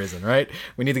for some reason, right?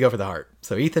 We need to go for the heart.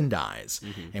 So Ethan dies.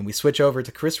 And we switch over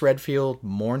to Chris Redfield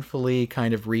mournfully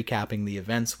kind of recapping the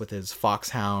events with his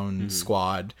Foxhound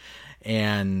squad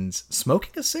and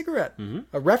smoking a cigarette.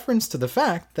 A reference to the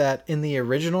fact that in the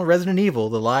original Resident Evil,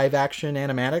 the live action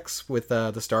animatics with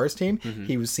the Stars team,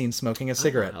 he was seen smoking a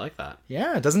cigarette. I like that.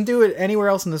 Yeah, it doesn't do it anywhere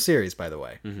else in the series, by the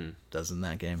way. Does in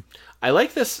that game. I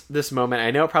like this moment.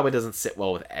 I know it probably doesn't sit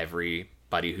well with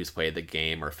everybody who's played the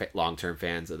game or long-term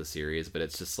fans of the series, but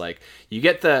it's just like you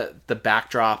get the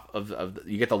backdrop of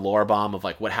you get the lore bomb of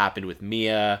like what happened with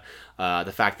Mia,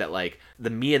 the fact that like the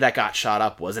Mia that got shot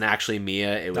up wasn't actually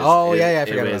Mia. It was I it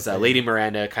forgot was about that. Lady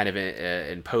Miranda kind of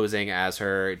imposing as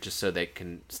her just so they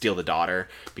can steal the daughter,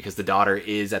 because the daughter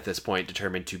is at this point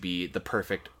determined to be the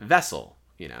perfect vessel.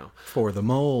 You know, For the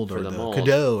mold or the the mold.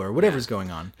 Cadeau or whatever's going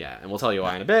on. yeah, and we'll tell you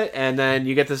why in a bit. And then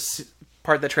you get this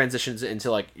part that transitions into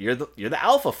like you're the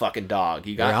alpha fucking dog.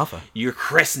 You got You're alpha. You're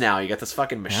Chris now. You got this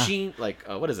fucking machine. Like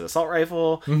what is it? Assault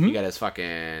rifle. You got his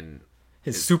fucking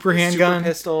His super his handgun.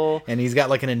 pistol. And he's got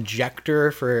like an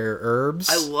injector for herbs.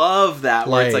 I love that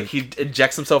where it's like Like- he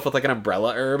injects himself with like an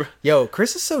umbrella herb. Yo,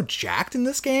 Chris is so jacked in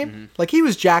this game. Like, he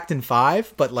was jacked in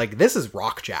 5, but like this is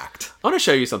rock jacked. I want to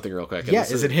show you something real quick. And Yeah,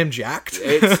 this is it him jacked?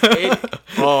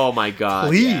 oh my god!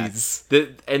 Please. Yeah.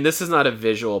 And this is not a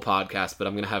visual podcast, but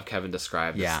I'm gonna have Kevin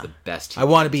describe this Yeah. the best. I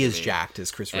want to be to as me. jacked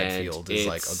as Chris And Redfield is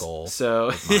like a it's- goal.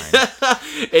 So mine.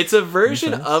 it's a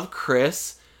version Makes sense. of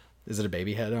Chris Is it a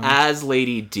baby head on? as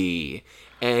Lady D.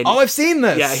 And Oh, I've seen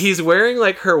this. yeah, he's wearing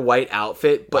like her white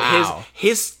outfit, but Wow.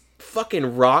 his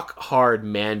fucking rock hard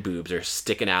man boobs are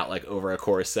sticking out like over a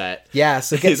corset. Yeah,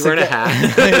 so He's wearing a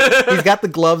hat. He's got the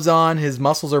gloves on. His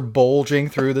muscles are bulging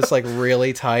through this like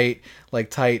really tight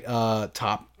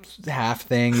top half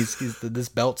thing. This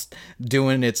belt's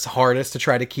doing its hardest to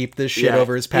try to keep this shit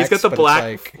over his pecs. He's got the but it's black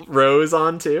like- rose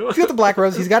on too. He's got the black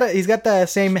rose. He's got the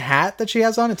same hat that she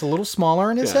has on. It's a little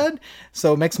smaller in his Yeah. head,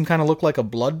 so it makes him kind of look like a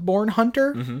Bloodborne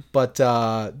hunter. But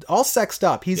all sexed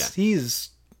up. He's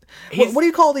what do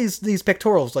you call these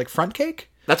pectorals? Like front cake?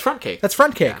 That's front cake. That's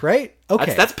front cake, right?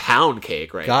 Okay, That's pound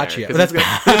cake right gotcha. there. 'cause That's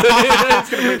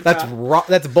he's gonna-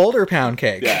 that's Boulder pound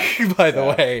cake. Yeah. By the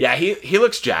way. yeah, he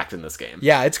looks jacked in this game.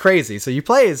 Yeah, it's crazy. So you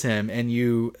play as him, and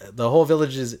the whole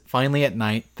village is finally at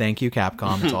night. Thank you,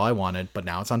 Capcom. That's all I wanted, but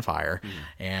now it's on fire.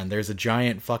 And there's a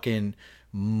giant fucking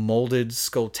molded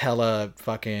Scotella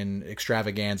fucking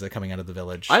extravaganza coming out of the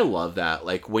village. I love that.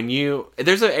 Like when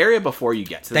there's an area before you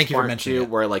get to this Thank you for part mentioning too, it.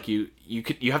 where like you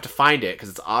have to find it because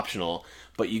it's optional.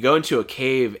 but you go into a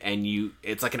cave and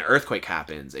it's like an earthquake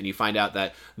happens, and you find out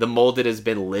that the molded has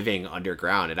been living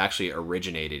underground. It actually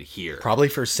originated here. Probably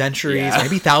for centuries,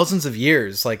 maybe thousands of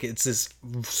years. Like, it's this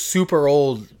super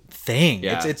old thing.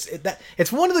 Yeah.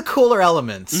 It's one of the cooler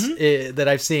elements that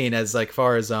I've seen as like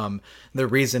far as the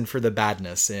reason for the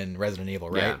badness in Resident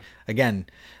Evil, right? Yeah. Again,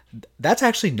 that's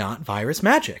actually not virus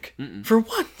magic for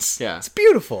once. Yeah. It's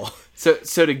beautiful. So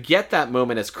to get that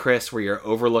moment as Chris where you're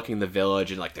overlooking the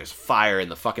village and like there's fire and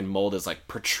the fucking mold is like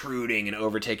protruding and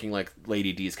overtaking like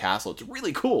Lady D's castle, it's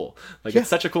really cool. Like it's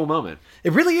such a cool moment.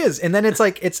 It really is. And then it's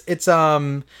like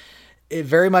it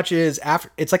very much is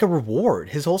after. It's like a reward.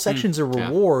 His whole section's a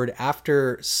reward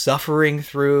after suffering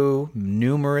through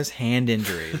numerous hand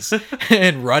injuries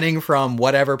and running from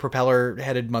whatever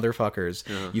propeller-headed motherfuckers.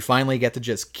 You finally get to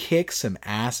just kick some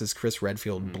ass as Chris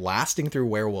Redfield blasting through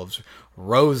werewolves,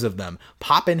 rows of them,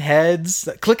 popping heads,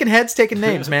 clicking heads, taking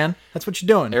names. Man, that's what you're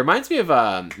doing. It reminds me of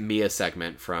Mia's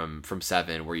segment from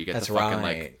 7 where you get the fucking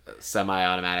like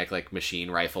semi-automatic like machine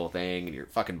rifle thing and you're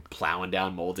fucking plowing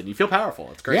down molds and you feel powerful.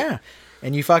 It's great. Yeah.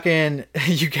 And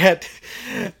you get,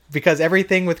 because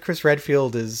everything with Chris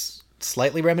Redfield is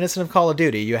slightly reminiscent of Call of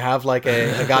Duty. You have like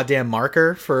a goddamn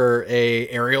marker for a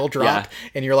aerial drop,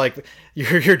 and you're like,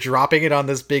 you're dropping it on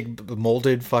this big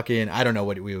molded fucking, I don't know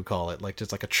what we would call it, like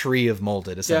just like a tree of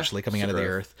molded essentially coming out of the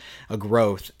earth, a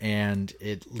growth, and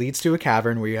it leads to a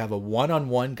cavern where you have a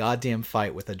one-on-one goddamn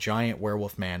fight with a giant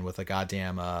werewolf man with a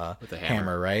goddamn with a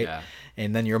hammer, right? Yeah.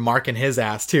 And then you're marking his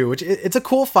ass too, which it's a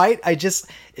cool fight.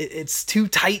 It's too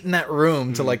tight in that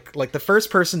room to like the first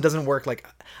person doesn't work. Like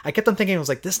I kept on thinking, it was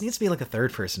like, this needs to be like a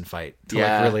third person fight to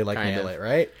like really like nail it,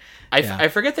 right? I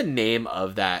forget the name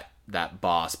of that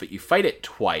boss, but you fight it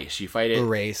twice. You fight it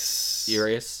Erase,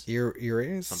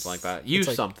 something like that. Use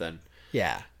like, something.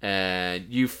 Yeah. And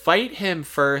you fight him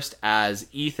first as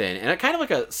Ethan, and it kind of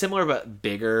like a similar but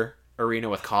bigger arena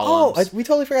with columns. Oh, we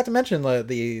totally forgot to mention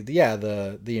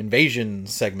the invasion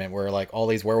segment where like all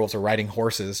these werewolves are riding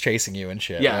horses chasing you and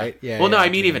shit. Yeah. Right? Yeah. Well, no, I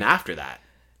mean even after that.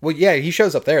 Well, yeah, he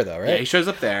shows up there though, right? Yeah, he shows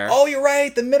up there. Oh, you're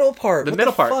right. The middle part. The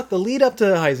middle part. Fuck, the lead up to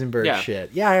Heisenberg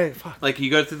shit. Yeah. Fuck. Like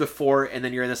you go through the fort, and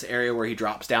then you're in this area where he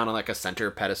drops down on like a center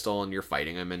pedestal, and you're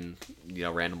fighting him, and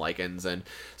random lichens, and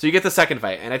so you get the second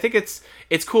fight, and I think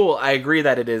it's cool. I agree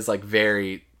that it is like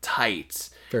very tight.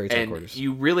 Very tight and quarters.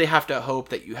 You really have to hope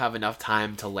that you have enough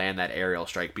time to land that aerial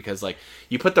strike because like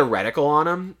you put the reticle on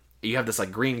him, you have this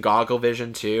like green goggle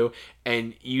vision too,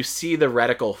 and you see the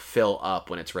reticle fill up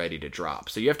when it's ready to drop.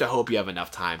 So you have to hope you have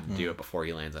enough time to do it before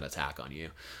he lands an attack on you.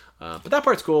 But that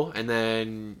part's cool. And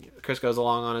then Chris goes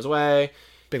along on his way.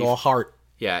 Big ol' heart.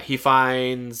 Yeah, he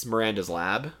finds Miranda's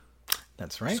lab.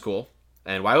 That's right. It's cool.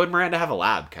 And why would Miranda have a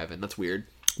lab, Kevin? That's weird.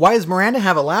 Why does Miranda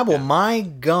have a lab? Well, my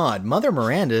God, Mother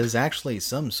Miranda is actually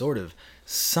some sort of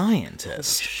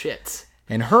scientist. Shit.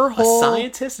 And her whole... A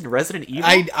scientist in Resident Evil?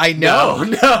 I know.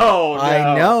 No.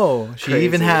 I know. She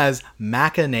even has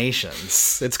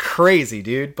machinations. It's crazy,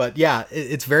 dude. But yeah,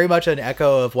 it's very much an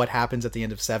echo of what happens at the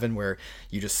end of 7 where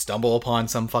you just stumble upon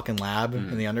some fucking lab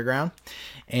in the underground.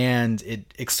 And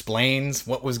it explains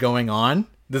what was going on.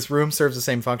 This room serves the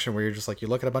same function where you're just like, you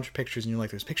look at a bunch of pictures and you're like,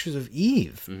 there's pictures of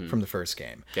Eve from the first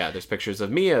game. Yeah, there's pictures of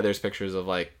Mia. There's pictures of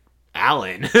like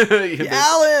Alan.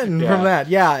 Alan from that.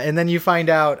 Yeah. And then you find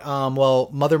out,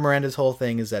 Mother Miranda's whole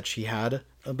thing is that she had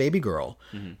a baby girl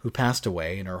who passed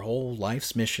away, and her whole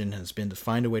life's mission has been to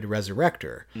find a way to resurrect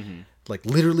her. Like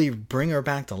literally bring her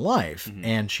back to life.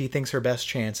 And she thinks her best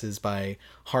chance is by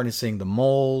harnessing the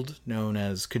mold known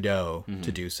as Cadeau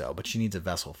to do so, but she needs a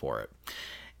vessel for it.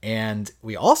 And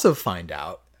we also find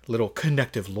out, little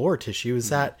connective lore tissue, is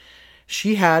that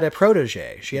she had a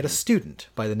protege. She had a student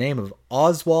by the name of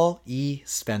Oswald E.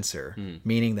 Spencer,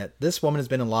 meaning that this woman has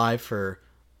been alive for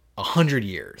 100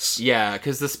 years. Yeah,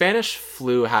 because the Spanish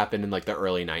flu happened in like the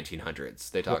early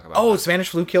 1900s. They talk about that. Spanish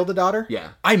flu killed the daughter? Yeah.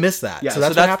 I missed that. Yeah, so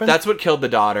that's what happened? That's what killed the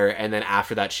daughter, and then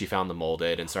after that she found the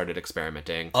molded and started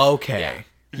experimenting. Okay.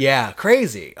 Yeah,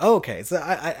 crazy. Okay, so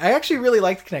I actually really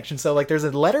like the connection. So like there's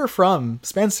a letter from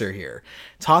Spencer here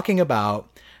talking about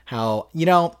how,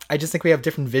 I just think we have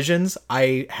different visions.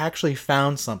 I actually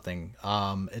found something.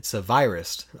 It's a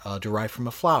virus derived from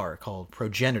a flower called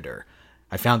progenitor.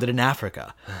 I found it in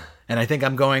Africa. And I think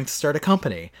I'm going to start a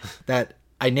company that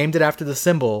I named it after the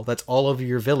symbol that's all over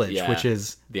your village, which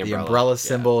is the umbrella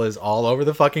symbol is all over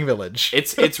the fucking village.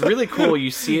 It's really cool. You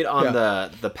see it on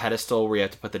the pedestal where you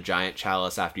have to put the giant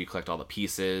chalice after you collect all the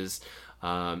pieces.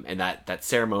 And that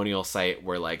ceremonial site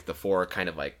where like the 4 kind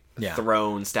of like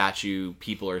throne statue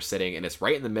people are sitting, and it's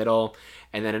right in the middle.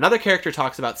 And then another character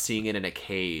talks about seeing it in a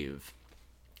cave.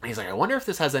 And he's like, I wonder if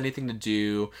this has anything to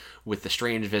do with the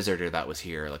strange visitor that was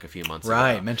here like a few months ago.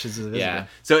 Right, mentions the visitor. Yeah.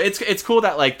 So it's cool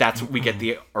that like that's we get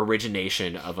the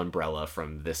origination of Umbrella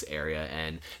from this area.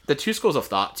 And the two schools of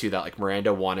thought too, that like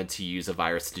Miranda wanted to use a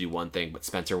virus to do one thing, but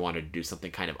Spencer wanted to do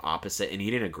something kind of opposite, and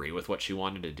he didn't agree with what she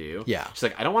wanted to do. Yeah. She's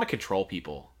like, I don't want to control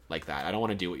people like that. I don't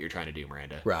want to do what you're trying to do,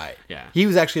 Miranda. Right. Yeah. He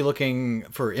was actually looking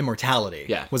for immortality.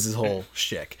 Yeah. Was his whole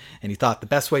shtick. And he thought the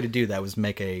best way to do that was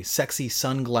make a sexy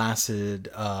sunglassed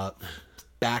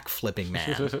back-flipping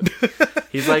man.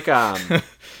 He's like I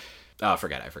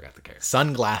forgot the character.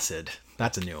 Sunglassed.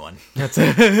 That's a new one. That's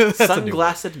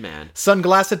Sunglassed man.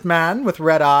 Sunglassed man with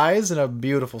red eyes and a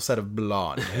beautiful set of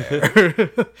blonde hair.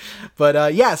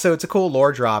 But yeah, so it's a cool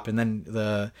lore drop, and then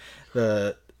the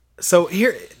so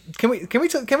here can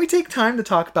we take time to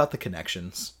talk about the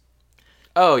connections?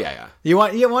 Oh yeah. You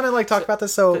want to like talk about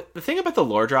this? So The thing about the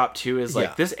lore drop too is like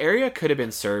Yeah. this area could have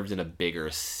been served in a bigger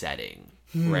setting,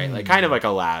 right? Like kind of like a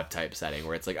lab type setting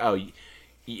where it's like, oh,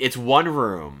 it's one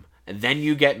room. And then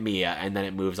you get Mia, and then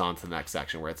it moves on to the next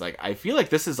section where it's like, I feel like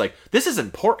this is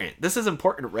important. This is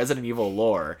important Resident Evil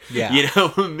lore. Yeah. You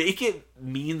know, make it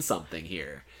mean something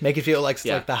here. make it feel like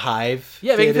like the Hive.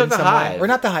 Yeah, make it did feel in like the some way. Hive. Or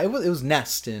not the Hive. It was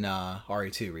Nest in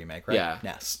RE2 remake, right? Yeah.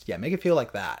 Nest. Yeah, make it feel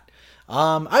like that.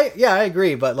 I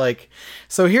agree, but like,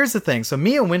 so here's the thing. So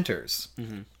Mia Winters,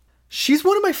 she's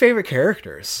one of my favorite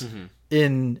characters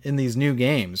in these new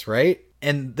games, right?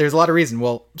 And there's a lot of reason.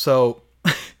 Well, so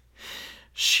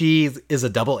she is a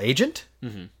double agent,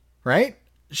 right?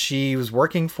 She was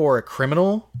working for a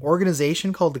criminal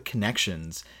organization called the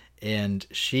Connections, and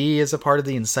she is a part of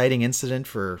the inciting incident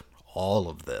for all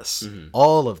of this.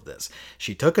 All of this.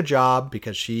 She took a job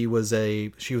because she was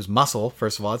muscle.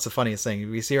 First of all, it's the funniest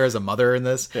thing. We see her as a mother in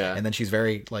this, Yeah. and then she's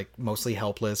very like mostly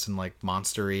helpless and like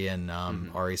monstery in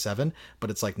RE7. But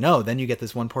it's like, no, then you get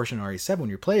this one portion in RE7 when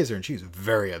you play as her, and she's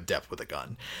very adept with a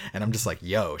gun. And I'm just like,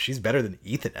 yo, she's better than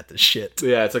Ethan at this shit.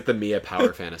 Yeah, it's like the Mia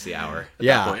Power Fantasy Hour at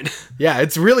Yeah. that point. Yeah,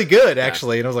 it's really good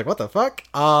actually. And I was like, what the fuck?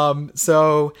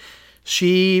 So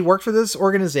she worked for this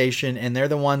organization, and they're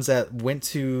the ones that went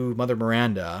to Mother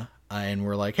Miranda and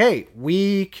were like, hey,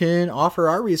 we can offer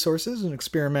our resources and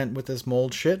experiment with this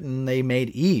mold shit. And they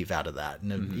made Eve out of that.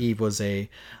 And Eve was a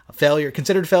failure,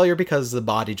 considered failure because the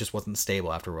body just wasn't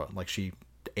stable after, like, she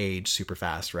aged super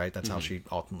fast, right? That's how she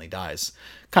ultimately dies.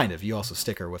 Kind of. You also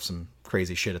stick her with some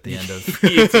crazy shit at the end of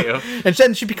You too. and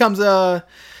then she becomes a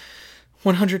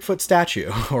 100-foot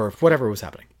statue or whatever was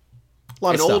happening. A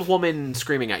lot An of stuff. old woman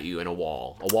screaming at you in a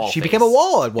wall. She face. became a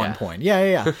wall at one Yeah. point.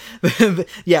 Yeah.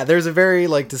 Yeah, there's a very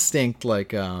like distinct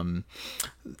like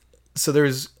so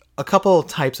there's a couple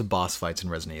types of boss fights in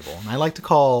Resident Evil. And I like to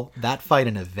call that fight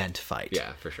an event fight.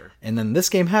 Yeah, for sure. And then this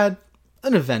game had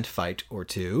an event fight or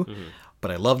two, but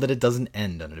I love that it doesn't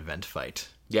end on an event fight.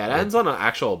 Yeah, it ends on an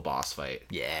actual boss fight.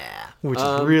 Yeah, which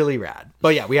is really rad.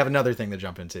 But yeah, we have another thing to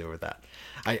jump into with that.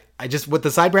 I just, with the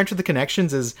side branch of the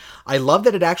Connections is, I love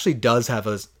that it actually does have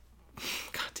a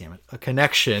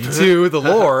connection to the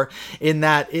lore in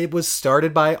that it was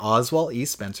started by Oswald E.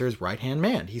 Spencer's right-hand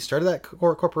man. He started that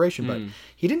corporation, but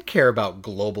he didn't care about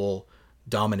global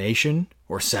domination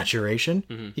or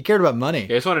saturation. He cared about money. He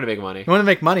just wanted to make money. He wanted to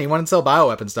make money. He wanted to sell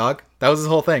bioweapons, dog. That was his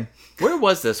whole thing. Where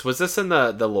was this? Was this in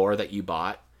the lore that you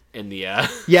bought? In the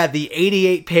Yeah, the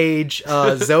 88-page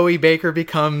Zoe Baker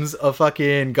becomes a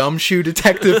fucking gumshoe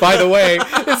detective, by the way.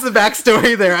 It's the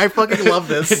backstory there. I fucking love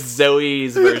it's this.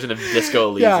 Zoe's version of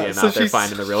Disco Elysium out there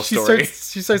finding the real story.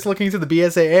 She starts looking into the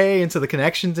BSAA, into the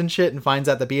Connections and shit, and finds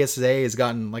out the BSAA has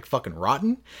gotten, like, fucking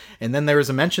rotten. And then there was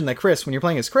a mention that Chris, when you're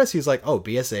playing as Chris, he's like, oh,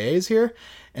 BSAA is here?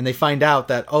 And they find out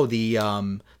that, oh, the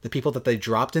people that they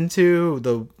dropped into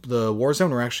the war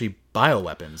zone were actually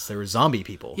bioweapons. They were zombie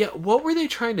people. Yeah, what were they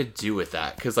trying to do with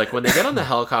that? Because like when they get on the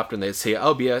helicopter and they say,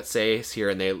 "Oh, BSA is here,"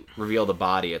 and they reveal the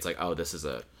body, it's like, "Oh, this is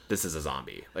a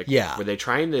zombie." Like, Yeah. were they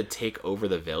trying to take over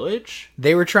the village?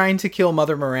 They were trying to kill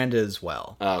Mother Miranda as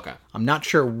well. Oh, okay. I'm not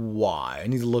sure why. I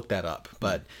need to look that up.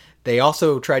 But they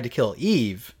also tried to kill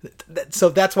Eve. So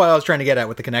that's why I was trying to get at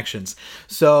with the Connections.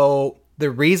 So the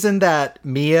reason that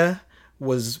Mia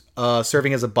was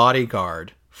serving as a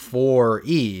bodyguard for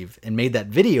Eve and made that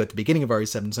video at the beginning of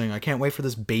RE7 saying, I can't wait for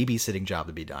this babysitting job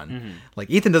to be done. Like,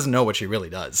 Ethan doesn't know what she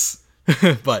really does.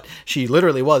 But she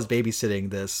literally was babysitting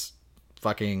this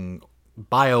fucking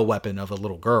bioweapon of a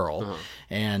little girl.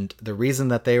 And the reason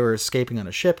that they were escaping on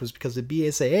a ship was because the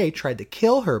BSAA tried to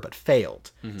kill her but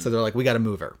failed. So they're like, we got to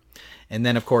move her. And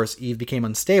then, of course, Eve became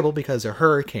unstable because a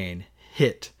hurricane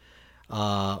hit.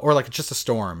 Or like just a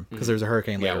storm, because there was a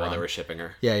hurricane later Yeah, while on. they were shipping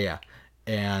her. Yeah.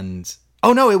 And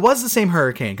oh no, it was the same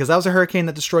hurricane, because that was a hurricane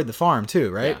that destroyed the farm too,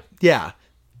 right? Yeah.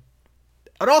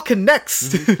 It all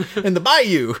connects in the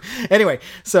bayou. Anyway,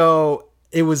 so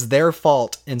it was their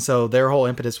fault, and so their whole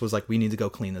impetus was like, we need to go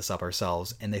clean this up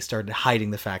ourselves, and they started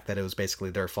hiding the fact that it was basically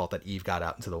their fault that Eve got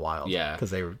out into the wild. Yeah.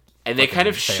 Because they were... And they kind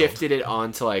of failed. shifted it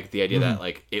onto like the idea that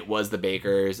like it was the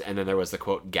bakers, and then there was the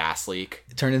quote gas leak.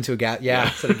 It turned into a gas,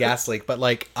 instead of gas leak. But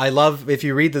like, I love, if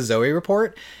you read the Zoe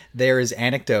report, there is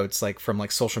anecdotes like from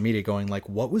like social media going like,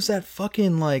 what was that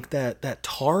fucking like that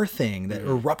tar thing that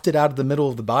erupted out of the middle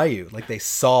of the bayou? Like they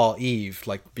saw Eve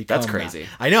like become. That's crazy.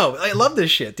 I know. I love this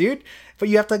shit, dude. But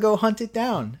you have to go hunt it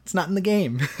down. It's not in the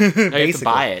game. No, you have to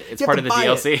buy it. It's part of the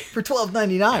DLC for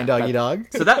 $12.99, doggy dog.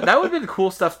 So that would have been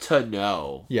cool stuff to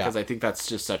know. Yeah. Because I think that's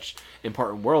just such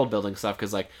important world building stuff.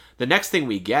 Because like the next thing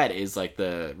we get is like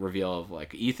the reveal of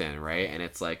like Ethan, right? And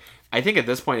it's like, I think at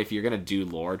this point, if you're gonna do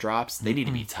lore drops, they need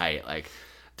to be tight. Like,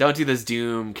 don't do this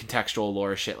Doom contextual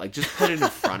lore shit. Like, just put it in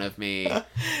front of me.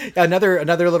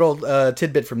 Another little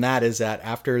tidbit from that is that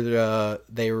after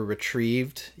they were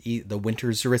retrieved, the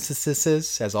Winter's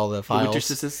as all the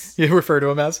files you refer to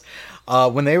them as,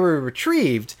 when they were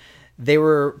retrieved, they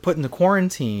were put into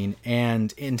quarantine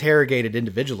and interrogated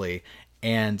individually.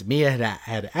 And Mia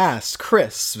had asked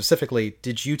Chris specifically,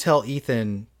 "Did you tell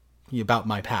Ethan about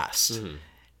my past?" Mm-hmm.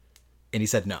 And he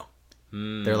said no.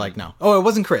 They're like, no. Oh, it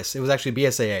wasn't Chris. It was actually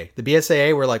BSAA. The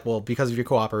BSAA were like, well, because of your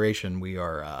cooperation, we're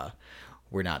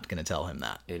not going to tell him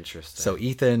that. Interesting. So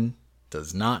Ethan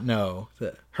does not know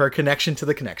her connection to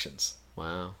the connections.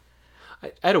 Wow.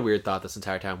 I had a weird thought this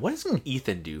entire time. What does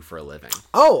Ethan do for a living?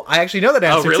 Oh, I actually know that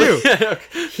answer really?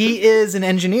 too. He is an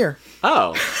engineer.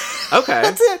 Oh, okay.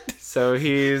 That's it. So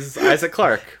he's Isaac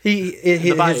Clarke.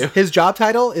 His job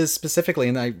title is specifically,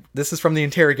 and this is from the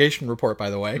interrogation report, by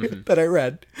the way, that I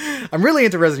read. I'm really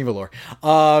into Resident Evil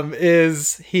lore.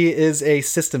 He is a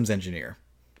systems engineer.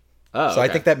 Oh, so okay. I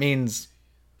think that means...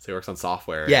 So he works on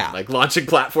software. Yeah. And, like launching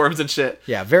platforms and shit.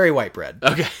 Yeah, very white bread.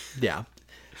 Okay. Yeah.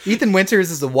 Ethan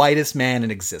Winters is the whitest man in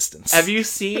existence. Have you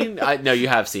seen? No, you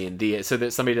have seen so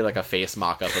that somebody did like a face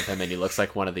mock-up of him, and he looks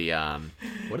like one of the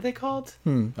what are they called?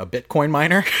 A Bitcoin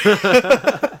miner.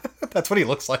 That's what he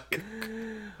looks like.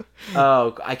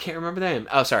 Oh, I can't remember the name.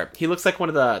 Oh, sorry. He looks like one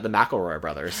of the McElroy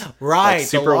brothers. Right, like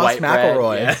super the Lost white bread.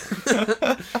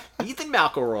 McElroy. Yeah. Ethan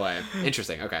McElroy.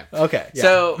 Interesting. Okay. Okay. Yeah.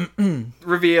 So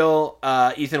reveal.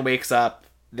 Ethan wakes up.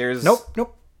 There's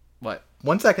nope. What?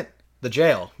 1 second. The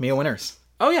jail. Mia Winters.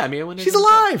 Oh yeah, Mia Winters. She's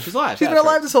alive. She's alive. She's been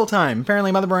alive this whole time.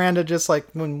 Apparently, Mother Miranda just like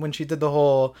when she did the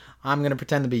whole "I'm gonna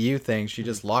pretend to be you" thing, she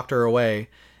just locked her away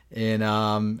in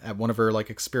at one of her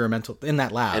like experimental in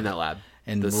that lab.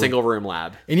 And the single room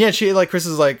lab. And yeah, she like Chris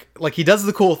is like he does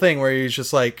the cool thing where he's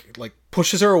just like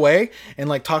pushes her away and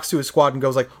like talks to his squad and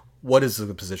goes like, what is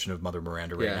the position of Mother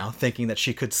Miranda right now? Thinking that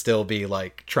she could still be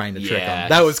like trying to trick him.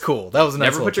 That was cool. That was a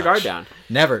nice Never put your guard down.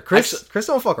 Never. Chris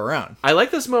don't fuck around. I like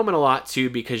this moment a lot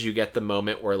too because you get the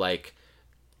moment where like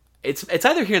it's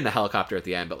either here in the helicopter at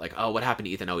the end, but like, oh, what happened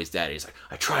to Ethan? Oh, he's dead. And he's like,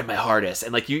 I tried my hardest,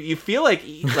 and like you feel like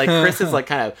Chris is like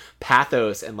kind of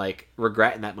pathos and like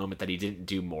regret in that moment that he didn't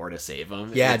do more to save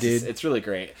him. Yeah, dude, it's really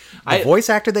great. The voice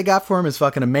actor they got for him is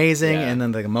fucking amazing, and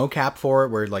then the mocap for it,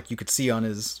 where like you could see on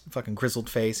his fucking grizzled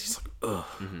face, he's like, ugh,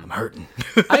 I'm hurting.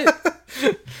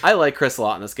 I like Chris a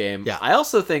lot in this game. Yeah, I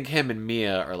also think him and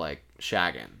Mia are like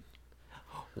shagging.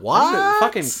 What?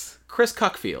 Fucking Chris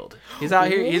Cuckfield. He's out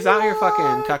here. He's out here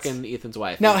fucking cucking Ethan's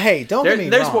wife. Now, hey, don't get me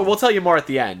wrong. We'll tell you more at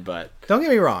the end, but don't get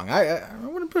me wrong. I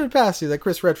wouldn't put it past you that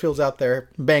Chris Redfield's out there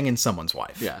banging someone's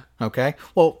wife. Yeah. Okay.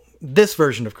 Well, this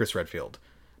version of Chris Redfield,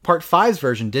 Part 5's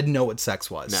version, didn't know what sex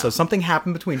was. No. So something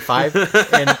happened between 5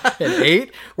 and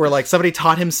 8, where like somebody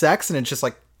taught him sex, and it just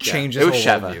like changes his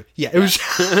whole worldview. Yeah, it was.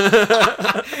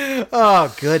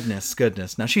 Oh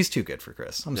goodness. Now she's too good for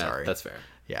Chris. I'm sorry. That's fair.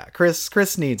 Yeah,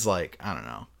 Chris needs like, I don't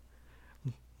know.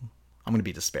 I'm gonna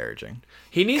be disparaging.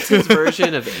 He needs his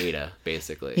version of Ada,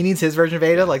 basically. He needs his version of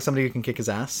Ada, like somebody who can kick his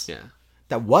ass. Yeah.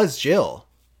 That was Jill.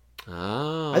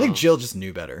 Oh. I think Jill just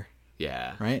knew better.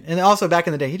 Yeah. Right? And also back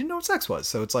in the day, he didn't know what sex was.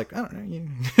 So it's like, I don't know.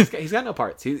 He's got no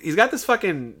parts. He's got this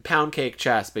fucking pound cake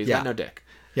chest, but he's got no dick.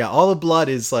 Yeah, all the blood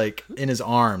is like in his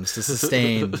arms to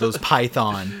sustain those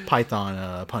python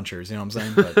punchers. You know what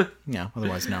I'm saying? But yeah,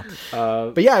 otherwise no.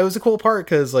 But yeah, it was a cool part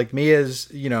because like Mia's,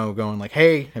 going like,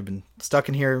 "Hey, I've been stuck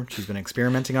in here. She's been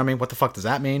experimenting on me. What the fuck does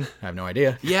that mean? I have no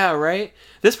idea." Yeah, right.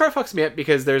 This part fucks me up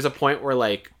because there's a point where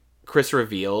like Chris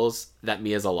reveals that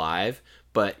Mia's alive,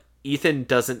 but Ethan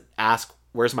doesn't ask,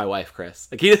 "Where's my wife, Chris?"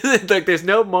 Like he like there's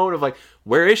no moment of like,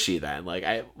 where is she then?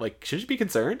 Like should you be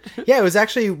concerned? Yeah, it was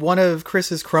actually one of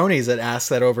Chris's cronies that asked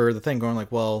that over the thing, going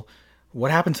like, well,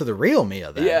 what happened to the real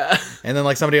Mia then? Yeah. And then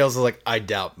like somebody else was like, I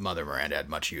doubt Mother Miranda had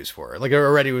much use for her. Like, it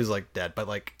already was like dead, but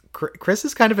like Chris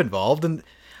is kind of involved, and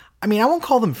I mean, I won't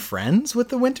call them friends with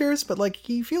the Winters, but like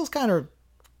he feels kind of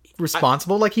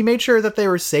responsible. Like he made sure that they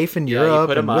were safe in Europe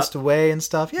and whisked away and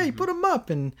stuff. Yeah, he put them up,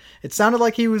 and it sounded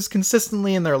like he was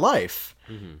consistently in their life.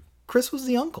 Chris was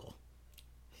the uncle.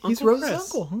 He's Uncle Rose's Chris.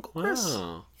 uncle, Uncle Chris.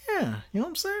 Wow. Yeah, you know what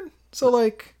I'm saying? So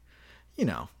like, you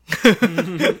know,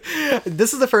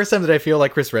 this is the first time that I feel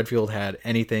like Chris Redfield had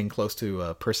anything close to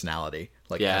a personality,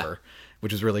 like ever,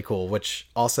 which is really cool. Which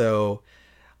also,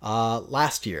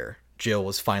 last year, Jill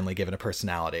was finally given a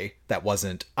personality that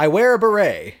wasn't "I wear a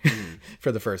beret"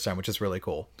 for the first time, which is really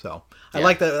cool. So I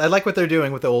like that. I like what they're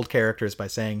doing with the old characters by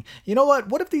saying, you know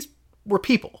what if these were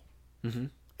people?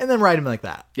 And then write him like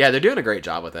that. Yeah, they're doing a great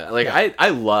job with it. Like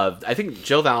I think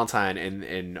Jill Valentine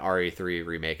in RE3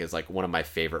 remake is like one of my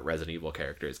favorite Resident Evil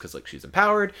characters because like she's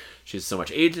empowered, she has so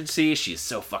much agency, she's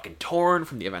so fucking torn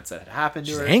from the events that had happened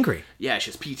to her. She's angry. Yeah, she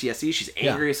has PTSD, she's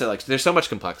angry, so like there's so much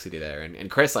complexity there.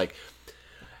 And Chris like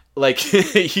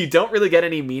you don't really get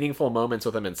any meaningful moments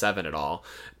with him in 7 at all,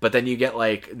 but then you get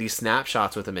like these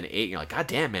snapshots with him in 8 and you're like, god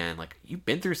damn, man, like you've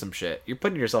been through some shit, you're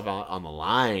putting yourself on the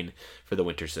line for the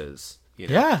Winterses, you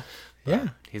know? Yeah.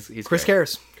 He's Chris great.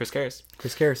 cares. Chris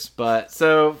cares. But But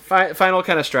so final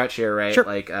kind of stretch here, right? Sure.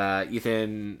 Like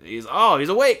Ethan, he's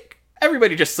awake.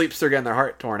 Everybody just sleeps through getting their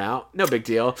heart torn out. No big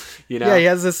deal, you know. yeah, he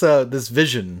has this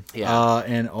vision. Yeah.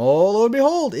 And oh, lo and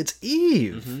behold, it's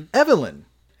Eve. Evelyn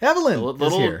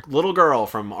is here. Little girl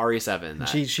from RE7. that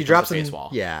She becomes drops a an face wall.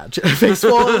 Yeah, face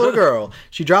wall, little girl.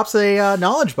 She drops a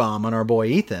knowledge bomb on our boy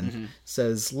Ethan.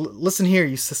 Says, "Listen here,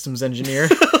 you systems engineer."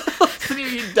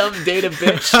 You dumb data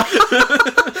bitch.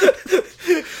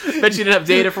 Bet you didn't have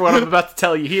data for what I'm about to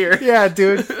tell you here. Yeah,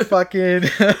 dude. Fucking.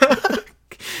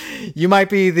 You might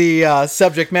be the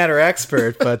subject matter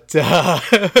expert, but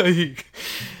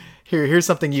here's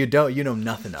something you know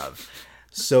nothing of.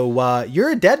 So you're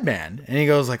a dead man, and he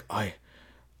goes like, I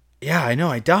know,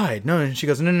 I died. No, and she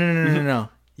goes, no.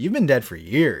 You've been dead for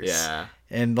years. Yeah.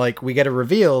 And like we get a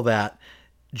reveal that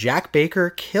Jack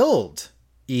Baker killed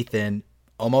Ethan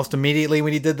almost immediately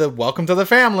when he did the welcome to the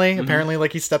family. Apparently,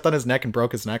 like he stepped on his neck and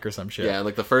broke his neck or some shit. Yeah,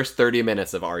 like the first 30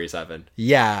 minutes of RE7.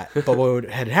 Yeah, but what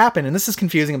had happened, and this is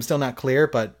confusing, I'm still not clear,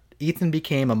 but Ethan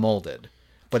became a molded.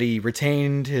 But he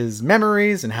retained his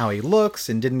memories and how he looks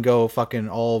and didn't go fucking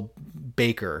all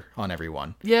Baker on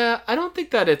everyone. Yeah, I don't think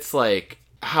that it's like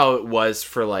how it was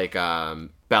for like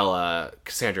Bella,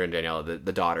 Cassandra, and Daniela,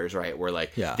 the daughters, right? Where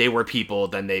like they were people,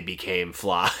 then they became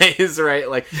flies, right?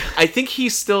 Like I think he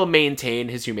still maintained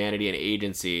his humanity and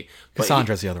agency.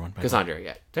 Cassandra's the other one. Cassandra,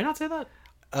 yeah. Did I not say that?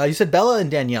 You said Bella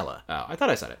and Daniela. Oh, I thought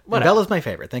I said it. And Bella's my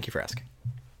favorite. Thank you for asking.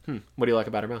 What do you like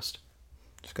about her most?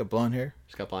 She's got blonde hair.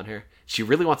 She's got blonde hair. She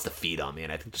really wants to feed on me,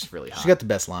 and I think this is really hot. She's got the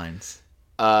best lines.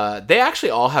 They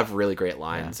actually all have really great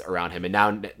lines around him, and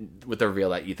now with the reveal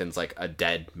that Ethan's like a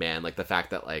dead man, like the fact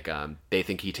that like they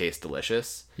think he tastes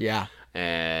delicious. Yeah.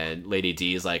 And Lady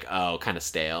D is like, oh, kind of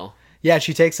stale. Yeah,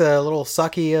 she takes a little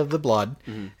sucky of the blood,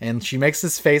 and she makes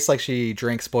this face like she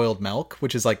drank spoiled milk,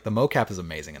 which is like, the mocap is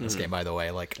amazing in this game, by the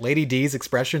way. Like, Lady D's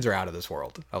expressions are out of this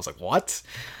world. I was like, what?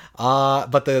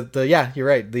 But yeah, you're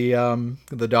right.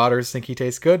 The daughters think he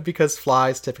tastes good because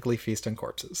flies typically feast on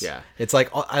corpses. Yeah. It's like,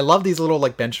 I love these little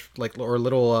like bench, like, or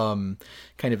little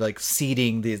kind of like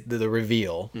seeding the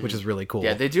reveal, which is really cool.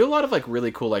 Yeah, they do a lot of like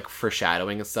really cool like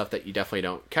foreshadowing and stuff that you definitely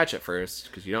don't catch at first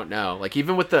because you don't know. Like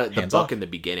even with the book off. in the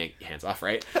beginning, hands off,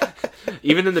 right?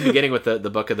 Even in the beginning with the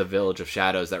book of the Village of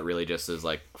Shadows, that really just is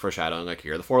like foreshadowing. Like,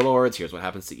 here are the four lords. Here's what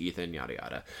happens to Ethan. Yada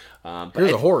yada. But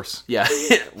Here's a horse. Yeah,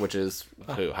 which is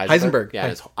who? Heisenberg. Yeah,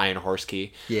 his Iron Horse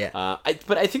key. Yeah.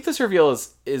 But I think this reveal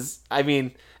is I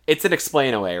mean, it's an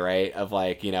explain away, right? Of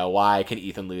like, you know, why can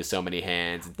Ethan lose so many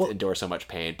hands, endure so much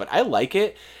pain? But I like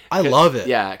it. I love it.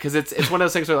 Yeah, because it's one of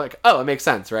those things where like, oh, it makes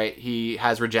sense, right? He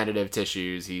has regenerative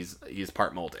tissues. He's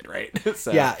part molded, right?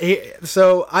 So. Yeah.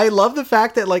 So I love the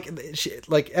fact that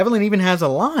like Evelyn even has a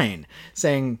line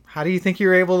saying, "How do you think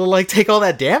you're able to like take all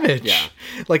that damage?" Yeah.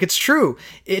 Like, it's true.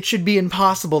 It should be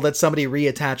impossible that somebody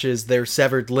reattaches their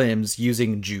severed limbs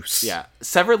using juice. Yeah,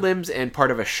 severed limbs and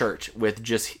part of a shirt with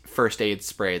just first aid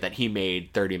spray that he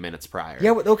made 30 minutes prior.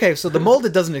 Yeah. Okay. So the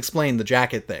molded doesn't explain the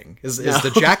jacket thing. Is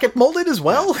the jacket molded as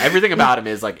well? Everything about him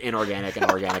is like inorganic and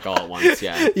organic all at once.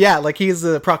 Yeah. Yeah. Like he's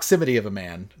the proximity of a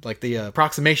man, like the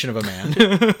approximation of a man.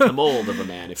 The mold of a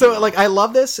man. So like, I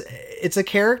love this. It's a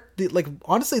character, like,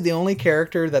 honestly, the only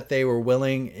character that they were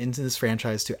willing into this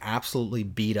franchise to absolutely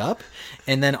beat up,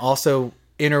 and then also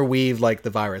interweave like the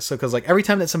virus. So because like every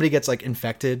time that somebody gets like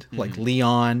infected, like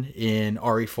Leon in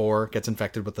RE4 gets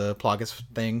infected with the Plagas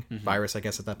thing, virus, I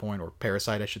guess at that point, or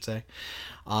parasite, I should say.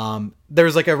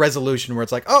 There's like a resolution where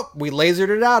it's like, oh, we lasered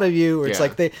it out of you, or it's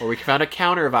like or we found a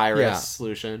counter virus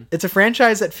solution. It's a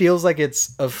franchise that feels like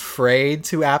it's afraid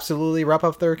to absolutely rip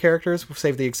up their characters,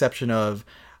 save the exception of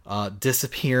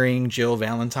disappearing Jill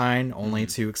Valentine, only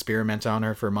to experiment on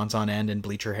her for months on end and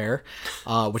bleach her hair,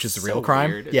 which is a real crime.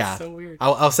 Weird. Yeah, so weird.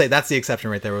 I'll say that's the exception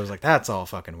right there. Where it was like, that's all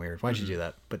fucking weird. Why'd you do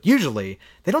that? But usually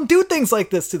they don't do things like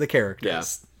this to the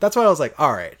characters. Yeah. That's why I was like,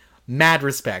 all right. Mad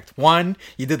respect. One,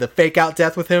 you did the fake out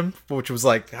death with him, which was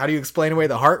like, how do you explain away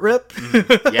the heart rip?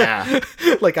 Yeah.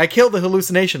 Like, I killed the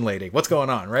hallucination lady. What's going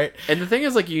on, right? And the thing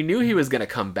is, like, you knew he was going to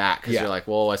come back because Yeah. you're like,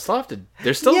 well, I still have to.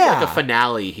 There's still Yeah. like a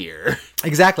finale here.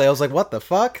 Exactly. I was like, what the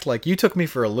fuck? Like, you took me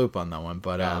for a loop on that one.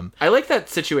 But I like that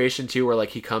situation too, where like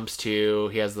he comes to,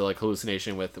 he has the like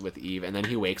hallucination with Eve, and then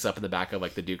he wakes up in the back of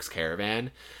like the Duke's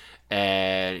caravan.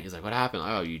 And he's like, what happened?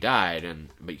 Oh, you died,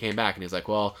 but you came back. And he's like,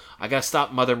 well, I gotta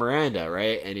stop Mother Miranda,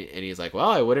 right? And he's like, well,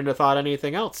 I wouldn't have thought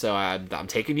anything else, so I'm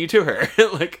taking you to her.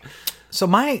 Like, So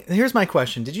here's my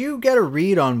question. Did you get a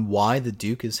read on why the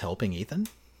Duke is helping Ethan?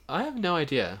 I have no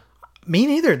idea. Me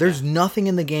neither. There's nothing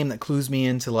in the game that clues me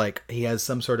into like he has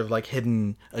some sort of like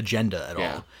hidden agenda at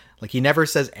all. Like he never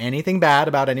says anything bad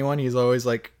about anyone. He's always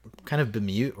like kind of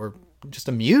bemused or just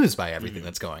amused by everything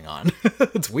that's going on.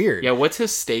 It's weird. Yeah, what's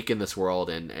his stake in this world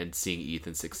and seeing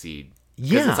Ethan succeed?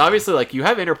 Because Yeah. it's obviously like you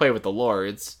have interplay with the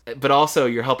Lords, but also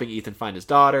you're helping Ethan find his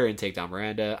daughter and take down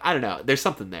Miranda. I don't know. There's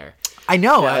something there. I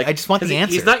know. Yeah, like, I just want 'cause the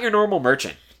answer. He's not your normal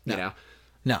merchant, you know?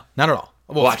 No, not at all.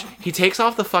 Well, Watch. He takes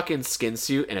off the fucking skin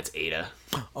suit and it's Ada.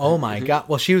 Oh my god.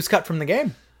 Well, she was cut from the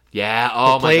game. Yeah.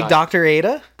 Oh my Plague god. Dr.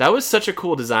 Ada. That was such a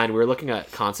cool design. We were looking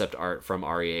at concept art from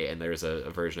RE8, and there's a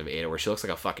version of Ada where she looks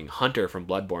like a fucking hunter from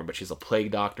Bloodborne, but she's a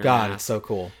plague doctor. God, now. it's so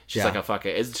cool. She's like a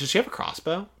fucking. Does she have a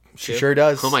crossbow? She sure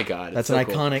does. Oh my god, that's it's an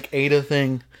so cool. iconic Ada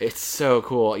thing. It's so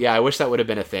cool. Yeah, I wish that would have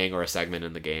been a thing or a segment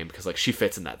in the game because like she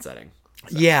fits in that setting.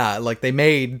 So. Yeah, like they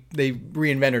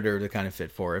reinvented her to kind of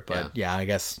fit for it, but yeah I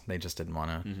guess they just didn't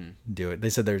want to do it. They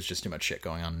said there's just too much shit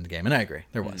going on in the game, and I agree,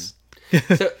 there was.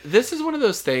 So this is one of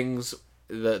those things,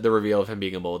 the reveal of him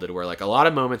being a molded, where like a lot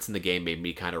of moments in the game made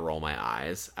me kind of roll my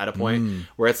eyes at a point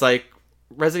where it's like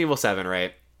Resident Evil 7,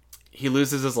 right? He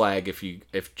loses his leg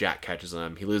if Jack catches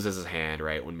him. He loses his hand,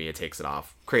 right, when Mia takes it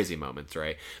off. Crazy moments,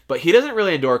 right? But he doesn't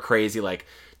really endure crazy like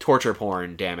torture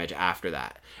porn damage after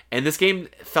that. And this game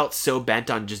felt so bent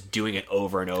on just doing it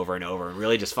over and over and over and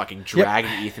really just fucking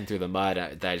dragging Ethan through the mud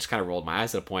that I just kind of rolled my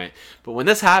eyes at a point. But when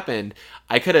this happened,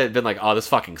 I could have been like, oh, this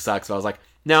fucking sucks. But I was like,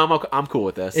 no, I'm cool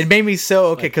with this. It made me so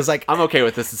okay because like I'm okay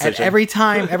with this decision. every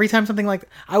time something like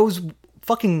I was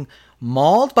fucking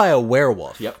mauled by a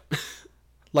werewolf. Yep.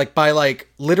 Like by like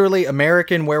literally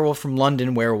American Werewolf from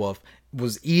London werewolf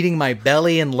was eating my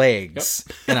belly and legs.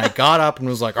 And I got up and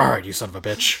was like, all right, you son of a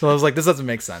bitch. So I was like, this doesn't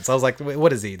make sense. I was like, wait,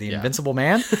 what is he? The invincible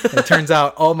man? And it turns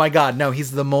out, oh my god, no,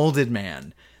 he's the molded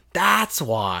man. That's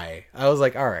why. I was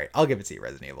like, all right, I'll give it to you,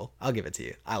 Resident Evil. I'll give it to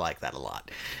you. I like that a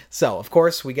lot. So, of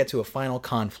course, we get to a final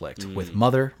conflict with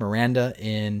Mother Miranda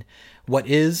in what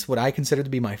I consider to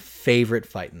be my favorite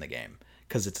fight in the game.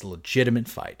 Because it's a legitimate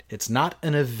fight. It's not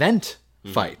an event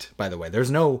fight, by the way.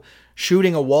 There's no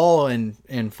shooting a wall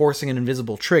and forcing an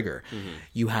invisible trigger.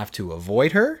 You have to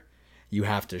avoid her, you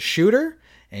have to shoot her,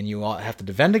 and you all have to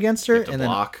defend against her. And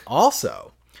block. Then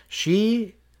also,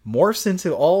 she morphs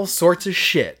into all sorts of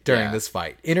shit during this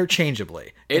fight,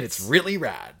 interchangeably. And it's really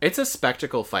rad. It's a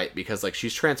spectacle fight because like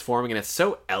she's transforming and it's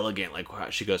so elegant. Like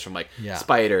how she goes from like Yeah.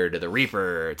 spider to the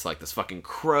Reaper. It's like this fucking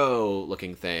crow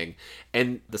looking thing.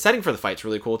 And the setting for the fight's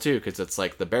really cool too because it's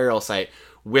like the burial site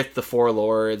with the four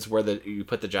lords where you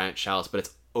put the giant chalice, but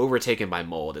it's overtaken by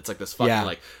mold. It's like this fucking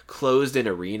like closed in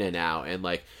arena now, and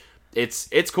like it's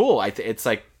cool. It's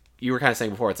like you were kind of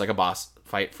saying before. It's like a boss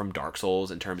fight from Dark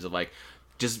Souls in terms of like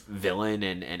just villain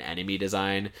and enemy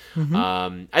design.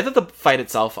 I thought the fight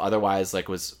itself otherwise like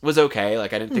was okay.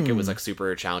 Like I didn't think it was like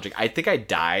super challenging. I think I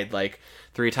died like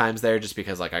 3 times there just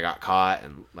because like I got caught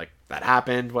and like that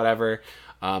happened, whatever.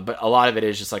 But a lot of it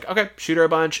is just like, okay, shoot her a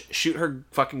bunch, shoot her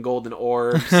fucking golden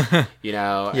orbs, you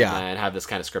know, and then have this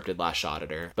kind of scripted last shot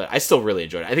at her. But I still really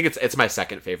enjoyed it. I think it's my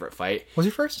second favorite fight. Was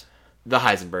your first? The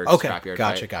Heisenberg Scrapyard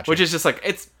fight. Gotcha. Which is just like,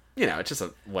 it's just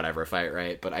a whatever fight,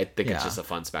 right? But I think it's just a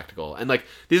fun spectacle. And like,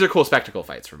 these are cool spectacle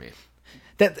fights for me.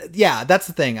 That's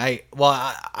the thing. I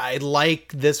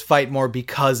like this fight more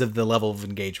because of the level of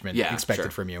engagement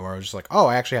expected from you. Where I was just like, oh,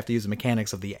 I actually have to use the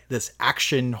mechanics of this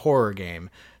action horror game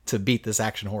to beat this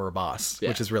action horror boss,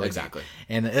 which is really exactly.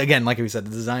 neat. And again, like we said,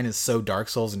 the design is so Dark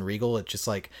Souls and Regal. It's just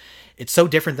like, it's so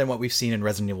different than what we've seen in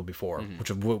Resident Evil before,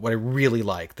 which is what I really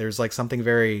like. There's like something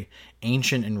very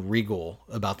ancient and regal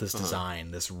about this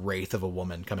design, this wraith of a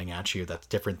woman coming at you that's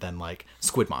different than like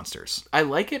squid monsters. I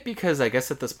like it because I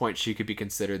guess at this point she could be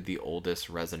considered the oldest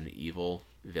Resident Evil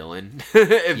villain.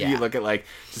 If you look at like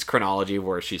just chronology of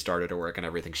where she started her work and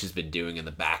everything she's been doing in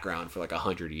the background for like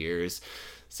 100 years.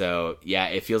 So yeah,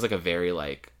 it feels like a very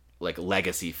like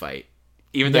legacy fight.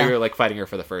 Even though you're like fighting her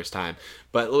for the first time.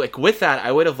 But like with that,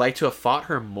 I would have liked to have fought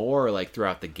her more like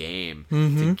throughout the game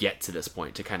to get to this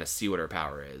point, to kind of see what her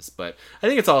power is. But I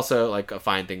think it's also like a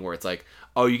fine thing where it's like,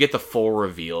 oh, you get the full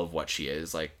reveal of what she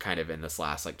is, like kind of in this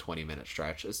last like 20-minute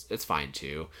stretch. It's fine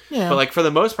too. Yeah. But like for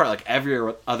the most part, like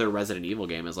every other Resident Evil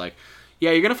game is like,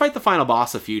 yeah, you're going to fight the final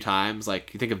boss a few times.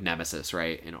 Like you think of Nemesis,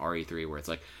 right? In RE3 where it's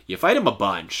like, you fight him a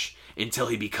bunch until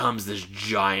he becomes this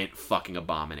giant fucking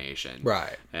abomination.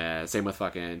 Right. Same with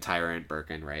fucking Tyrant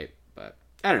Birkin, right? But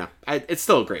I don't know. It's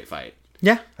still a great fight.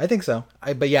 Yeah, I think so.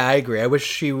 But yeah, I agree. I wish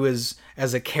she was,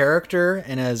 as a character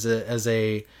and as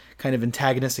a kind of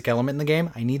antagonistic element in the game,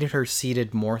 I needed her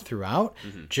seated more throughout.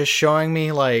 Just showing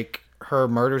me like her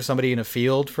murder somebody in a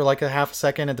field for like a half a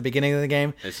second at the beginning of the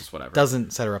game, it's just whatever,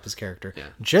 doesn't set her up as character. Yeah.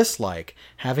 Just like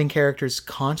having characters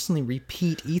constantly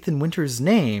repeat Ethan Winters'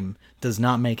 name does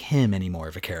not make him any more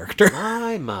of a character.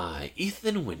 My,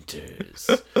 Ethan Winters.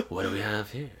 What do we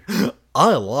have here?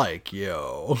 I like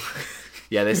you.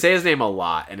 Yeah, they say his name a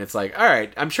lot, and it's like, all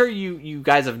right, I'm sure you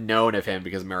guys have known of him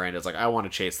because Miranda's like, I want to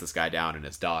chase this guy down and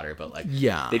his daughter, but like,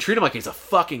 they treat him like he's a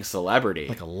fucking celebrity,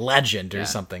 like a legend or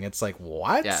something. It's like,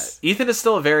 what? Yeah, Ethan is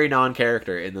still a very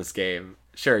non-character in this game.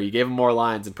 Sure, you gave him more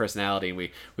lines and personality, and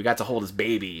we got to hold his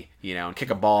baby, you know, and kick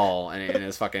a ball in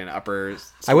his fucking upper.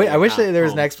 I wish there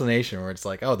was an explanation where it's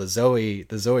like, oh, the Zoe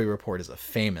report is a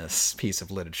famous piece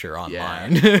of literature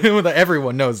online.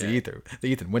 Everyone knows the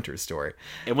Ethan Winters story.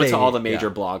 It went to all the major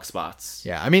blog spots.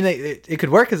 Yeah, I mean, it could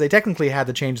work because they technically had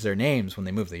to change their names when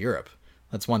they moved to Europe.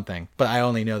 That's one thing, but I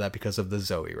only know that because of the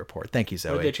Zoe report. Thank you,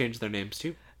 Zoe. What did they change their names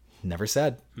to? Never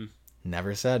said.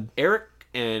 Never said. Eric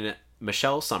and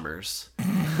Michelle Summers.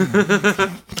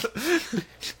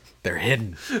 They're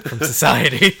hidden from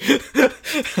society.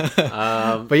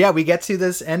 But yeah, we get to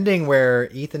this ending where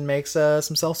Ethan makes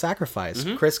some self-sacrifice.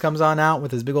 Chris comes on out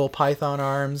with his big old python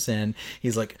arms, and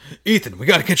he's like, Ethan, we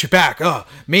gotta get you back. Oh,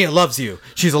 Mia loves you.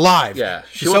 She's alive. Yeah,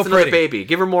 she's wants so pretty. Another baby.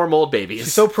 Give her more mold babies.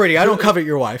 She's so pretty. I don't covet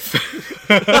your wife.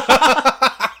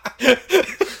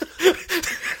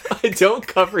 I don't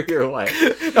cover your wife.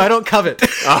 No, I don't covet.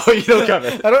 Oh, you don't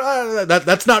covet.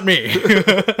 That's not me.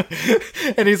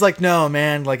 And he's like, no,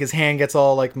 man. Like his hand gets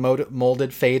all like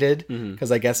molded, faded,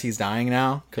 because I guess he's dying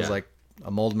now. Because like a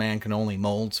mold man can only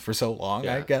mold for so long,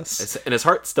 I guess. And his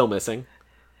heart's still missing.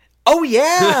 Oh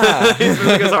yeah, he's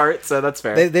missing his heart, so that's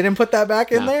fair. They didn't put that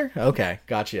back in there. Okay,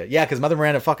 gotcha. Yeah, because Mother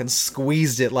Miranda fucking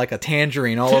squeezed it like a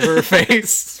tangerine all over her face.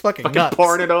 It's fucking nuts.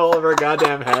 Pouring it all over her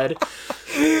goddamn head.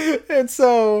 And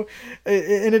so,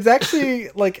 and it's actually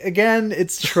like, again,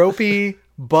 it's tropey,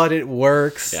 but it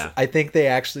works. Yeah. I think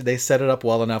they set it up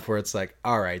well enough where it's like,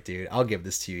 all right, dude, I'll give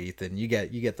this to you, Ethan. You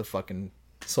get the fucking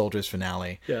Soldiers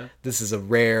finale. Yeah. This is a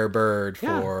rare bird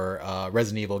for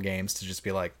Resident Evil games to just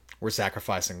be like, we're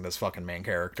sacrificing this fucking main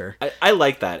character. I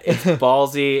like that. It's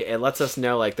ballsy. It lets us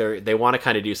know like they want to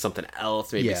kind of do something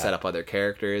else, maybe set up other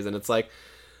characters, and it's like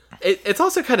it's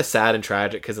also kind of sad and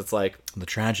tragic because it's like the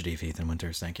tragedy of Ethan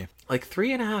Winters. Thank you. Like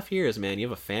 3.5 years, man. You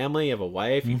have a family, you have a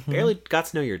wife, you barely got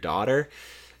to know your daughter,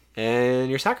 and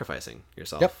you're sacrificing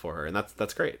yourself for her, and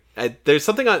that's great. There's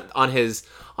something on his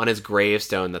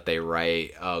gravestone that they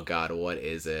write. Oh God, what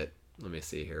is it? Let me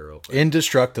see here real quick.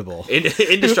 Indestructible.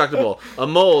 Indestructible. A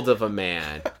mold of a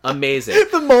man. Amazing.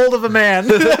 The mold of a man.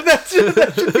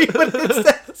 that should be what it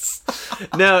says.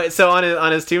 No, so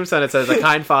on his tombstone it says, a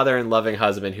kind father and loving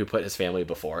husband who put his family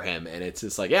before him. And it's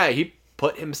just like, yeah, he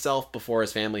put himself before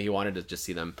his family. He wanted to just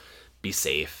see them be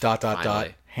safe. ...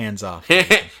 Hands off.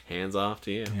 Hands off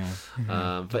to you.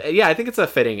 Yeah. But yeah, I think it's a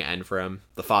fitting end for him.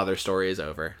 The father story is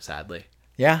over, sadly.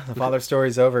 Yeah, the father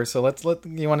story's over. So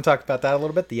you want to talk about that a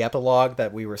little bit? The epilogue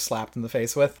that we were slapped in the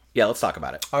face with? Yeah, let's talk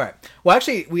about it. All right. Well,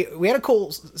 actually, we had a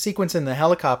cool sequence in the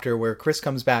helicopter where Chris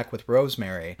comes back with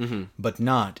Rosemary, but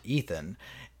not Ethan.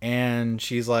 And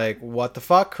she's like, "What the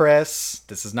fuck, Chris?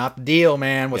 This is not the deal,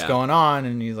 man. What's Yeah. going on?"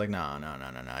 And he's like, No.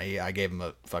 I gave him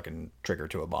a fucking trigger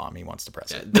to a bomb. He wants to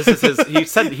press it. This is his. He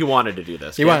said he wanted to do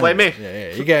this. He You can't wanted- blame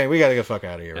me. Yeah. We gotta get the fuck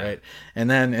out of here, right? And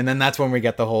then that's when we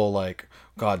get the whole like,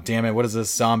 God damn it, what is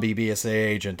this zombie BSA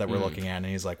agent that we're looking at? And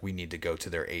he's like, we need to go to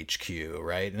their HQ,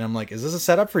 right? And I'm like, is this a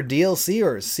setup for DLC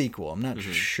or a sequel? I'm not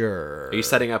sure. Are you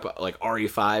setting up like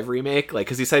RE5 remake? Like,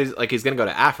 because he said he's gonna go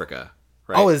to Africa,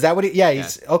 right? Oh, is that what he? Yeah,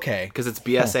 he's okay. Because it's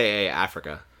BSAA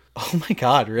Africa. Oh my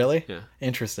God, really? Yeah.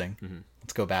 Interesting.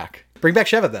 Let's go back. Bring back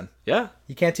Sheva then. Yeah,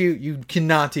 You can't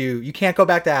go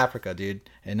back to Africa, dude,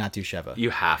 and not do Sheva. you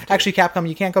have to. Actually, Capcom,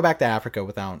 you can't go back to Africa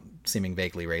without seeming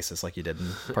vaguely racist like you did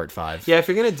in Part 5. Yeah, if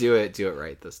you're gonna do it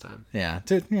right this time. Yeah.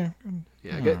 Dude, yeah.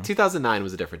 Yeah, 2009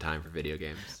 was a different time for video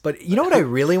games. But you know what I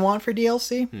really want for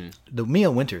DLC? The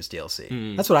Mia Winters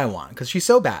DLC. That's what I want because she's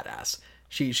so badass.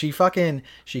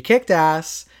 She kicked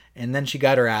ass, and then she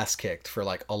got her ass kicked for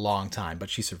like a long time, but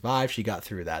she survived. She got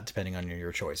through that, depending on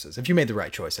your choices. If you made the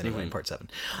right choice, anyway, in Part 7.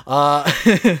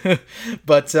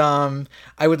 But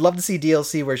I would love to see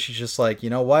DLC where she's just like, you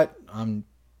know what? I'm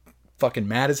fucking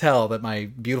mad as hell that my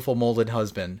beautiful molded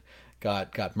husband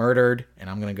got murdered, and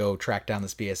I'm gonna go track down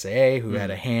this BSAA who had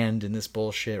a hand in this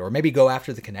bullshit, or maybe go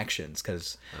after the connections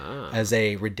because as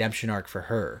a redemption arc for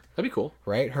her, That'd be cool.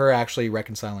 right? Her actually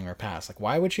reconciling her past. Like,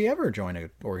 why would she ever join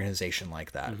an organization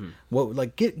like that? What,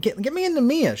 like, get me into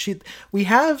Mia. She She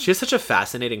has such a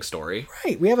fascinating story.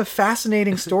 we have a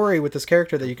fascinating story with this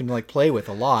character that you can like play with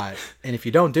a lot, and if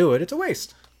you don't do it, it's a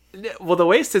waste. Well, the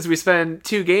waste is we spend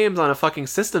 2 games on a fucking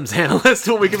systems analyst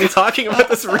when we could be talking about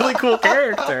this really cool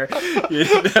character. You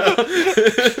know?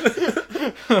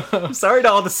 I'm sorry to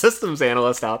all the systems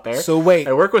analysts out there. So wait.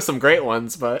 I work with some great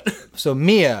ones, but So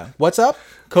Mia, what's up?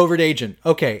 Covert agent.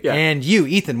 Okay. Yeah. And you,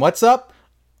 Ethan, what's up?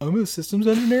 I'm a systems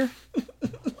engineer.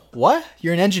 What?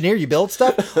 You're an engineer? You build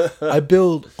stuff? I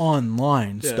build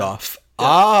online stuff.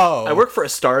 Oh. I work for a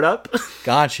startup.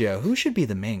 Gotcha. Who should be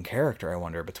the main character, I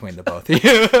wonder, between the both of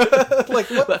you? Like,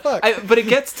 what the fuck? But it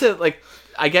gets to like,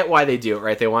 I get why they do it,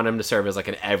 right? They want him to serve as like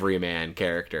an everyman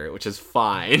character, which is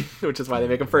fine. Which is why they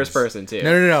make him first person too.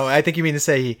 No. I think you mean to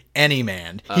say any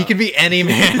man. He can be any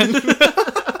man.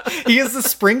 He is the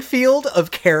Springfield of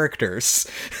characters.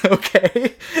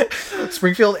 Okay?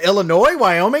 Springfield, Illinois,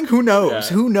 Wyoming? Who knows?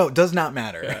 Yeah. Who knows? Does not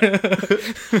matter.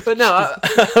 But no,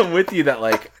 I'm with you that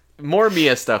like more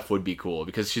Mia stuff would be cool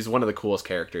because she's one of the coolest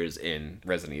characters in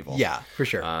Resident Evil. Yeah, for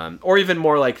sure. Or even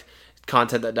more like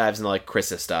content that dives into like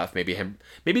Chris's stuff. Maybe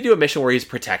do a mission where he's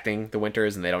protecting the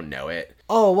Winters and they don't know it.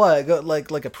 Oh, what? Like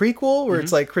a prequel where Mm-hmm.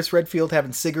 it's like Chris Redfield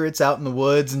having cigarettes out in the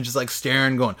woods and just like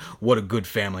staring, going, "What a good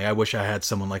family! I wish I had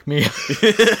someone like me."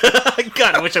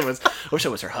 God, I wish I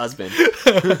was her husband.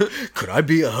 Could I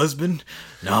be a husband?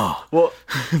 No. Well,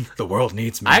 The world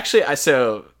needs me.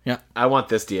 I want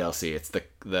this DLC. It's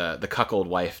the cuckold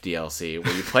wife DLC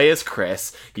where you play as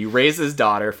Chris, you raise his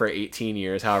daughter for 18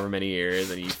 years, however many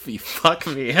years, and you fuck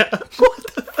me. What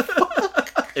the fuck?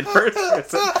 In first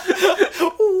person.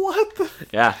 What the?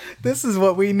 Yeah. This is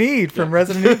what we need from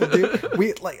Resident Evil, dude.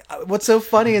 We like. What's so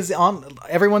funny is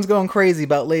everyone's going crazy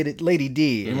about Lady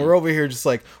D, and we're over here just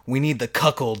like, we need the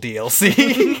cuckold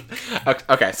DLC.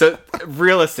 Okay, so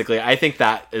realistically, I think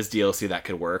that is DLC that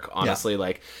could work. Honestly,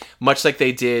 like much like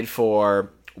they did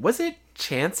for, was it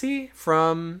Chansey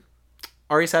from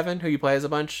RE7, who you play as a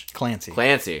bunch? Clancy.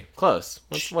 Close.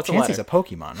 What's a Clancy's letter? a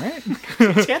Pokemon, right?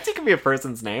 Chansey can be a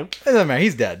person's name. It doesn't matter.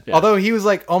 He's dead. Although he was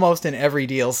like almost in every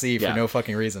DLC for Yeah. no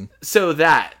fucking reason. So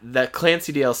that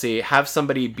Clancy DLC, have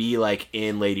somebody be like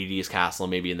in Lady D's castle,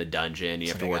 maybe in the dungeon. You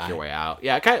have to work your way out.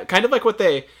 Yeah, kind of like what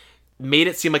they made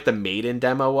it seem like the Maiden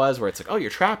demo was, where it's like, oh,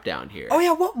 you're trapped down here. Oh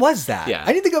yeah, what was that? Yeah.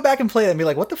 I need to go back and play that and be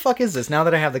like, what the fuck is this? Now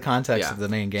that I have the context Yeah. of the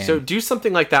main game. So do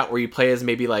something like that where you play as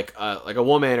maybe like a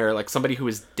woman or like somebody who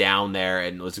was down there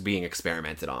and was being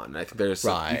experimented on. And I think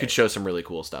you could show some really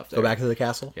cool stuff there. Go back to the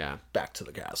castle. Yeah. Back to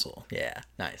the castle. Yeah,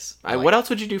 nice. What else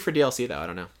would you do for DLC though? I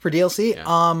don't know. For DLC,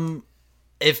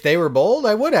 if they were bold,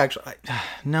 I would actually.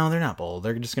 No, they're not bold.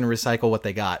 They're just going to recycle what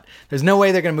they got. There's no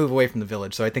way they're going to move away from the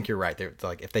village. So I think you're right. They're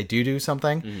like, if they do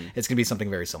something, it's going to be something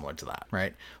very similar to that,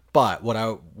 right? But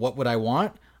what would I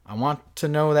want? I want to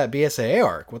know that BSAA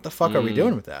arc. What the fuck are we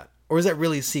doing with that? Or is that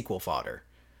really sequel fodder?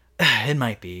 It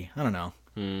might be. I don't know.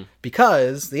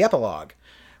 Because the epilogue,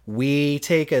 we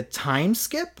take a time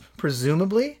skip,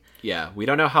 presumably. Yeah, we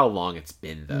don't know how long it's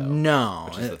been though. No,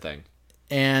 Which is the thing.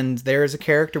 and there is a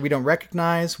character we don't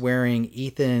recognize wearing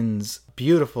Ethan's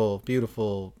beautiful,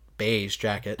 beautiful beige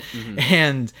jacket,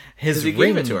 and his 'Cause he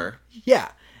ring. gave it to her. Yeah,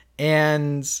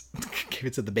 and gave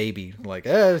it to the baby. Like,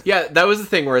 Yeah, that was the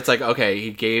thing where it's like, okay, he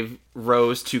gave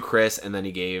Rose to Chris, and then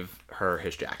he gave her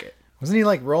his jacket. wasn't he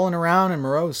like rolling around in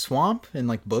Moreau's swamp in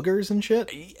like boogers and shit?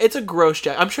 It's a gross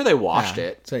jacket. I'm sure they washed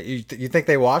it. So you think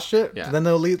they washed it? Yeah. Then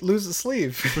they'll lose the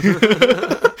sleeve.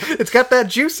 It's got that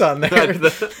juice on there. the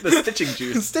stitching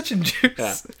juice. Stitching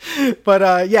juice. Yeah.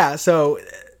 But yeah, so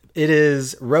it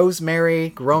is Rosemary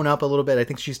grown up a little bit. I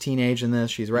think she's teenage in this.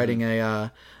 She's riding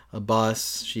a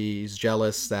bus. She's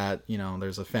jealous that, you know,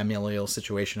 there's a familial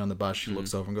situation on the bus. She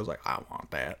looks over and goes like, I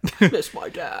want that. Miss my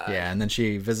dad. Yeah, and then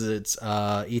she visits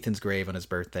Ethan's grave on his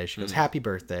birthday. She goes, happy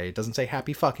birthday. It doesn't say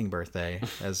happy fucking birthday,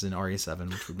 as in RE7,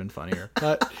 which would have been funnier.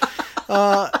 But,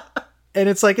 and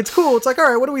it's like, it's cool. It's like, all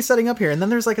right, what are we setting up here? And then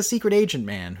there's like a secret agent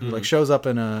man who like shows up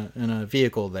in a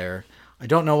vehicle there. I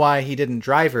don't know why he didn't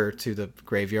drive her to the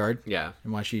graveyard. Yeah.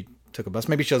 And why she took a bus.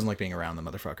 Maybe she doesn't like being around the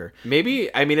motherfucker.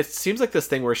 Maybe, I mean, it seems like this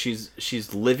thing where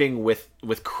she's living with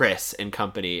Chris and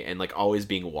company and like always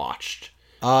being watched.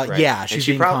 Right? Yeah, she's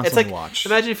being constantly it's like, watched.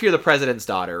 Imagine if you're the president's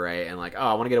daughter, right? And like, oh,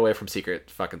 I want to get away from Secret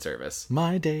fucking Service.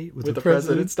 My date with the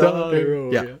president's daughter.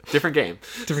 Oh, yeah. Different game.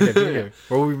 Different game.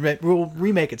 We'll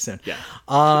remake it soon. Yeah.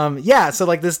 Yeah, so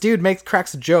like this dude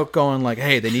cracks a joke going like,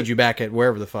 hey, they need you back at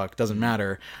wherever the fuck, doesn't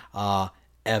matter.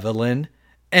 Evelyn.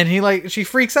 And she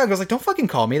freaks out and goes like, don't fucking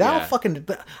call me.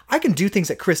 I can do things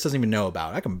that Chris doesn't even know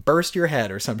about. I can burst your head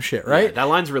or some shit, right? Yeah, that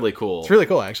line's really cool. It's really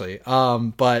cool, actually.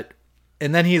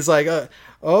 And then he's like,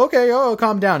 okay,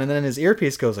 calm down. And then his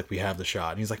earpiece goes like, we have the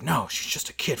shot. And he's like, no, she's just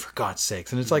a kid, for God's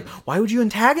sakes. And it's like, why would you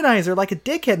antagonize her like a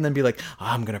dickhead and then be like,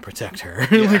 I'm going to protect her?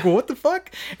 Like, what the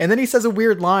fuck? And then he says a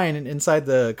weird line inside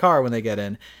the car when they get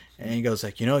in. And he goes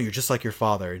like, you know, you're just like your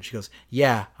father. And she goes,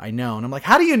 yeah, I know. And I'm like,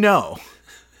 how do you know?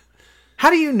 How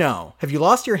do you know? Have you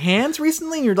lost your hands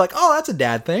recently? And you're like, oh, that's a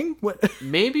dad thing. What?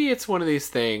 Maybe it's one of these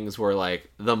things where like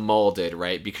the molded,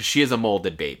 right? Because she is a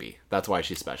molded baby. That's why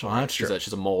she's special. Oh, right? that's true.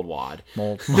 She's a mold wad.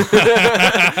 Mold.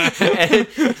 And,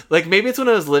 like maybe it's one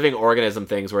of those living organism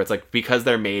things where it's like because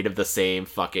they're made of the same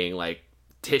fucking like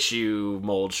tissue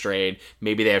mold strain,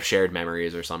 maybe they have shared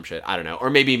memories or some shit. I don't know. Or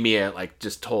maybe Mia like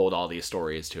just told all these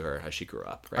stories to her as she grew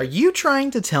up. Right? Are you trying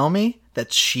to tell me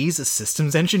that she's a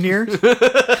systems engineer?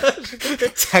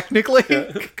 Technically.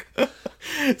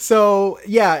 So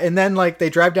yeah, and then like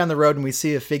they drive down the road and we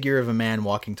see a figure of a man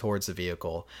walking towards the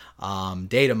vehicle.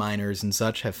 Data miners and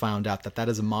such have found out that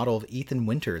is a model of Ethan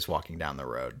Winters walking down the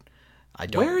road.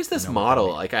 Where is this model?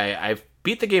 Like I've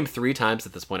beat the game 3 times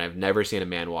at this point. I've never seen a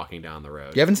man walking down the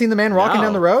road. You haven't seen the man walking No.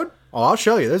 down the road? Oh, I'll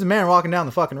show you. There's a man walking down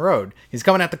the fucking road. He's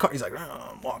coming at the car. He's like,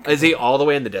 I'm walking. Is he all the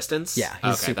way in the distance? Yeah,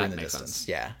 he's Okay, super that in the makes distance. sense.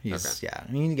 Yeah, yeah.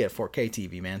 I mean, you can get a 4K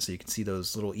TV, man, so you can see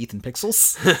those little Ethan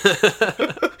pixels.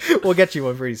 We'll get you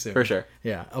one pretty soon. For sure.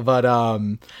 Yeah, but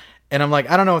and I'm like,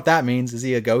 I don't know what that means. Is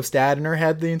he a ghost dad in her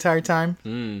head the entire time?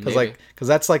 Because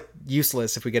that's like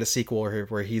useless if we get a sequel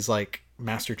where he's like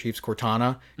Master Chief's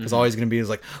Cortana, because all he's gonna be is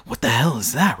like, what the hell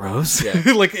is that, Rose?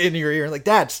 Yeah. Like in your ear, like,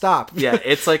 Dad, stop. Yeah,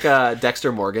 it's like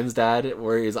Dexter Morgan's dad,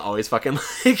 where he's always fucking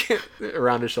like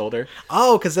around his shoulder.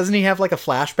 Oh, because doesn't he have like a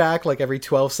flashback like every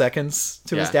 12 seconds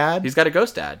to his dad? He's got a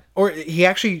ghost dad. Or he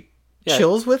actually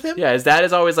chills with him? Yeah, his dad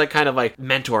is always like kind of like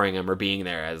mentoring him or being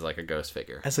there as like a ghost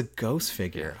figure. As a ghost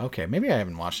figure. Okay, maybe I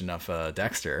haven't watched enough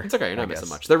Dexter. It's okay, you're not missing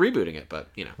much. They're rebooting it, but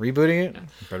you know. Rebooting it?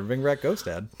 Better bring back Ghost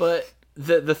Dad. But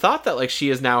the thought that like she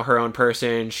is now her own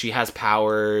person, she has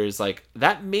powers, like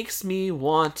that makes me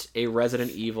want a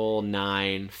Resident Evil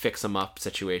 9 fix 'em up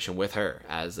situation with her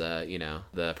as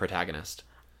the protagonist.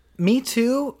 Me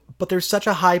too, but there's such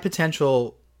a high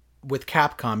potential with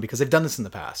Capcom because they've done this in the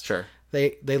past. Sure.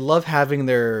 They love having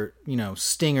their,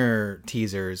 stinger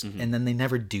teasers and then they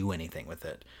never do anything with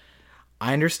it.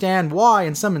 I understand why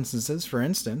in some instances. For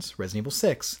instance, Resident Evil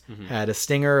 6 had a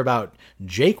stinger about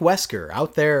Jake Wesker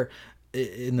out there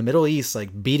in the Middle East,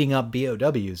 like beating up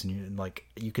BOWs, and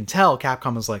you can tell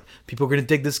Capcom was like, people are going to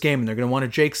dig this game and they're going to want a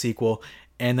Jake sequel.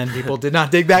 And then people did not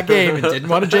dig that game and didn't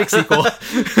want a Jake sequel.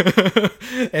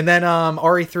 And then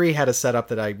RE3 had a setup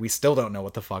that we still don't know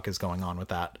what the fuck is going on with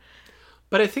that.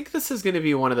 But I think this is going to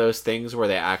be one of those things where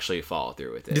they actually follow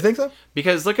through with it. Do you think so?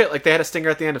 Because look at, like, they had a stinger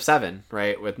at the end of 7,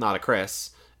 right, with Not a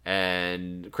Chris.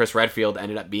 And Chris Redfield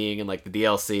ended up being in, like, the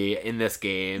DLC in this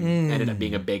game. Ended up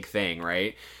being a big thing,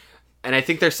 right? And I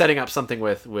think they're setting up something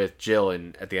with Jill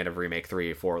at the end of Remake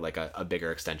 3 for, like, a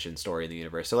bigger extension story in the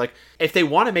universe. So, like, if they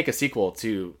want to make a sequel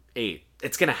to 8,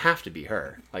 it's going to have to be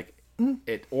her. Like,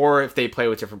 or if they play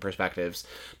with different perspectives.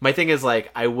 My thing is,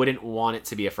 like, I wouldn't want it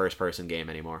to be a first-person game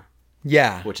anymore.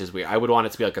 Yeah. Which is weird. I would want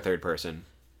it to be like a third person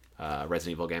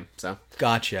Resident Evil game. So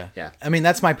Gotcha. Yeah. I mean,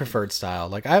 that's my preferred style.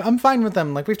 Like, I'm fine with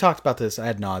them. Like, we've talked about this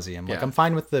ad nauseum. Like, Yeah. I'm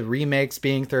fine with the remakes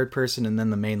being third person and then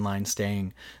the main line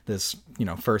staying this,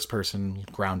 first person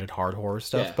grounded hard horror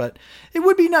stuff. Yeah. But it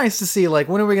would be nice to see, like,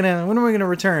 when are we gonna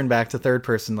return back to third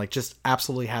person? Like, just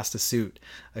absolutely has to suit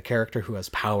a character who has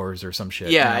powers or some shit.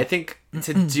 yeah, I think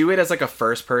to do it as like a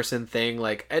first person thing,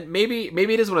 like, and maybe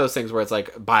it is one of those things where it's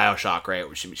like BioShock, right?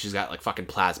 Where she's got like fucking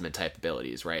plasmid type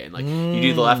abilities, right? And like you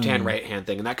do the left hand, right hand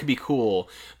thing, and that could be cool.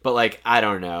 But like, I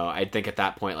don't know. I think at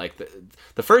that point, like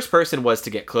the first person was to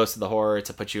get close to the horror,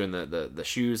 to put you in the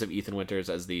shoes of Ethan Winters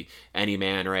as the any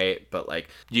man, right? But like,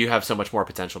 you have so much more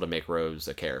potential to make Rose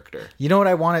a character. You know what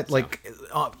I wanted? Like,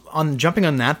 on jumping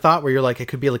on that thought where you're like, it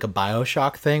could be like a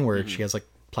BioShock thing where she has like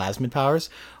plasmid powers.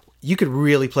 You could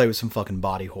really play with some fucking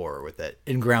body horror with it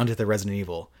and ground it to Resident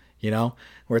Evil,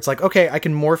 where it's like, okay, I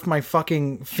can morph my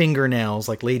fucking fingernails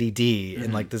like Lady D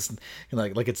and like this,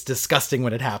 like it's disgusting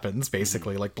when it happens,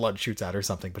 basically, like blood shoots out or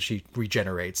something, but she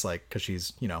regenerates, like, because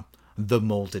she's, the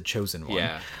molded chosen one.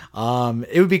 Yeah.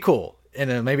 It would be cool.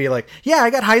 And maybe like, yeah, I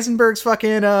got Heisenberg's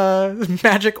fucking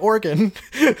magic organ.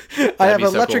 I have be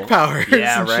so electric cool. powers.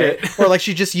 Yeah, and right. shit. Or like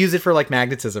she just use it for like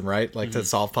magnetism, right? Like to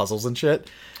solve puzzles and shit.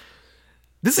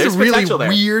 This There's is a really potential there.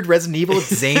 weird Resident Evil.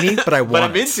 It's zany, but I want But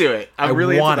I'm it. into it. I'm I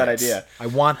really into want that it. idea. I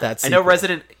want that I know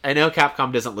sequel. I know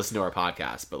Capcom doesn't listen to our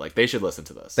podcast, but like they should listen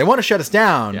to this. They want to shut us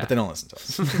down, Yeah. but they don't listen to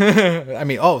us. I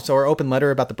mean, so our open letter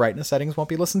about the brightness settings won't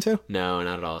be listened to? No,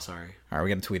 not at all. Sorry. All right, we're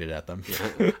going to tweet it at them.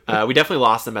 We definitely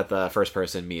lost them at the first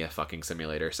person Mia fucking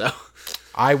simulator. So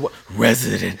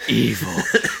Resident Evil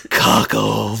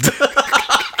cuckold.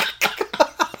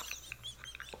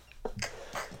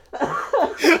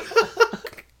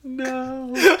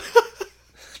 no.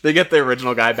 They get the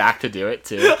original guy back to do it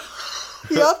too.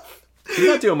 Yep. He's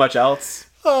not doing much else.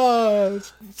 So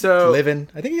Living.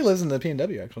 I think he lives in the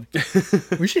PNW,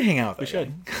 actually. We should hang out. We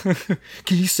should.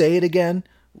 Can you say it again?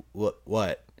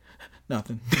 What?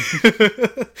 Nothing.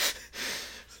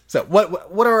 So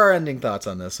what are our ending thoughts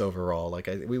on this overall? Like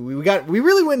we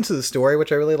really went into the story,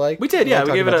 which I really like. we did, yeah.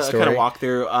 We gave it a kind story. of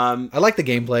walkthrough. I like the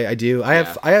gameplay. I do. I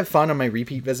have fun on my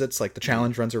repeat visits. Like the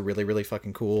challenge runs are really, really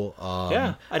fucking cool.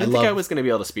 Yeah, I didn't think I was going to be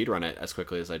able to speedrun it as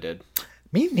quickly as I did.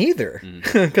 Me neither.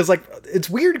 Because like it's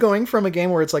weird going from a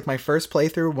game where it's like my first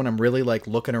playthrough when I'm really like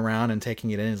looking around and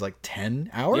taking it in is like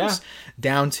 10 hours Yeah.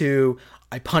 down to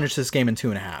I punished this game in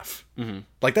 2.5.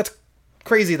 Like that's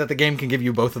crazy that the game can give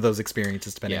you both of those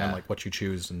experiences depending on Yeah. like what you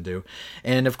choose and do.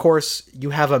 And of course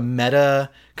you have a meta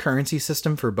currency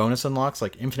system for bonus unlocks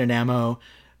like infinite ammo,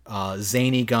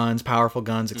 zany guns, powerful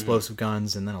guns, explosive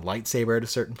guns, and then a lightsaber at a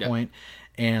certain point.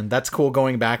 And that's cool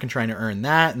going back and trying to earn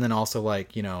that, and then also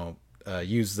like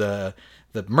use the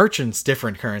merchant's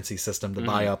different currency system to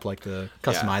buy up like the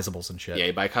customizables and shit. Yeah,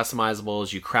 you buy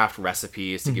customizables, you craft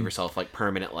recipes to give yourself like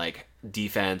permanent like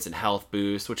defense and health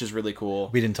boost, which is really cool.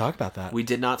 We didn't talk about that. We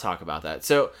did not talk about that.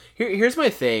 So here's my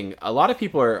thing. A lot of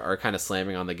people are kind of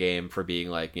slamming on the game for being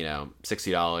like,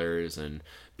 $60 and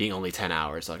being only 10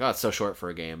 hours. Like, oh, it's so short for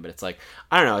a game. But it's like,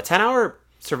 I don't know, a 10-hour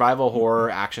survival horror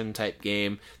action type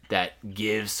game that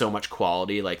gives so much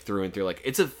quality like through and through. Like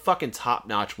it's a fucking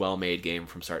top-notch, well-made game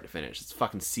from start to finish. It's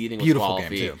fucking seething with Beautiful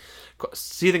quality. game, too.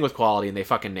 Seething with quality, and they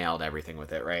fucking nailed everything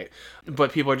with it, right?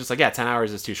 But people are just like, yeah, 10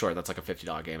 hours is too short. That's like a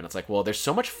 $50 game. And it's like, well, there's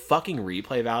so much fucking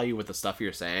replay value with the stuff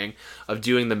you're saying of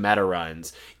doing the meta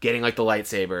runs, getting like the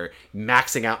lightsaber,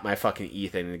 maxing out my fucking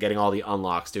Ethan, and getting all the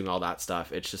unlocks, doing all that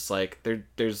stuff. It's just like,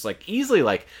 there's like easily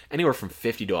like anywhere from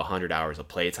 50 to 100 hours of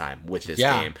playtime with this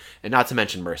game. And not to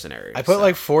mention Mercenaries. I put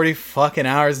like 40 fucking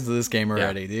hours into this game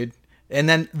already, dude. And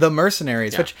then the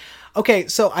Mercenaries, which... Okay,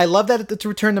 so I love that to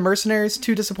return the Mercenaries.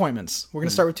 2 disappointments. We're going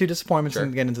to start with 2 disappointments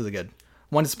and get into the good.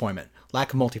 1 disappointment.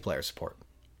 Lack of multiplayer support.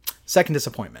 2nd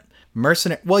disappointment.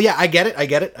 Mercenary. Well, yeah, I get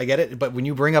it. But when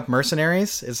you bring up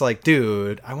Mercenaries, it's like,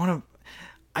 dude,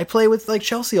 I play with like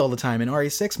Chelsea all the time in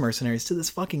RE6 Mercenaries to this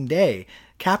fucking day.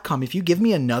 Capcom, if you give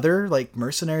me another like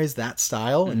Mercenaries that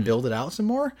style and build it out some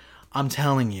more, I'm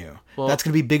telling you, that's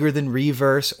going to be bigger than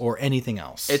Reverse or anything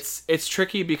else. It's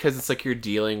tricky because it's like you're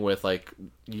dealing with like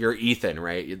your Ethan,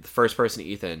 right? You're the first person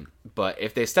Ethan. But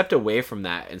if they stepped away from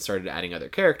that and started adding other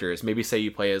characters, maybe say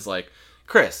you play as like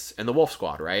Chris in the Wolf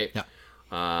Squad, right?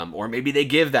 Yeah. Or maybe they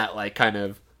give that like kind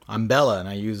of... I'm Bella and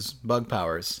I use bug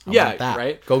powers. I want that.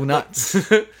 Right? Go nuts.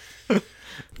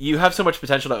 You have so much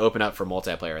potential to open up for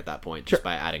multiplayer at that point just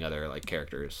by adding other like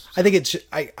characters. I think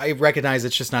I recognize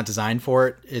it's just not designed for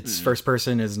it. It's first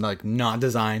person is like not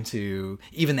designed to,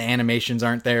 even the animations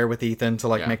aren't there with Ethan to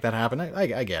like make that happen.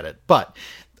 I get it. But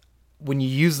when you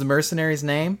use the Mercenaries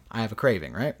name, I have a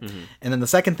craving, right? And then the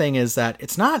second thing is that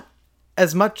it's not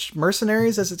as much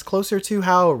Mercenaries as it's closer to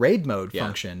how raid mode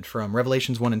functioned from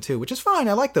Revelations 1 and 2, which is fine.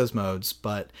 I like those modes,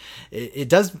 but it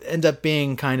does end up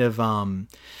being kind of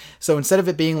so instead of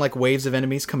it being like waves of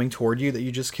enemies coming toward you that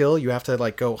you just kill, you have to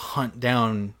like go hunt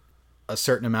down a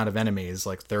certain amount of enemies,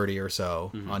 like 30 or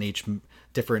so on each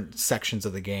different sections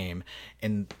of the game,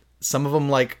 and some of them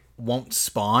like won't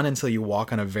spawn until you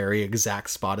walk on a very exact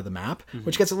spot of the map,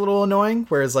 which gets a little annoying.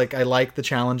 Whereas like I like the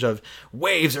challenge of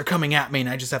waves are coming at me and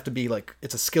I just have to be like,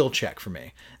 it's a skill check for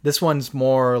me. This one's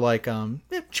more like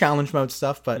challenge mode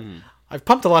stuff, but I've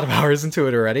pumped a lot of hours into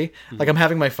it already. Like I'm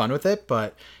having my fun with it,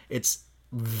 but it's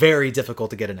very difficult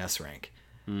to get an S rank.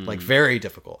 Like very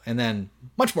difficult. And then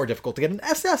much more difficult to get an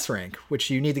SS rank,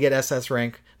 which you need to get SS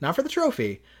rank not for the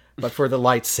trophy, but for the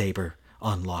lightsaber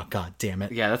unlock. God damn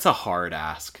it. Yeah, that's a hard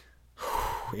ask.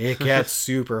 It gets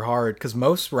super hard because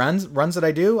most runs that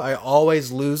I do, I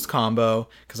always lose combo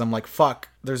because I'm like, fuck,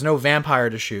 there's no vampire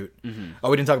to shoot.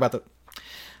 Oh, we didn't talk about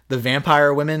the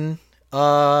vampire women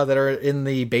that are in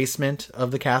the basement of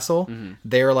the castle.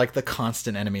 They're like the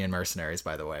constant enemy in Mercenaries,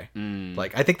 by the way.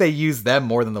 Like I think they use them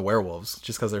more than the werewolves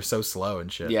just because they're so slow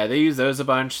and shit. Yeah, they use those a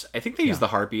bunch. I think they use the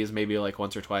harpies maybe like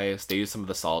once or twice. They use some of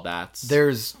the soldats.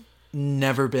 There's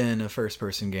never been a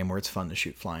first-person game where it's fun to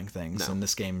shoot flying things, and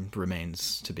this game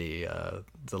remains to be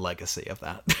the legacy of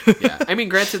that. Yeah, I mean,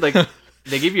 granted, like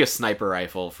they give you a sniper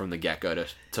rifle from the get-go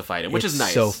to fight him, which is nice.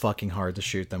 It's so fucking hard to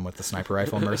shoot them with the sniper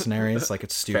rifle in Mercenaries. Like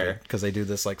it's stupid because they do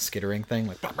this like skittering thing.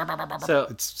 Like so,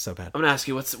 it's so bad. I'm gonna ask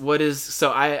you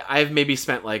so I've maybe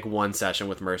spent like one session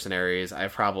with Mercenaries. I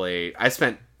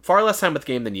spent far less time with the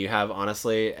game than you have,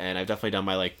 honestly, and I've definitely done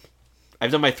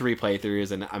my 3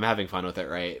 playthroughs and I'm having fun with it,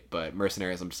 right? But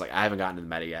Mercenaries, I'm just like, I haven't gotten to the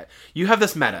meta yet. You have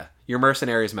this meta, your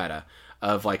Mercenaries meta,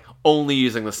 of like only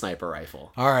using the sniper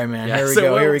rifle. All right, man. Here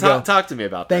we go. Talk to me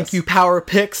about this. Thank you,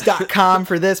 PowerPix.com,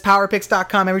 for this.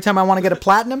 PowerPix.com. Every time I want to get a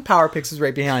platinum, PowerPix is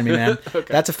right behind me, man.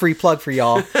 Okay. That's a free plug for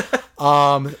y'all.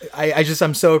 I'm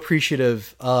so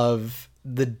appreciative of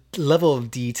the level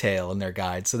of detail in their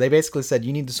guide. So they basically said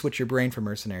you need to switch your brain for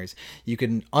Mercenaries. You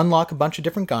can unlock a bunch of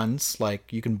different guns,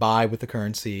 like you can buy with the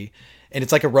currency, and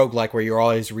it's like a roguelike where you're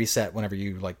always reset whenever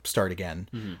you like start again.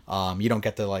 You don't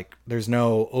get to like, there's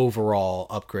no overall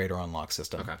upgrade or unlock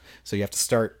system. Okay. So you have to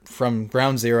start from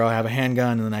ground zero, have a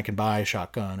handgun, and then I can buy a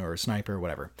shotgun or a sniper or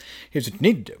whatever. Here's what you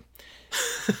need to do.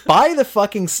 Buy the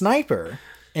fucking sniper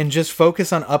and just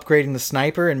focus on upgrading the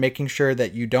sniper and making sure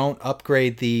that you don't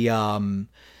upgrade the,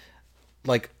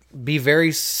 be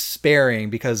very sparing,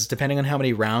 because depending on how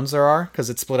many rounds there are, because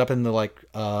it's split up into like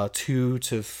 2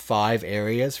 to 5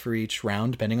 areas for each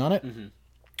round, depending on it,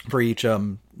 for each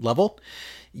level,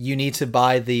 you need to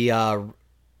buy the,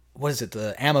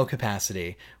 the ammo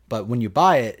capacity. But when you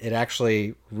buy it, it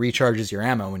actually recharges your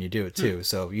ammo when you do it too.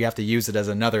 So you have to use it as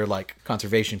another like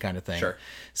conservation kind of thing. Sure.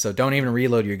 So don't even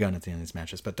reload your gun at the end of these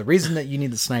matches. But the reason that you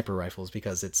need the sniper rifle is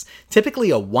because it's typically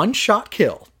a one-shot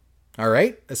kill. All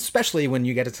right? Especially when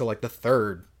you get it to like the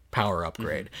 3rd power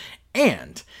upgrade.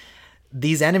 And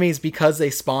these enemies, because they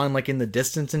spawn like in the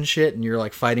distance and shit, and you're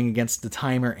like fighting against the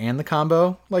timer and the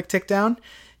combo like tick down,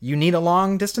 you need a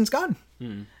long distance gun.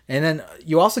 And then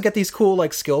you also get these cool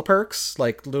like skill perks,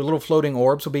 like the little floating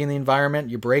orbs will be in the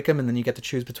environment. You break them and then you get to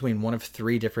choose between one of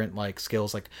 3 different like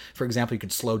skills. Like for example, you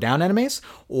can slow down enemies,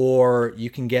 or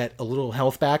you can get a little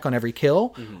health back on every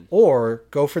kill, or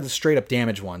go for the straight up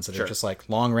damage ones that are just like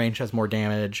long range has more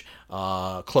damage,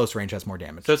 close range has more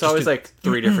damage. So it's always like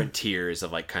 3 different tiers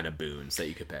of like kind of boons that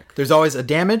you could pick. There's always a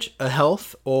damage, a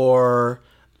health, or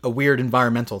a weird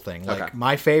environmental thing. Like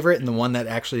my favorite, and the one that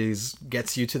actually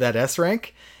gets you to that S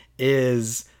rank,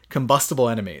 is combustible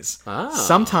enemies.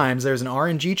 Sometimes there's an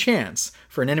RNG chance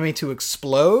for an enemy to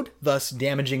explode, thus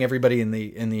damaging everybody in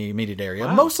the immediate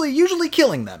area. Usually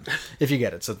killing them if you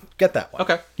get it. So get that one.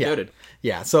 Okay, noted.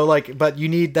 Yeah. So like, but you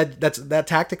need that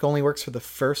tactic only works for the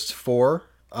first 4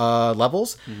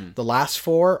 levels. The last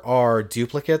 4 are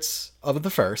duplicates of the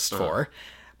first 4,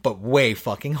 but way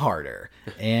fucking harder.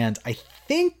 And I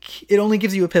think it only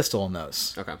gives you a pistol in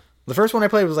those. Okay. The first one I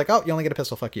played was like, oh, you only get a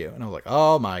pistol, fuck you. And I was like,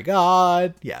 oh my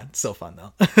god. Yeah, it's still fun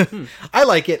though. I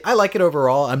like it. I like it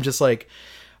overall. I'm just like,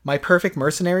 my perfect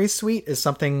Mercenaries suite is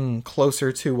something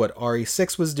closer to what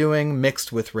RE6 was doing,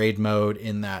 mixed with raid mode,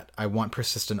 in that I want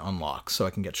persistent unlocks so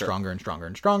I can get stronger and stronger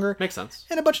and stronger. Makes sense.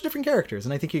 And a bunch of different characters.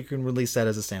 And I think you can release that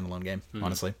as a standalone game,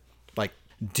 honestly. Like,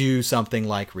 do something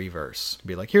like Reverse.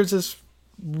 Be like, here's this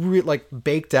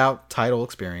baked out title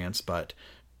experience, but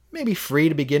maybe free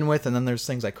to begin with, and then there's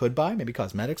things I could buy, maybe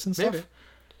cosmetics and stuff. Maybe.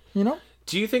 You know?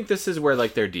 Do you think this is where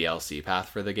like their DLC path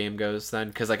for the game goes then?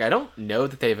 Because like I don't know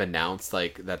that they've announced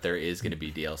like that there is going to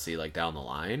be DLC like down the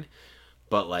line,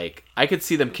 but like I could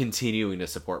see them continuing to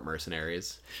support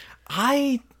Mercenaries.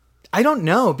 I don't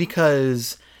know,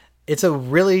 because it's a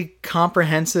really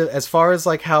comprehensive, as far as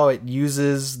like how it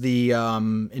uses the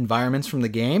environments from the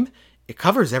game. It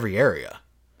covers every area.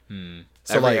 So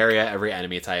every area, every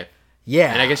enemy type.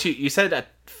 Yeah, And I guess you said at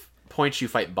points you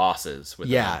fight bosses with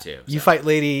them too. So. You fight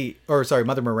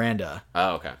Mother Miranda.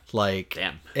 Oh, okay. Like,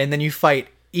 damn. And then you fight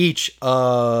each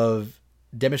of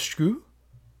Demetrice's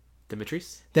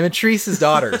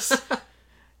daughters.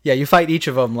 Yeah, you fight each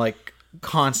of them like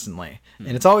constantly.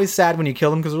 And it's always sad when you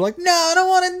kill them, because they're like, no, I don't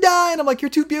want to die. And I'm like, you're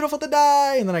too beautiful to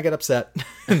die. And then I get upset.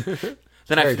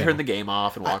 Then I have to turn the game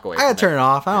off and walk away. I gotta turn it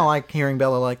off. I don't like hearing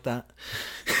Bella like that.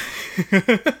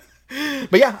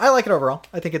 But yeah, I like it overall.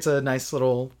 I think it's a nice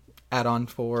little add-on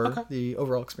for the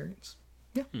overall experience.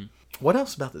 Yeah. What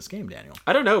else about this game, Daniel?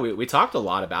 I don't know. We talked a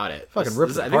lot about it. Fucking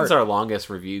ripped it I think apart. it's our longest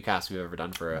review cast we've ever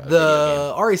done for a video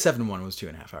The RE7 one was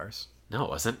 2.5 hours. game. No, it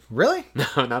wasn't. Really?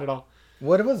 No, not at all.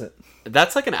 What was it?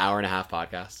 That's like an hour and a half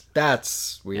podcast.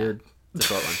 That's weird. It's a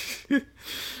short one.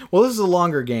 Well, this is a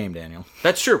longer game, Daniel.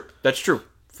 That's true.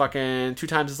 Fucking 2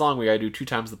 times as long. We gotta do 2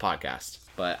 times the podcast.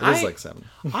 But It is like 7.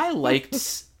 I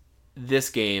liked this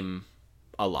game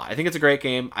a lot. I think it's a great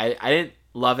game. I didn't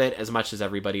love it as much as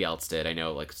everybody else did. I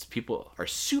know like people are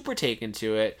super taken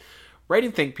to it,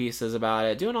 writing think pieces about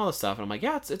it, doing all this stuff, and I'm like,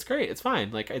 yeah, it's great. It's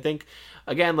fine. Like I think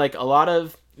again, like a lot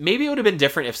of maybe it would have been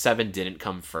different if 7 didn't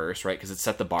come first, right? Because it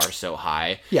set the bar so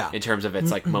high. Yeah. In terms of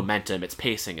its like momentum, its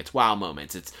pacing, its wow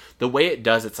moments, it's the way it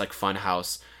does its like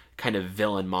funhouse kind of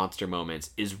villain monster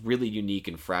moments is really unique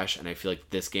and fresh, and I feel like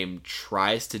this game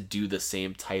tries to do the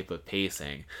same type of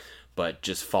pacing but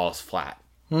just falls flat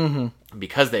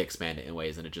because they expand it in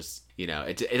ways, and it just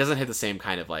it doesn't hit the same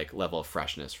kind of like level of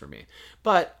freshness for me.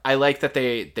 But I like that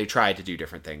they tried to do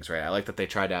different things, right? I like that they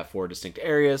tried to have 4 distinct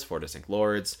areas, 4 distinct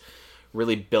lords,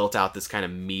 really built out this kind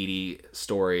of meaty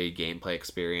story gameplay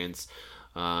experience.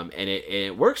 And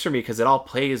it works for me because it all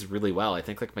plays really well. I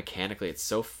think like mechanically it's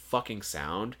so fucking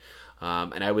sound.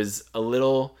 And I was a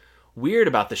little weird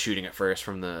about the shooting at first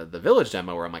from the village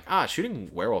demo, where I'm like,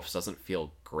 shooting werewolves doesn't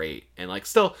feel great. And like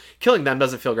still killing them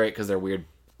doesn't feel great because they're weird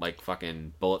like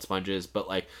fucking bullet sponges. But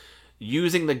like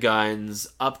using the guns,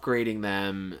 upgrading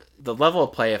them, the level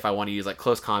of play if I want to use like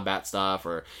close combat stuff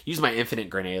or use my infinite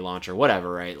grenade launcher,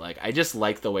 whatever, right? Like I just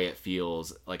like the way it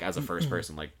feels like as a first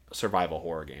person like survival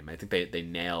horror game. I think they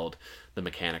nailed the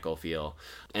mechanical feel,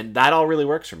 and that all really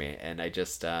works for me. And I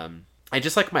just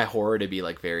like my horror to be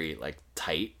like very like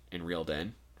tight and reeled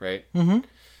in, right?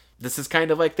 This is kind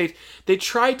of like they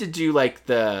tried to do like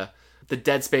the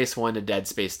Dead Space 1 to Dead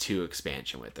Space 2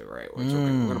 expansion with it, right? We're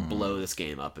going to blow this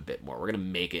game up a bit more. We're going to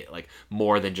make it like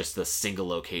more than just the single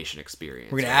location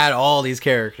experience. We're going to add all these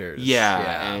characters.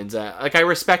 Yeah. And like I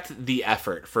respect the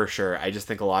effort for sure. I just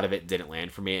think a lot of it didn't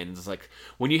land for me. And it's like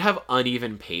when you have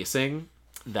uneven pacing,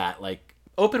 that like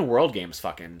open world games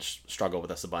fucking struggle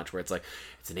with us a bunch, where it's like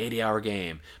it's an 80-hour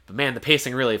game, but man, the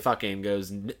pacing really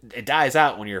fucking it dies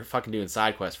out when you're fucking doing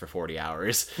side quests for 40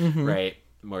 hours, right?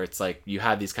 Where it's like you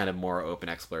have these kind of more open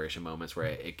exploration moments where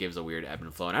it gives a weird ebb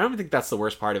and flow. And I don't think that's the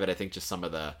worst part of it. I think just some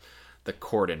of the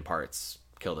Corden parts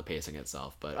kill the pacing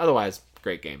itself. But otherwise,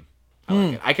 great game. I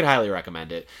like it. I could highly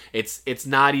recommend it. It's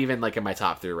not even like in my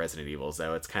top 3 Resident Evils,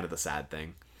 though. It's kind of the sad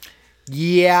thing.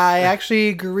 Yeah, I actually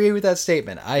agree with that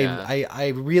statement.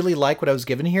 I really like what I was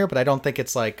given here, but I don't think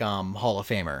it's like Hall of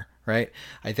Famer, right?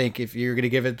 I think if you're going to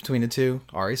give it between the two,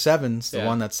 RE7's the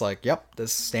one that's like, yep,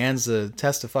 this stands the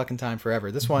test of fucking time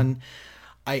forever. This one,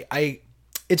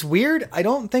 it's weird. I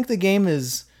don't think the game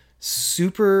is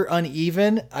super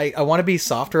uneven. I want to be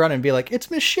softer on it and be like, it's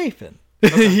misshapen.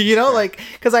 Okay, like,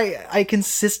 because I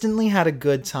consistently had a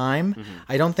good time.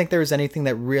 I don't think there was anything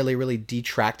that really, really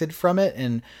detracted from it.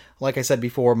 And like I said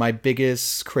before, my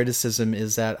biggest criticism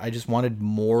is that I just wanted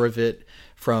more of it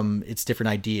from its different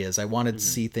ideas. I wanted to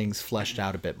see things fleshed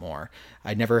out a bit more.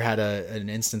 I never had an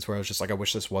instance where I was just like, I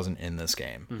wish this wasn't in this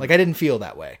game. Like, I didn't feel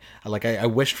that way. I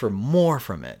wished for more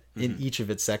from it in each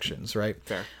of its sections, right?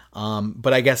 Fair.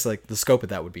 But I guess like the scope of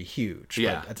that would be huge.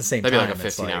 Yeah. But at the same That'd time, be like a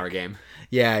 15-hour game.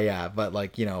 Yeah. But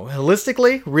like,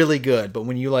 holistically, really good. But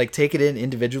when you like take it in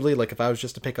individually, like if I was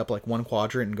just to pick up like one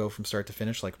quadrant and go from start to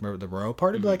finish, like remember the Moreau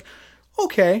part, I'd be like,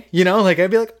 okay, like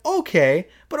I'd be like, okay.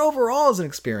 But overall as an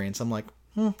experience, I'm like,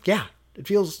 yeah,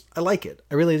 I like it.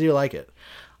 I really do like it.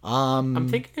 I'm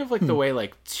thinking of like the way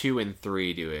like 2 and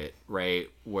 3 do it, right?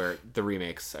 Where the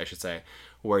remakes, I should say,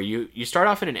 where you start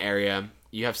off in an area,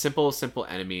 you have simple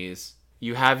enemies,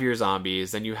 you have your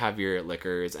zombies, then you have your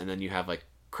lickers, and then you have like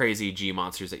crazy G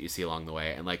monsters that you see along the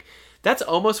way. And like That's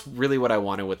almost really what I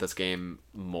wanted with this game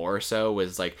more so,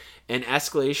 was like an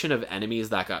escalation of enemies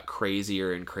that got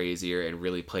crazier and crazier and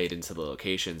really played into the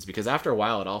locations, because after a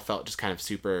while it all felt just kind of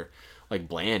super like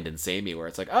bland and samey, where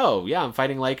it's like, oh yeah, I'm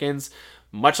fighting Lycans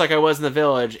much like I was in the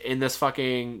village, in this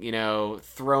fucking,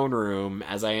 throne room,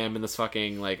 as I am in this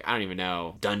fucking, like, I don't even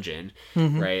know, dungeon,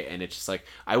 right? And it's just like,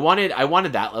 I wanted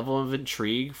that level of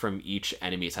intrigue from each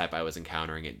enemy type I was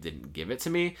encountering. It didn't give it to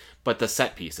me, but the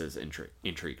set pieces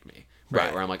intrigued me.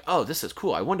 Right, where I'm like, oh, this is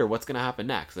cool. I wonder what's going to happen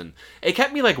next. And it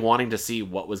kept me, like, wanting to see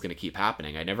what was going to keep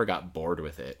happening. I never got bored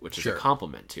with it, which is a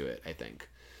compliment to it, I think.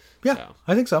 Yeah, so.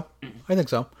 I think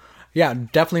so. Yeah,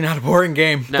 definitely not a boring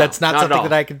game. No, that's not something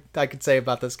that I could say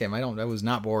about this game. I was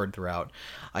not bored throughout.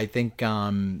 I think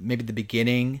maybe the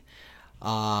beginning,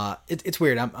 it's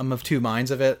weird. I'm of two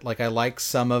minds of it. Like, I like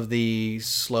some of the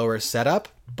slower setup,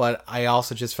 but I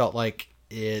also just felt like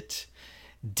it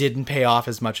didn't pay off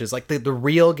as much as, like, the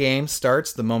real game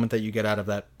starts the moment that you get out of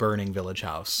that burning village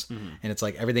house. And it's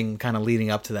like everything kind of leading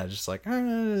up to that is just like,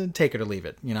 take it or leave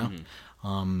it,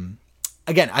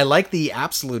 Again, I like the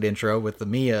absolute intro with the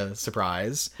Mia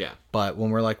surprise. Yeah. But when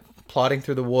we're like plodding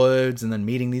through the woods and then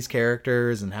meeting these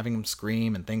characters and having them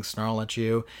scream and things snarl at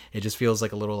you, it just feels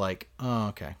like a little like, oh,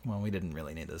 okay, well, we didn't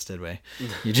really need this, did we?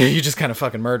 You just kind of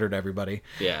fucking murdered everybody.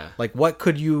 Yeah. Like, what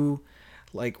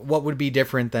would be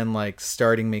different than like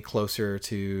starting me closer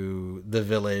to the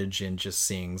village and just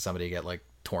seeing somebody get like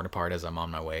torn apart as I'm on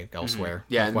my way elsewhere?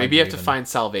 Yeah, and maybe you have to find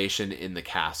salvation in the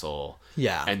castle.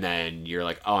 Yeah. And then you're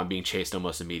like, oh, I'm being chased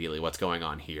almost immediately. What's going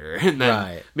on here? And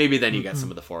then maybe then you get some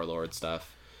of the Four Lord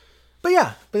stuff. But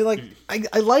yeah, like,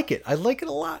 I like it. I like it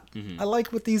a lot. I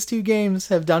like what these two games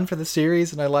have done for the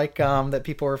series, and I like that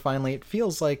people are finally, it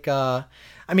feels like,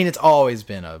 it's always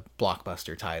been a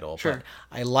blockbuster title. Sure. But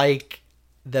I like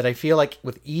that I feel like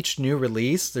with each new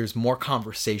release, there's more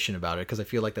conversation about it, because I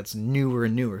feel like that's newer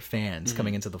and newer fans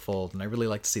coming into the fold, and I really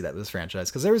like to see that with this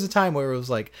franchise, because there was a time where it was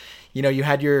like, you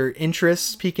had your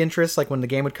peak interest, like when the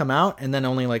game would come out, and then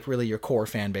only like really your core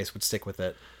fan base would stick with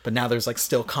it. But now there's like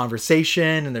still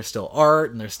conversation, and there's still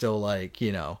art, and there's still like,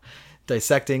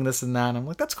 dissecting this and that, and I'm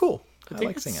like, that's cool. I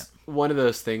like seeing it. One of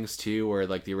those things too, where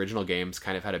like the original games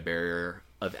kind of had a barrier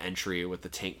of entry with the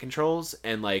tank controls,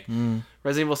 and like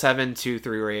Resident Evil 7, 2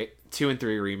 and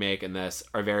 3 remake and this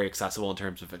are very accessible in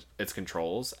terms of its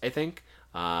controls, I think,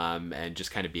 and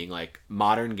just kind of being like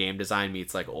modern game design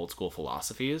meets like old school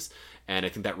philosophies, and I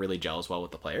think that really gels well with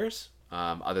the players,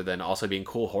 other than also being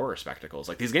cool horror spectacles.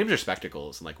 Like, these games are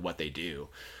spectacles and like what they do,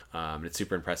 and it's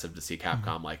super impressive to see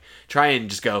Capcom like try and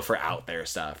just go for out there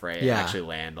stuff, right? Yeah. And actually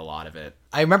land a lot of it.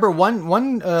 I remember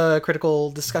one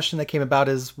critical discussion that came about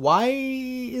is, why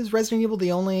is Resident Evil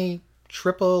the only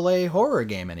AAA horror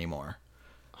game anymore?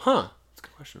 Huh. That's a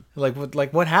good question.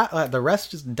 What happened? The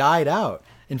rest just died out.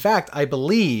 In fact, I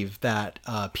believe that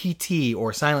PT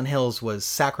or Silent Hills was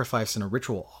sacrificed in a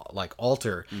ritual like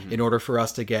altar in order for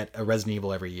us to get a Resident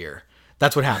Evil every year.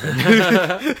 That's what happened.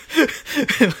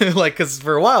 Like, because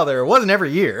for a while there, it wasn't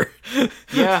every year.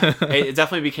 Yeah, it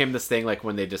definitely became this thing, like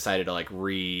when they decided to like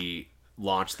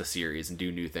relaunch the series and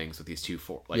do new things with these two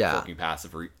forking paths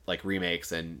of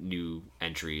remakes and new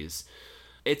entries.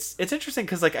 It's interesting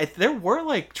because like there were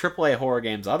like AAA horror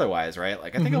games otherwise, right?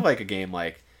 Like I think of like a game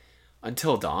like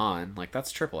Until Dawn, like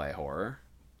that's AAA horror.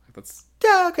 Like, that's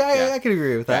I could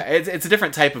agree with that. Yeah, it's a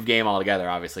different type of game altogether,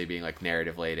 obviously being like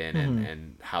narrative laden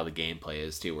and how the gameplay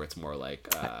is too, where it's more like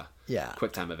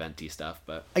quick time eventy stuff.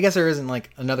 But I guess there isn't like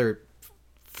another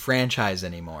franchise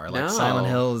anymore. Like Silent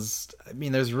Hills,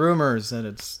 there's rumors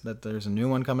that there's a new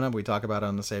one coming up. We talk about it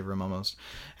on the Save Room almost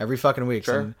every fucking week.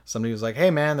 Sure. Somebody was like, hey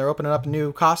man, they're opening up a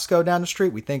new Costco down the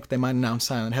street. We think they might announce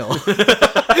Silent Hill.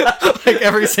 Like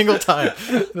every single time.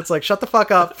 It's like, shut the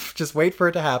fuck up. Just wait for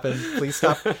it to happen.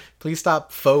 Please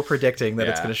stop faux predicting that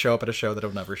it's going to show up at a show that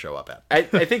it'll never show up at.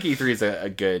 I think E3 is a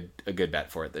good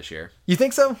bet for it this year. You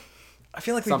think so? I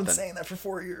feel like we've been saying that for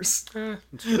 4 years.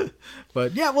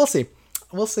 But yeah, we'll see.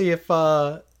 We'll see if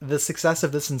the success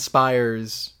of this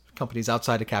inspires companies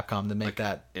outside of Capcom to make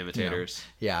that imitators.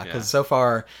 Because so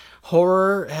far,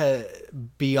 horror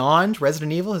beyond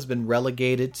Resident Evil has been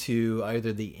relegated to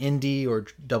either the indie or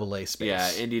AA space. Yeah,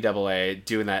 indie AA,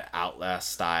 doing that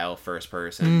Outlast style first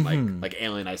person, like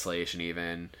Alien Isolation,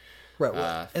 even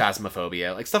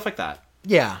Phasmophobia, like stuff like that.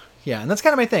 Yeah, and that's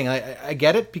kind of my thing. I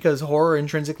get it, because horror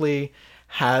intrinsically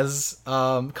has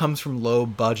comes from low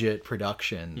budget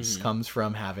productions, comes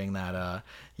from having that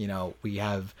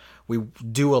we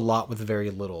do a lot with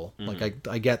very little. Like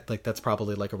I get like that's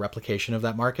probably like a replication of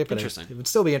that market, but it would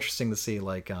still be interesting to see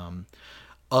like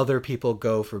other people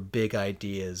go for big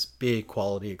ideas, big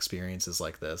quality experiences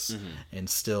like this, and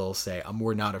still say,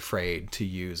 we're not afraid to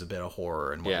use a bit of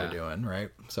horror in what we're doing, right?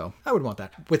 So I would want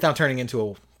that without turning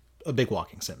into a big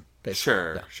walking sim.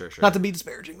 Basically. Sure. Not to be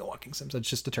disparaging the walking sims. That's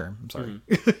just a term. I'm sorry.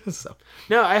 So.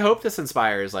 No, I hope this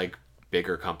inspires like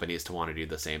bigger companies to want to do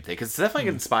the same thing, because it's definitely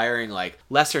inspiring like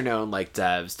lesser known like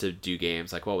devs to do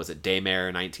games like, what was it,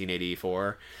 Daymare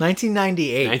 1984,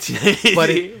 1998,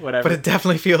 whatever. But it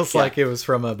definitely feels like it was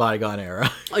from a bygone era.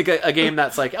 Like a game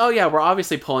that's like, oh yeah, we're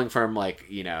obviously pulling from like,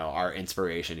 you know, our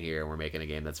inspiration here, and we're making a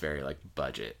game that's very like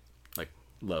budget, like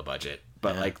low budget,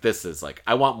 but like this is like,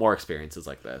 I want more experiences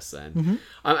like this. And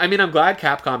I mean, I'm glad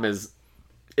Capcom is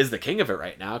the king of it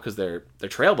right now, because they're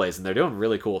trailblazing. They're doing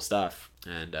really cool stuff,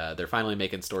 and they're finally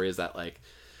making stories that, like,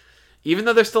 even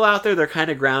though they're still out there, they're kind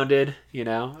of grounded. You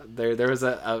know, there was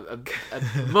a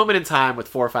moment in time with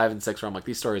 4, 5, and 6 where I'm like,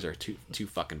 these stories are too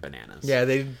fucking bananas. Yeah,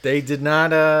 they did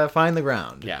not find the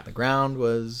ground. Yeah, the ground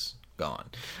was gone.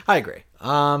 I agree.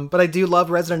 But I do love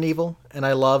Resident Evil, and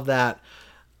I love that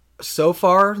so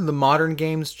far the modern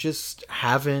games just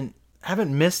haven't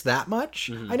missed that much.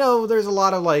 I know there's a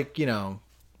lot of, like, you know,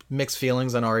 mixed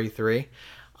feelings on RE3.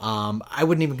 I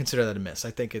wouldn't even consider that a miss. I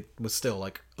think it was still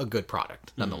like a good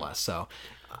product nonetheless. So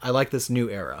I like this new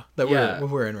era that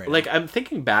we're in right now. Like, I'm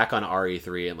thinking back on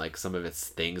RE3 and like some of its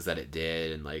things that it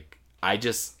did, and like I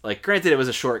just like, granted it was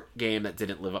a short game that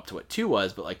didn't live up to what 2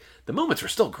 was, but like the moments were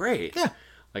still great. Yeah.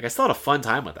 Like, I still had a fun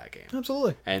time with that game.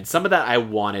 Absolutely. And some of that I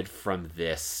wanted from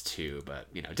this too, but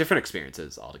you know, different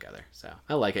experiences altogether. So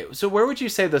I like it. So where would you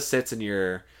say this sits in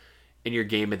your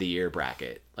game of the year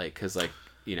bracket? Like, because like,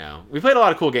 you know, we played a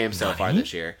lot of cool games so far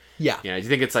this year. Yeah. You know, do you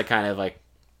think it's like kind of like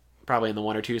probably in the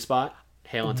 1 or 2 spot?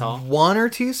 Hail and Tall? 1 or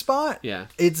 2 spot? Yeah.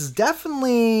 It's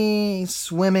definitely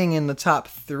swimming in the top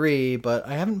 3, but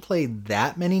I haven't played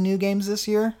that many new games this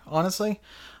year, honestly.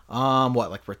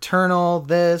 Like Returnal,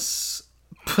 this,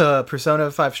 Persona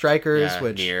 5 Strikers,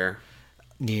 which...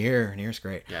 Nier's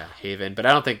great. Yeah, Haven. But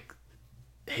I don't think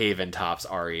Haven tops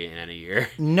RE in any year.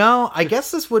 No, I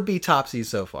guess this would be topsy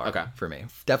so far. Okay. For me.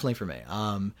 Definitely for me.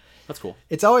 That's cool.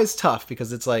 It's always tough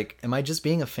because it's like, am I just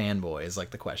being a fanboy is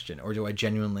like the question, or do I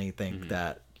genuinely think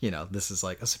that, you know, this is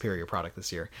like a superior product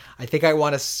this year? I think I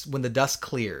want to, when the dust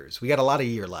clears, we got a lot of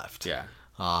year left. Yeah.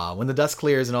 When the dust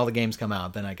clears and all the games come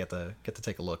out, then I get to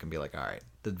take a look and be like, all right,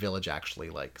 did Village actually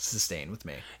like sustain with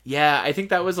me? Yeah, I think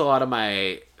that was a lot of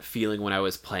my feeling when I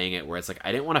was playing it, where it's like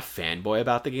I didn't want to fanboy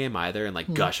about the game either and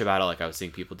like gush about it like I was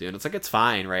seeing people do. And it's like, it's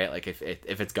fine, right? Like if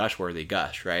it's gush worthy,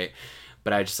 gush, right?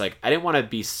 But I just like, I didn't want to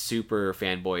be super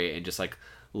fanboy and just like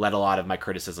let a lot of my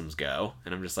criticisms go.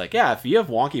 And I'm just like, yeah, if you have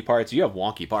wonky parts, you have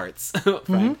wonky parts,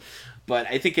 friend. But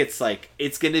I think it's like,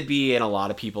 it's going to be in a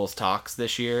lot of people's talks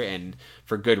this year, and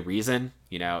for good reason.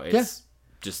 You know, it's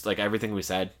just like everything we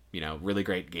said, you know, really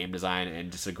great game design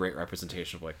and just a great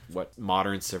representation of like what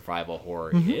modern survival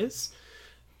horror is.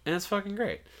 And it's fucking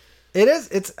great. It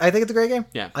is. I think it's a great game.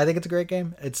 Yeah. I think it's a great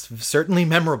game. It's certainly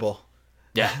memorable.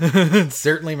 Yeah. It's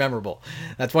certainly memorable.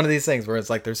 That's one of these things where it's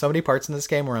like, there's so many parts in this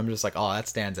game where I'm just like, oh, that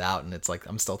stands out. And it's like,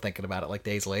 I'm still thinking about it like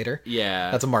days later.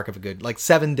 Yeah. That's a mark of a good, like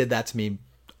 7 did that to me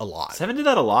a lot. 7 did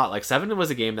that a lot. Like 7 was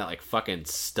a game that like fucking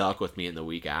stuck with me in the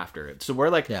week after. So we're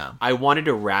like, I wanted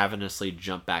to ravenously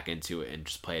jump back into it and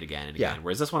just play it again and again.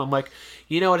 Whereas this one, I'm like,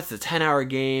 you know what? It's a 10-hour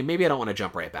game. Maybe I don't want to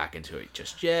jump right back into it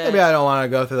just yet. Maybe I don't want to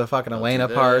go through the fucking Elena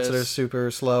parts that are super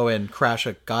slow and crash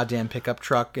a goddamn pickup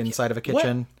truck inside of a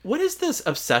kitchen. What is this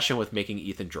obsession with making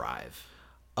Ethan drive?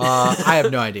 I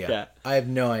have no idea. Yeah. I have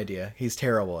no idea. He's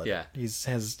terrible at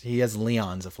it. He has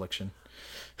Leon's affliction.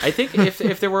 I think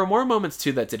if there were more moments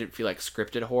too that didn't feel like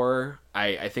scripted horror,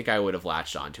 I think I would have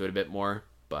latched onto it a bit more.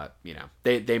 But you know,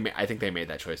 I think they made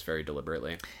that choice very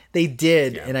deliberately. They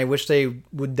did, and I wish they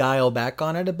would dial back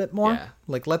on it a bit more. Yeah.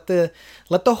 Like let the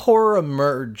horror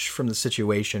emerge from the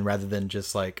situation rather than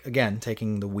just like, again,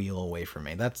 taking the wheel away from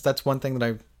me. That's one thing that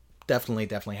I definitely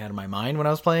had in my mind when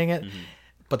I was playing it.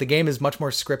 But the game is much more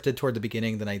scripted toward the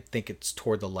beginning than I think it's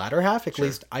toward the latter half. At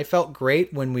least I felt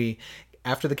great when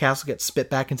after the castle gets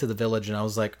spit back into the village, and I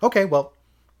was like, okay, well,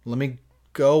 let me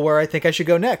go where I think I should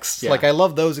go next. Like, I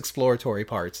love those exploratory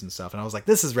parts and stuff. And I was like,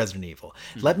 this is Resident Evil.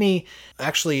 Let me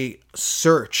actually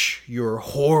search your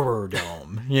horror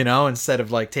dome, you know, instead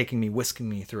of like whisking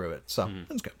me through it. So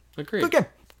that's good. Agreed. Good game.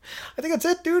 I think that's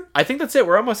it, dude. I think that's it.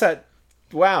 We're almost at,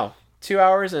 2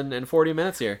 hours and 40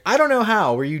 minutes here. I don't know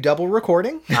how. Were you double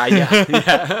recording?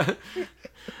 Yeah.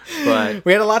 But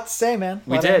We had a lot to say, man.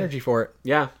 We lot did. of energy for it.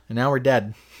 yeah. And now we're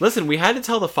dead. Listen, we had to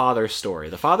tell the father's story.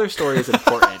 The father's story is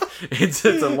important. It's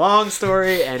a long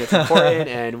story, and it's important,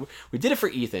 and we did it for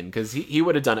Ethan, because he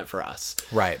would have done it for us.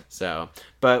 Right. So,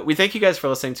 but we thank you guys for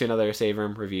listening to another Save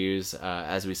Room Reviews.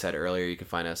 As we said earlier, you can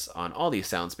find us on all these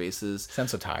sound spaces. Sound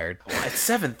so tired. It's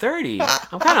 7:30.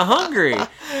 I'm kind of hungry. But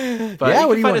Yeah, you what can do you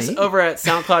find wanna us eat? over at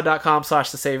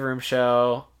soundcloud.com/The Save Room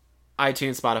Show,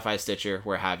 iTunes, Spotify, Stitcher,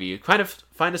 where have you. Kind of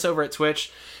find us over at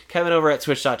Twitch. Kevin over at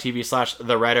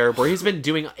twitch.tv/TheRedHerb, where he's been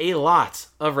doing a lot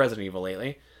of Resident Evil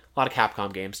lately. A lot of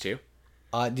Capcom games, too.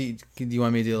 Do you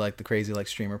want me to do like the crazy like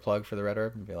streamer plug for the Red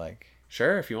Herb and be like,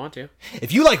 Sure, if you want to.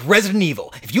 if you like Resident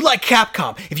Evil, if you like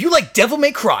Capcom, if you like Devil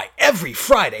May Cry every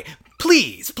Friday,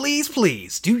 please, please,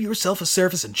 please do yourself a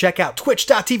service and check out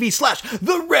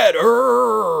twitch.tv/The Red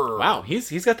Herb. Wow,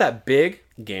 he's got that big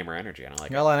gamer energy, and I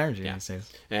like Got it. a lot of energy these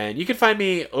days. And you can find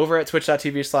me over at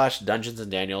twitch.tv/Dungeons and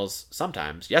Daniels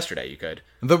sometimes. Yesterday you could.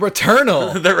 The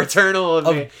Returnal The Returnal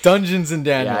of me. of Dungeons and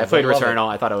Daniels. Yeah, I played love it. Returnal.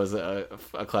 I thought it was a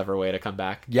clever way to come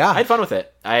back. Yeah. I had fun with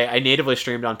it. I natively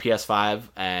streamed on PS5,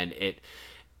 and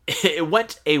it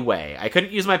went away. I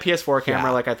couldn't use my PS4 camera Yeah.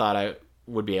 like I thought I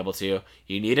would be able to.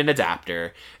 You need an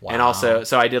adapter. And Wow. also,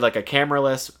 so I did like a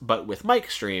cameraless, but with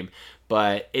mic stream.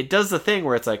 But it does the thing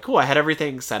where it's like, cool, I had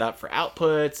everything set up for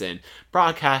outputs and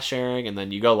broadcast sharing, and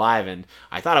then you go live, and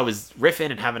I thought I was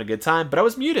riffing and having a good time, but I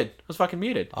was muted. I was fucking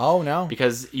muted. Oh no.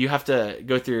 Because you have to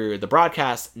go through the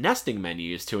broadcast nesting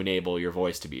menus to enable your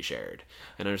voice to be shared.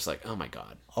 And I'm just like, oh my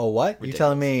god. Oh what? You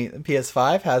telling me the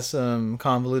PS5 has some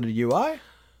convoluted UI?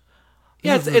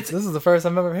 Yeah, This is the first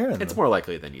I'm ever hearing. it's more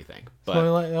likely than you think. But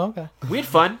Okay. we had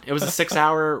fun. It was a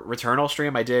 6-hour Returnal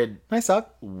stream. I did I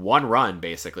suck. one run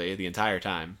basically the entire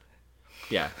time.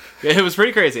 Yeah, it was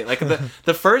pretty crazy. Like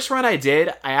the first run I did,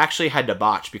 I actually had to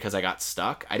botch because I got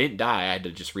stuck. I didn't die. I had to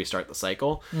just restart the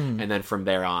cycle, and then from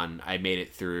there on, I made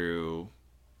it through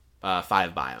 5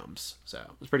 biomes. So it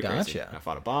was pretty crazy. Gotcha. I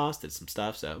fought a boss, did some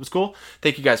stuff, so it was cool.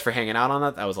 Thank you guys for hanging out on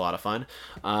that. That was a lot of fun.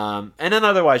 And then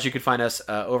otherwise, you could find us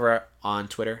over on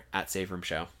Twitter at Save Room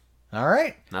Show. All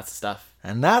right. And that's the stuff.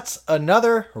 And that's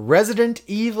another Resident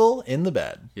Evil in the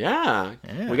bed. Yeah.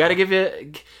 Yeah. We got to give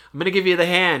you. I'm gonna give you the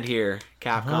hand here,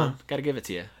 Capcom. Got to give it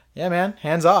to you. Yeah, man.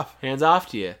 Hands off. Hands off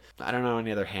to you. I don't know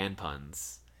any other hand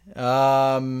puns.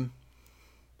 Um,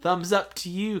 Thumbs up to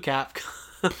you,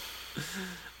 Capcom.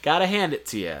 Gotta hand it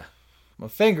to you. my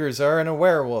fingers are in a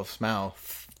werewolf's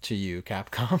mouth to you,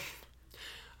 Capcom.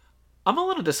 I'm a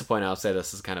little disappointed. I'll say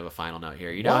this as kind of a final note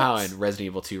here. You know What? how in Resident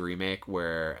Evil 2 Remake,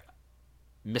 where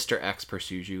Mr. X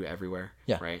pursues you everywhere?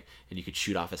 Yeah. Right? And you could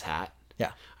shoot off his hat?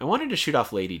 Yeah. I wanted to shoot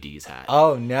off Lady D's hat.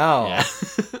 Oh no. Yeah.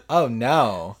 Oh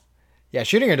no. Yeah,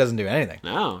 shooting her doesn't do anything.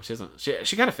 No, she doesn't.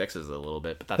 She kind of fixes it a little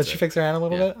bit, but that's Does she fix her hand a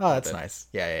little Yeah, bit? Oh, that's a bit. nice.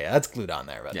 Yeah. That's glued on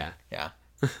there, but Yeah. yeah.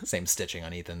 Same stitching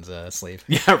on Ethan's sleeve.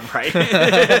 Yeah, right.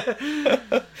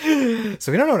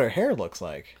 So we don't know what her hair looks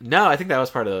like. No, I think that was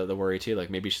part of the worry too. Like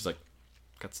maybe she's like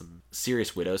got some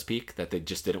serious widow's peak that they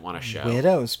just didn't want to show.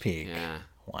 Widow's Peak. Yeah,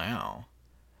 Wow.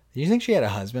 Do you think she had a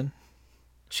husband?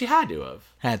 she had to have.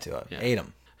 Had to have. Ate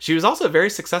him. She was also a very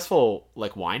successful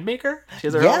like winemaker. She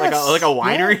has her own, Yes. like a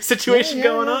winery Yeah. situation Yeah,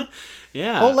 going yeah. on.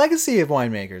 Yeah. Whole legacy of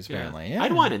winemakers, Yeah. apparently. Yeah.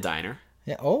 I'd wine and diner.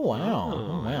 Yeah. Oh wow.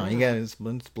 Oh wow. You got his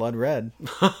blood red.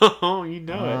 Oh, you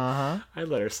know Uh-huh. it. I'd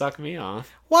let her suck me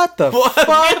off. What the What?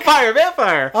 fuck?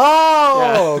 Vampire!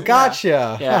 Oh, Yeah.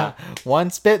 gotcha. Yeah. One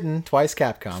spitting, twice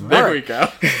Capcom. There All we right. go.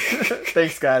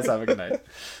 Thanks, guys. Have a good night.